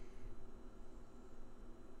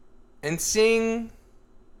 And seeing,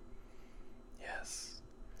 yes,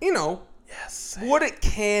 yes, what it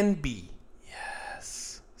can be.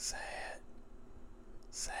 Yes, say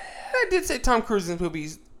it. I did say Tom Cruise in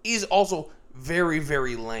movies is also very,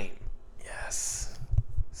 very lame. Yes,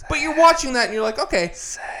 but you're watching that and you're like, okay,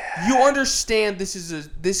 you understand this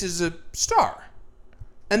is a star,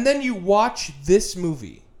 and then you watch this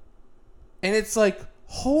movie, and it's like,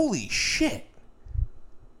 holy shit.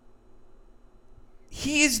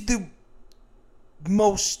 He is the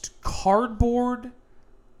most cardboard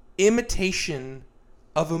imitation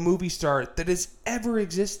of a movie star that has ever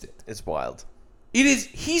existed. It's wild. It is.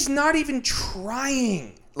 He's not even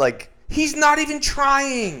trying. Like, he's not even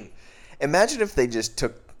trying. Imagine if they just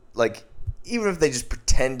took, like, even if they just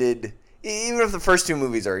pretended, even if the first two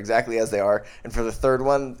movies are exactly as they are, and for the third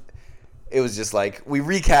one, it was just like, we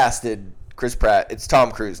recasted Chris Pratt. It's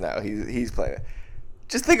Tom Cruise now. He's playing it.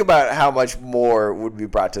 Just think about how much more would be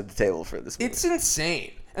brought to the table for this movie. It's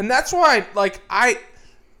insane. And that's why,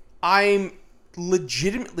 I'm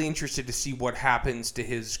legitimately interested to see what happens to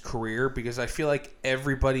his career, because I feel like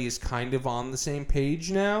everybody is kind of on the same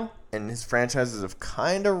page now. And his franchises have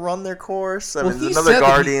kind of run their course. I mean, there's another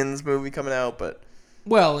Guardians movie coming out, but...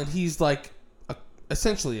 Well, and he's, like,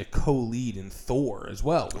 essentially a co-lead in Thor as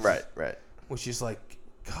well. Right. Which is like,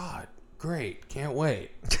 God, great. Can't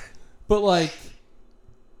wait. But, like...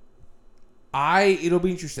 It'll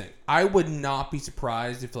be interesting. I would not be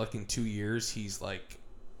surprised if, like, in 2 years, he's like,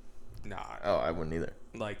 nah. Oh, I wouldn't either.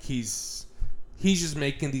 Like he's just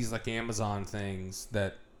making these like Amazon things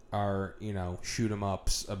that are, shoot 'em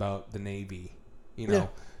ups about the Navy, and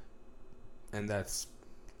that's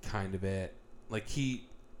kind of it. Like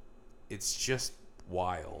it's just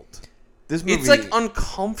wild. This movie, it's like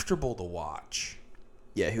uncomfortable to watch.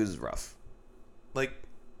 Yeah, he was rough. Like,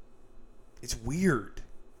 it's weird.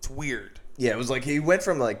 It's weird. Yeah, it was like he went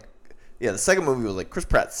from like, the second movie was like Chris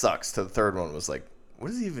Pratt sucks to the third one was like,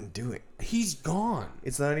 what is he even doing? He's gone.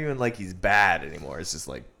 It's not even like he's bad anymore. It's just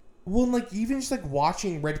like, well, like even just like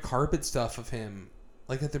watching red carpet stuff of him,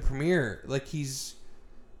 like at the premiere, like he's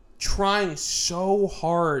trying so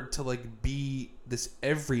hard to like be this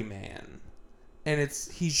everyman, and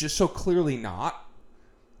he's just so clearly not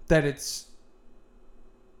that it's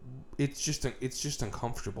just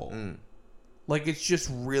uncomfortable. Like it's just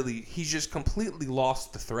really, he's just completely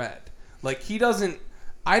lost the thread. Like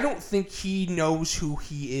I don't think he knows who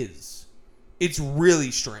he is. It's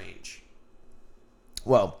really strange.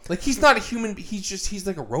 Well, like he's not a human. He's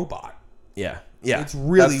like a robot. Yeah. It's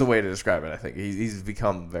really, that's the way to describe it. I think he's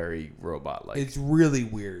become very robot-like. It's really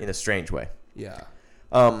weird in a strange way. Yeah.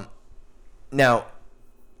 Now,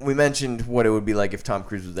 we mentioned what it would be like if Tom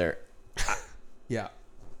Cruise was there. Yeah.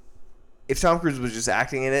 If Tom Cruise was just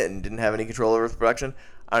acting in it and didn't have any control over the production,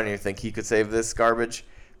 I don't even think he could save this garbage,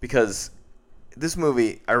 because this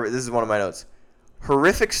movie, this is one of my notes,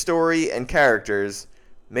 horrific story and characters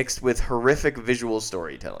mixed with horrific visual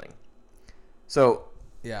storytelling. So,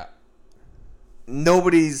 yeah.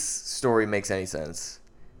 Nobody's story makes any sense.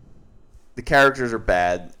 The characters are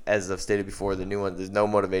bad, as I've stated before. The new one, there's no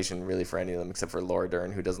motivation really for any of them except for Laura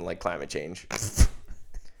Dern, who doesn't like climate change.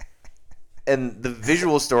 And the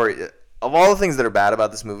visual story, of all the things that are bad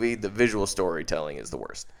about this movie, the visual storytelling is the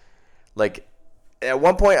worst. Like, at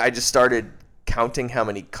one point, I just started counting how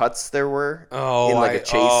many cuts there were in like a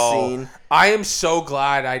chase scene. I am so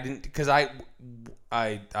glad I didn't, because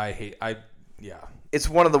yeah. It's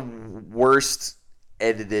one of the worst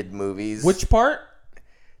edited movies. Which part?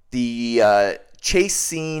 The chase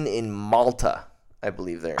scene in Malta, I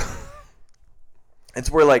believe there. It's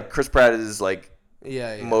where like Chris Pratt is like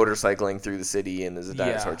motorcycling through the city and there's a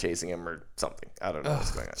dinosaur chasing him or something. I don't know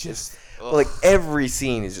what's going on. But like every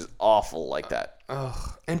scene is just awful like that.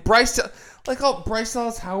 And Bryce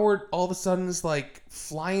Dallas Howard all of a sudden is like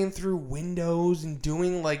flying through windows and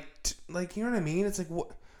doing like you know what I mean? It's like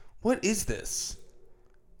what is this?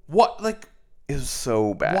 What, like, it was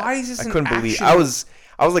so bad. Why is this? I couldn't believe. I was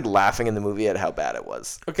like laughing in the movie at how bad it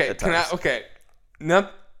was. Okay, now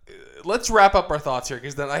let's wrap up our thoughts here,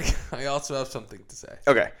 because then I also have something to say.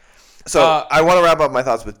 Okay, so I want to wrap up my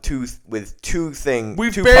thoughts with two things.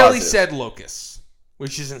 We've barely said locusts,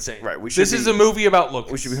 which is insane. Right. This is a movie about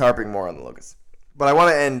locusts. We should be harping more on the locusts, but I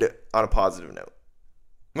want to end on a positive note.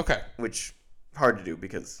 Okay. Which hard to do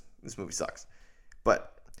because this movie sucks,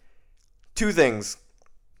 but two things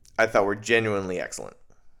I thought were genuinely excellent.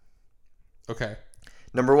 Okay.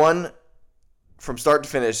 Number one, from start to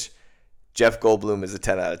finish, Jeff Goldblum is a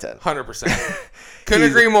 10 out of 10. 100%.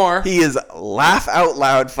 Couldn't agree more. He is laugh out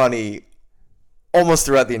loud funny almost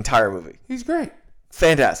throughout the entire movie. He's great.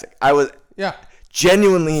 Fantastic. I was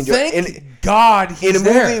genuinely enjoying. Thank God he's in a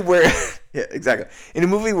there. movie where exactly. In a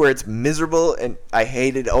movie where it's miserable and I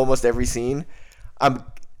hated almost every scene,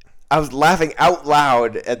 I was laughing out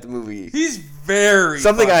loud at the movie. He's very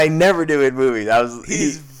something funny. I never do in movies.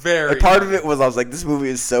 He's very. Part of it was I was like, this movie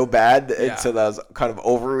is so bad, and so that I was kind of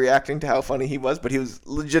overreacting to how funny he was. But he was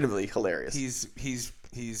legitimately hilarious. He's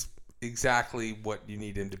exactly what you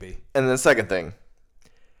need him to be. And the second thing,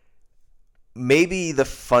 maybe the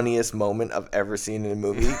funniest moment I've ever seen in a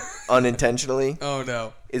movie, unintentionally. Oh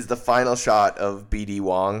no! Is the final shot of BD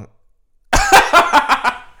Wong.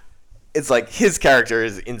 It's like his character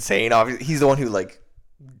is insane. Obviously, he's the one who like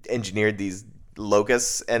engineered these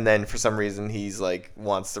locusts, and then for some reason he's like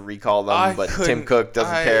wants to recall them, but Tim Cook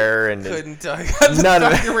doesn't care. And none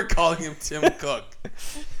of it. You were calling him Tim Cook.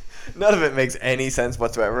 None of it makes any sense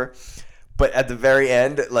whatsoever. But at the very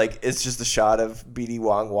end, like it's just a shot of BD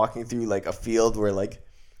Wong walking through like a field where like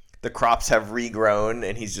the crops have regrown,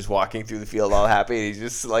 and he's just walking through the field all happy. And he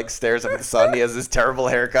just like stares up at the sun. He has this terrible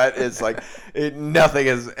haircut. It's like nothing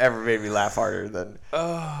has ever made me laugh harder than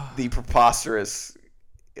the preposterous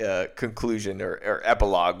conclusion or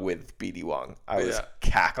epilogue with BD Wong. I was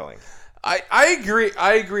cackling. I agree.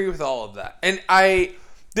 I agree with all of that. And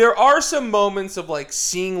there are some moments of like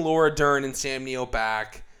seeing Laura Dern and Sam Neill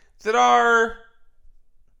back that are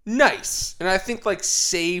nice, and I think like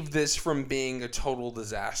save this from being a total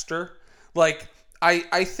disaster. Like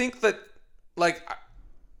I think that like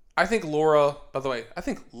I think Laura, by the way, I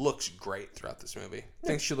think looks great throughout this movie. I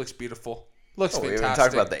think she looks beautiful. Looks We fantastic. haven't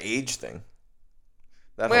talked about the age thing.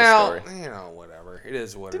 That whole story. You know, whatever. It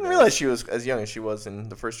is what Didn't it realize is. she was as young as she was in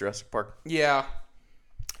the first Jurassic Park. Yeah.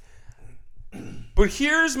 But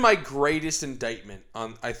here's my greatest indictment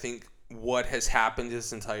on, I think, what has happened to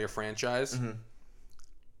this entire franchise.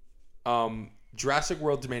 Mm-hmm. Jurassic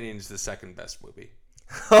World Dominion is the second best movie.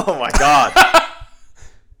 Oh my god.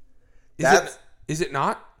 Is it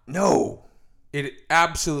not? No. It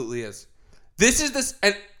absolutely is.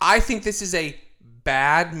 And I think this is a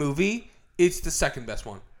bad movie. It's the second best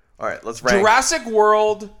one. All right, let's rank. Jurassic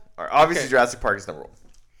World. All right, obviously, Jurassic Park is number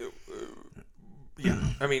 1. Yeah,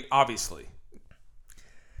 I mean, obviously.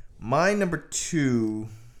 My number 2.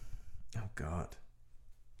 Oh god.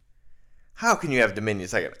 How can you have Dominion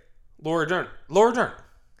second? Laura Dern.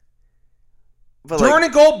 But Dern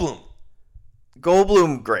and Goldblum.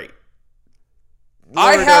 Goldblum, great.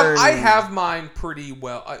 I Dern, have mine pretty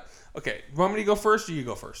well. Okay, you want me to go first or you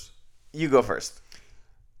go first? You go first.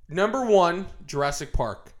 Number 1, Jurassic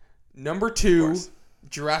Park. Number 2,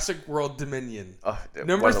 Jurassic World Dominion.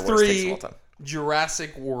 Number one of the worst takes of 3, all time.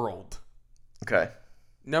 Jurassic World. Okay.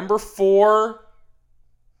 Number 4,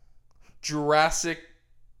 Jurassic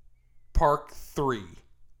Park 3.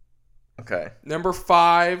 Okay. Number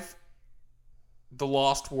 5, The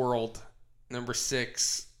Lost World. Number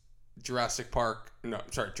 6, Jurassic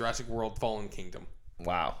World Fallen Kingdom.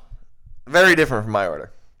 Wow. Very different from my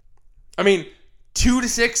order. I mean, 2 to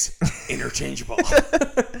 6, interchangeable.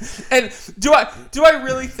 And do I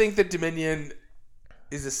really think that Dominion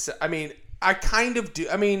is I mean, I kind of do.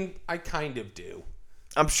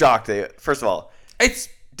 I'm shocked. First of all, It's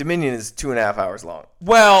Dominion is 2.5 hours long.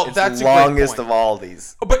 well, It's that's the a great longest point. of all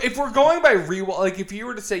these. But if we're going by rewatch, like if you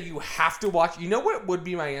were to say you have to watch, you know what would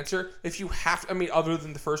be my answer? If you have, other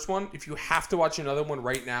than the first one, if you have to watch another one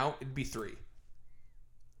right now, it'd be 3.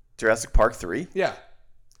 Jurassic Park 3? Yeah.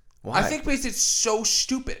 Why? I think because it's so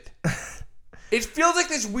stupid. It feels like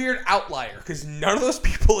this weird outlier because none of those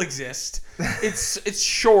people exist. It's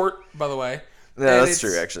short, by the way. No, that's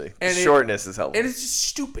true, actually. The shortness is helpful. And it's just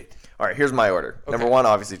stupid. All right, here's my order. Okay. Number 1,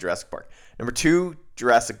 obviously, Jurassic Park. Number 2,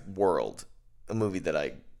 Jurassic World, a movie that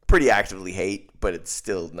I pretty actively hate, but it's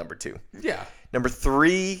still number 2. Yeah. Number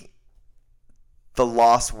 3, The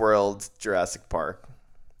Lost World, Jurassic Park.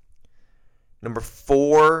 Number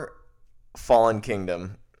 4, Fallen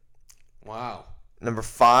Kingdom. Wow. Number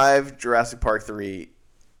 5, Jurassic Park 3,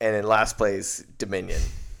 and in last place, Dominion.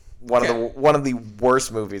 One of the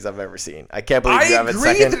worst movies I've ever seen. I can't believe you have it I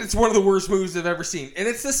agree second. that it's one of the worst movies I've ever seen, and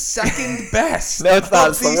it's the second best. No, it's not.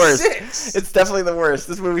 It's the these worst. 6. It's definitely the worst.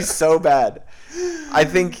 This movie's so bad. I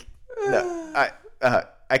think I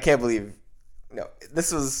can't believe. No,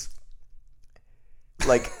 this was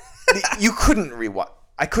like you couldn't rewatch.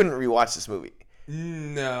 I couldn't rewatch this movie.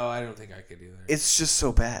 No, I don't think I could either. It's just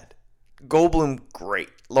so bad. Goldblum, great.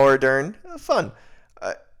 Laura Dern, fun.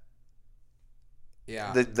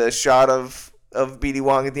 Yeah. The shot of B.D.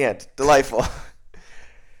 Wong at the end, delightful.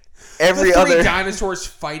 The 3 dinosaurs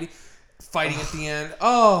fighting at the end.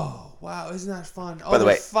 Oh, wow, isn't that fun? Oh, By the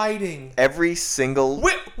way, fighting. Every single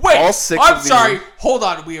Wait, all 6 I'm of sorry. these, Hold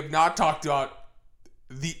on. We have not talked about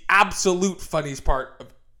the absolute funniest part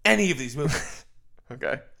of any of these movies.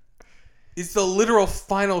 Okay. It's the literal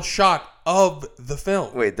final shot of the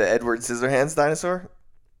film. Wait, the Edward Scissorhands dinosaur?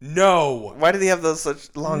 No. Why do they have those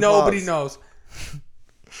such long Nobody claws? knows.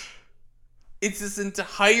 It's this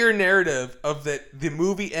entire narrative of that the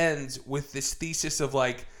movie ends with this thesis of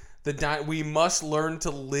like we must learn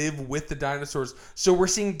to live with the dinosaurs. So we're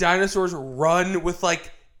seeing dinosaurs run with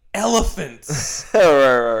like elephants.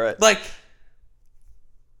 right. Like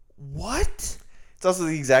what? It's also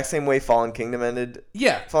the exact same way Fallen Kingdom ended.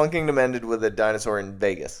 Yeah. Fallen Kingdom ended with a dinosaur in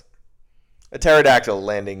Vegas. A pterodactyl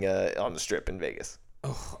landing on the strip in Vegas.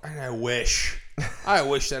 Oh, and I wish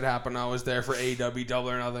that happened. I was there for AEW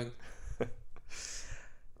Double or Nothing.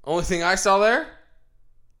 Only thing I saw there.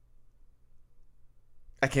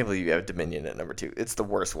 I can't believe you have Dominion at number 2. It's the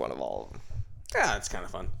worst one of all of them. Yeah, it's kind of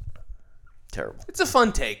fun. Terrible. It's a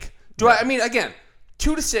fun take. Again,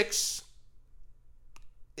 2 to 6.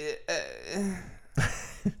 What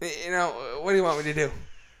do you want me to do?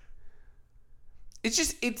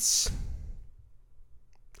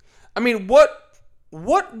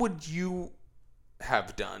 What would you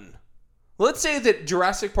have done? Let's say that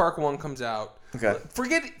Jurassic Park 1 comes out. Okay.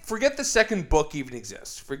 Forget the second book even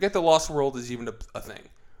exists. Forget the Lost World is even a thing.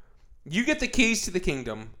 You get the keys to the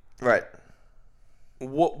kingdom. Right.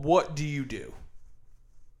 What do you do?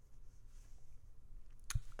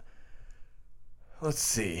 Let's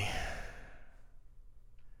see.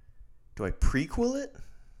 Do I prequel it?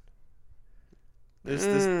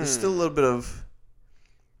 There's still a little bit of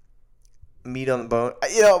meat on the bone.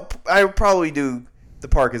 I would probably do the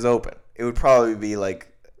park is open. It would probably be like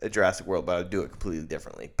a Jurassic World, but I would do it completely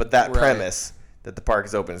differently. But that premise that the park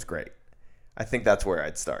is open is great. I think that's where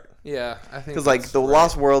I'd start. Yeah, I think because like the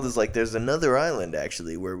Lost World is like there's another island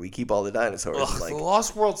actually where we keep all the dinosaurs. Ugh, like, the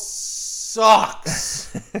Lost World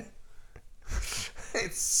sucks.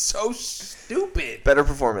 It's so stupid. Better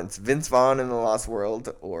performance: Vince Vaughn in the Lost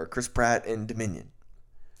World or Chris Pratt in Dominion.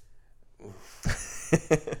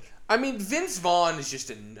 I mean, Vince Vaughn is just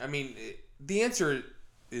the answer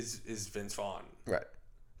is Vince Vaughn, right?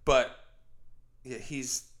 But yeah,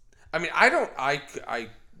 I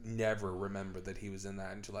never remember that he was in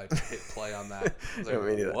that until I hit play on that. I was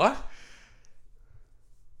like, what?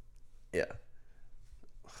 Yeah.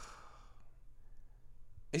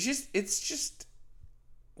 It's just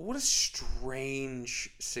what a strange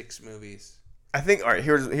 6 movies. I think, all right,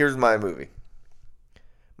 here's my movie.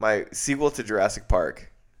 My sequel to Jurassic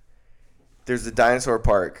Park. There's a dinosaur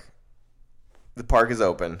park. The park is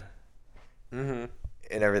open. Mm-hmm.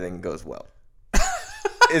 And everything goes well.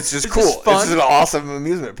 It's just cool. It's just an awesome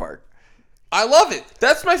amusement park. I love it.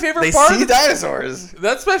 That's my favorite part. They see dinosaurs.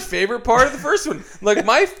 That's my favorite part of the first one. Like,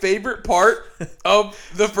 my favorite part of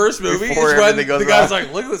the first movie is when the guy's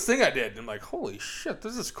like, look at this thing I did. And I'm like, holy shit,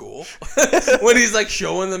 this is cool. When he's, like,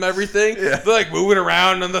 showing them everything. Yeah. They're, like, moving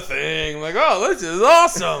around on the thing. I'm like, oh, this is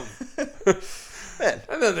awesome. Man.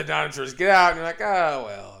 And then the dinosaurs get out, and you're like, oh,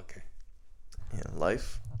 well, okay. Yeah,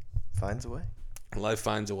 life finds a way. Life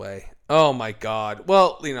finds a way. Oh, my God.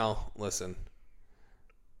 Well, listen.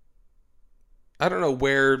 I don't know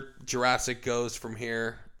where Jurassic goes from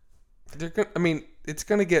here. It's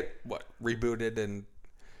going to get, rebooted and...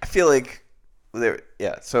 I feel like...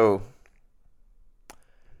 so...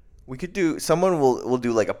 We could do... Someone will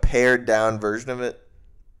do, like, a pared down version of it.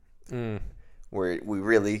 Where we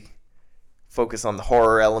really focus on the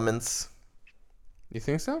horror elements. You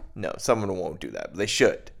think so? No, someone won't do that. But they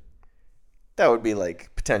should. That would be,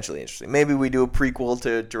 like, potentially interesting. Maybe we do a prequel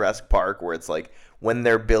to Jurassic Park where it's, like, when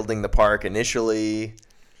they're building the park initially.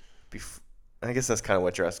 I guess that's kind of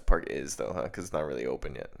what Jurassic Park is, though, huh? Because it's not really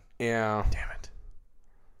open yet. Yeah. Damn it.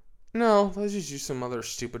 No, let's just use some other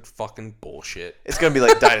stupid fucking bullshit. It's going to be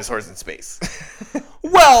like dinosaurs in space.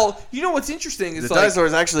 Well, you know what's interesting is the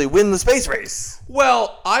dinosaurs actually win the space race.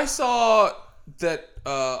 Well, I saw that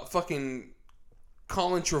fucking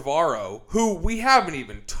Colin Trevorrow, who we haven't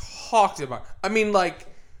even talked about.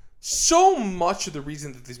 So much of the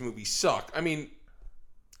reason that these movies suck.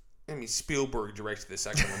 Spielberg directed the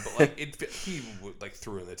second one, but he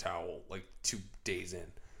threw in the towel 2 days in.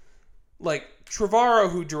 Trevorrow,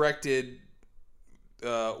 who directed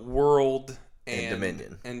World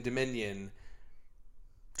and Dominion.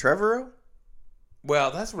 Trevorrow?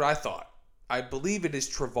 Well, that's what I thought. I believe it is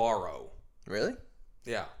Trevorrow. Really?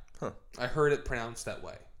 Yeah. Huh. I heard it pronounced that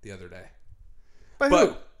way the other day. By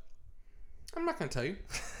who? I'm not going to tell you.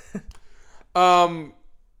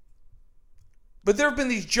 But there have been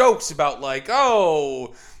these jokes about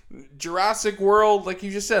Jurassic World, like you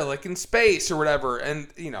just said, like in space or whatever. And,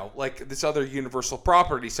 this other Universal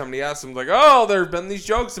property, somebody asked him, there have been these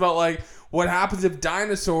jokes about, what happens if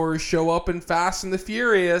dinosaurs show up in Fast and the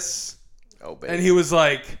Furious? Oh, baby. And he was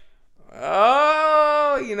like,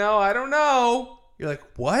 I don't know. You're like,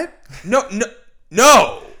 what? No.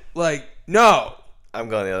 No. I'm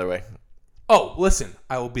going the other way. Oh, listen,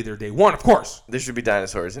 I will be there day one, of course. There should be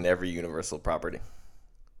dinosaurs in every Universal property.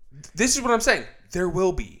 This is what I'm saying. There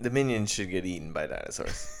will be. The minions should get eaten by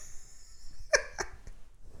dinosaurs.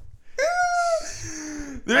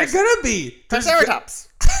 There's going to be. Triceratops.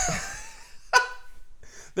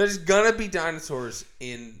 There's going to be dinosaurs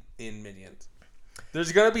in Minions.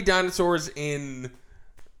 There's going to be dinosaurs in...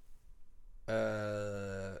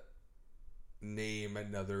 name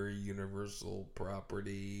another Universal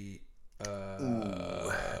property...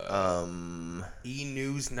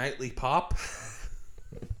 E-News Nightly Pop.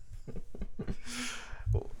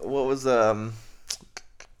 What was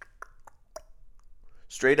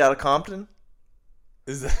Straight Outta Compton?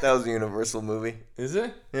 That was a Universal movie. Is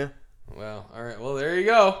it? Yeah. Well, all right. Well, there you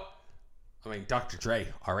go. Dr. Dre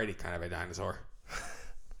already kind of a dinosaur.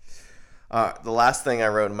 The last thing I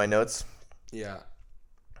wrote in my notes. Yeah.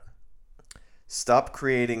 Stop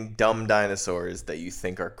creating dumb dinosaurs that you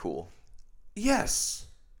think are cool. Yes.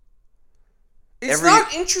 It's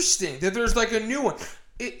not interesting that there's a new one.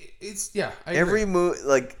 It's I agree. Every movie,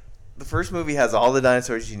 the first movie has all the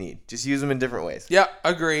dinosaurs you need. Just use them in different ways. Yeah,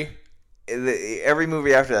 agree. Every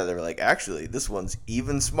movie after that, they were actually, this one's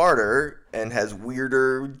even smarter and has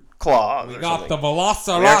weirder claws. We got the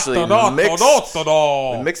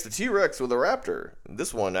Velociraptor. We mixed the T-Rex with a raptor.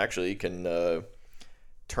 This one actually can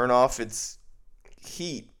turn off its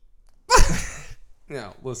heat.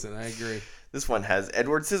 No, listen, I agree. This one has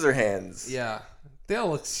Edward Scissorhands. Yeah, they all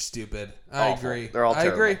look stupid. I agree. They're all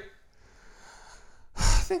terrible. I agree.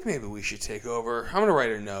 I think maybe we should take over. I'm gonna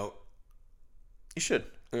write a note. You should.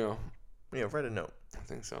 Yeah, write a note. I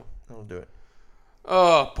think so. That'll do it.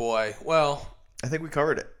 Oh boy. Well, I think we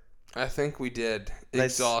covered it. I think we did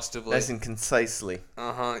exhaustively. Nice and concisely.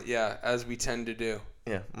 Yeah, as we tend to do.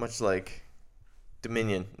 Yeah, much like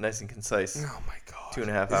Dominion, nice and concise. Oh my god.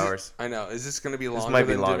 2.5 hours. I know. Is this going to be longer? This might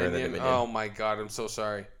be than longer Dominion? than Dominion. Oh my god, I'm so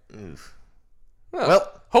sorry. Oof.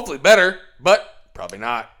 Well, hopefully better, but probably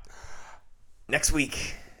not. Next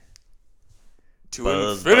week. To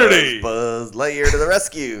infinity. Buzz Lightyear to the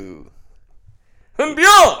rescue. And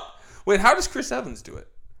beyond. Wait, how does Chris Evans do it?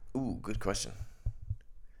 Ooh, good question.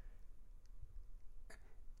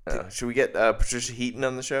 Should we get Patricia Heaton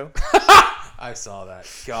on the show? I saw that.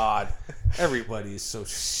 God, everybody is so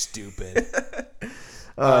stupid.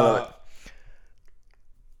 Are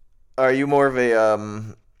you more of a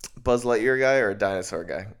Buzz Lightyear guy or a dinosaur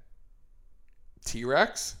guy?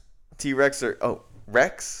 T-Rex? T-Rex or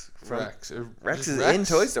Rex? Rex. Rex is in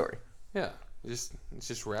Toy Story. Yeah, it's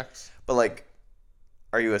just Rex. But like,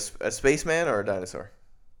 are you a spaceman or a dinosaur?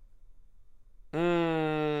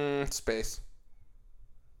 Space.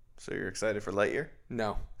 So you're excited for Lightyear?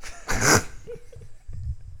 No.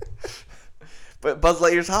 But Buzz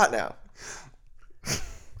Lightyear's hot now.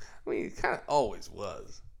 I mean, he kind of always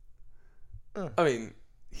was. I mean,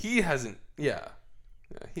 he hasn't. Yeah.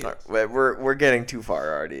 He All right, we're getting too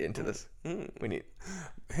far already into this. We need.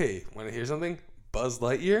 Hey, want to hear something? Buzz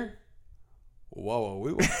Lightyear. Whoa,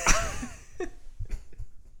 we. All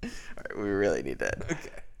right, we really need that. Okay.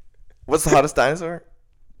 What's the hottest dinosaur?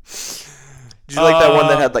 Did you like that one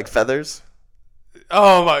that had like feathers?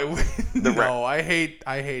 Oh my! No, I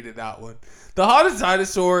hated that one. The hottest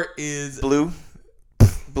dinosaur is Blue's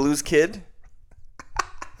kid.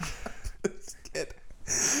 Blue's kid.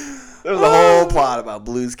 There was a whole plot about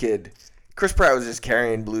Blue's kid. Chris Pratt was just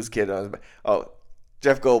carrying Blue's kid on his back. Oh,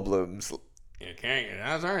 Jeff Goldblum's. You're carrying a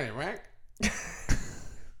dinosaur on your back.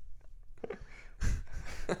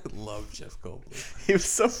 I love Jeff Goldblum. He was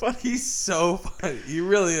so funny. He's so funny. He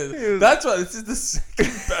really is. That's why this is the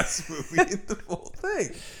second best movie in the whole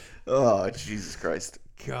thing. Oh, Jesus Christ.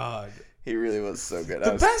 God. He really was so good.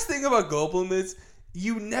 The best thing about Goldblum is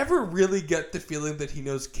you never really get the feeling that he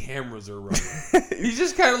knows cameras are running. He's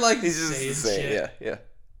just kind of like he's just saying shit. Yeah.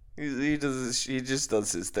 He just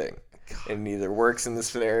does his thing. God. And it either works in this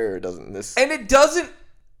scenario or doesn't in this. And it doesn't.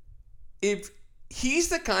 If he's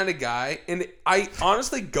the kind of guy, and I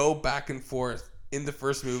honestly go back and forth in the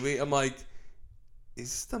first movie. I'm like,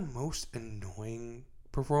 is this the most annoying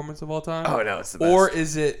performance of all time? Oh no, it's the best. Or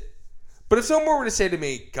is it? But if someone were to say to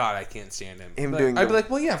me, God, I can't stand him. I'd be like,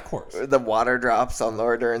 well, yeah, of course. The water drops on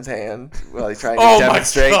Laura Dern's hand while he's trying to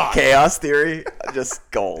demonstrate chaos theory. Just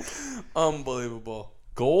gold. Unbelievable.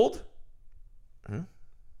 Gold?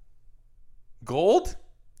 Gold?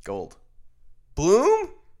 Gold.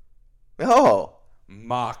 Bloom? Oh.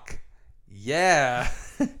 Mock. Yeah.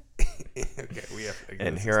 Okay, we have.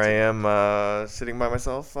 And here I am sitting by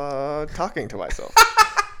myself, talking to myself.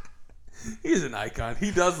 He's an icon.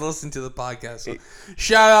 He does listen to the podcast. So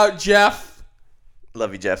shout out, Jeff.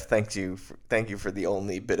 Love you, Jeff. Thank you for the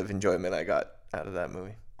only bit of enjoyment I got out of that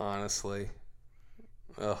movie. Honestly.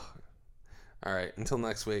 Ugh. All right. Until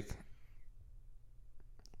next week.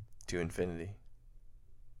 To infinity.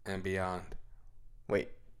 And beyond. Wait.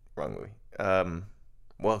 Wrong movie.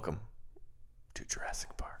 Welcome to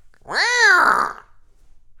Jurassic Park.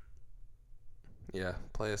 Yeah.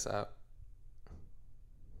 Play us out.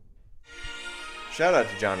 Shout out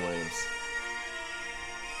to John Williams.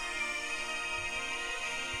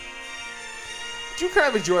 Do you kind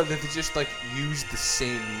of enjoy that they just like use the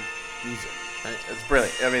same music? Right? It's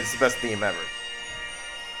brilliant. I mean, it's the best theme ever.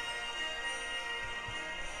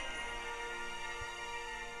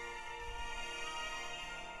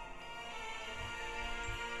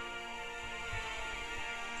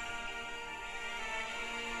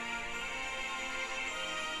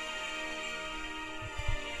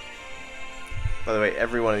 By the way,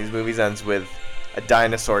 every one of these movies ends with a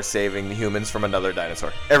dinosaur saving the humans from another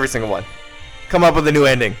dinosaur. Every single one. Come up with a new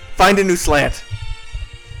ending. Find a new slant.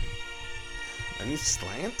 A new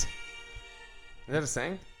slant? Is that a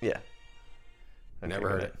saying? Yeah. Never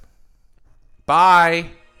heard it. Bye.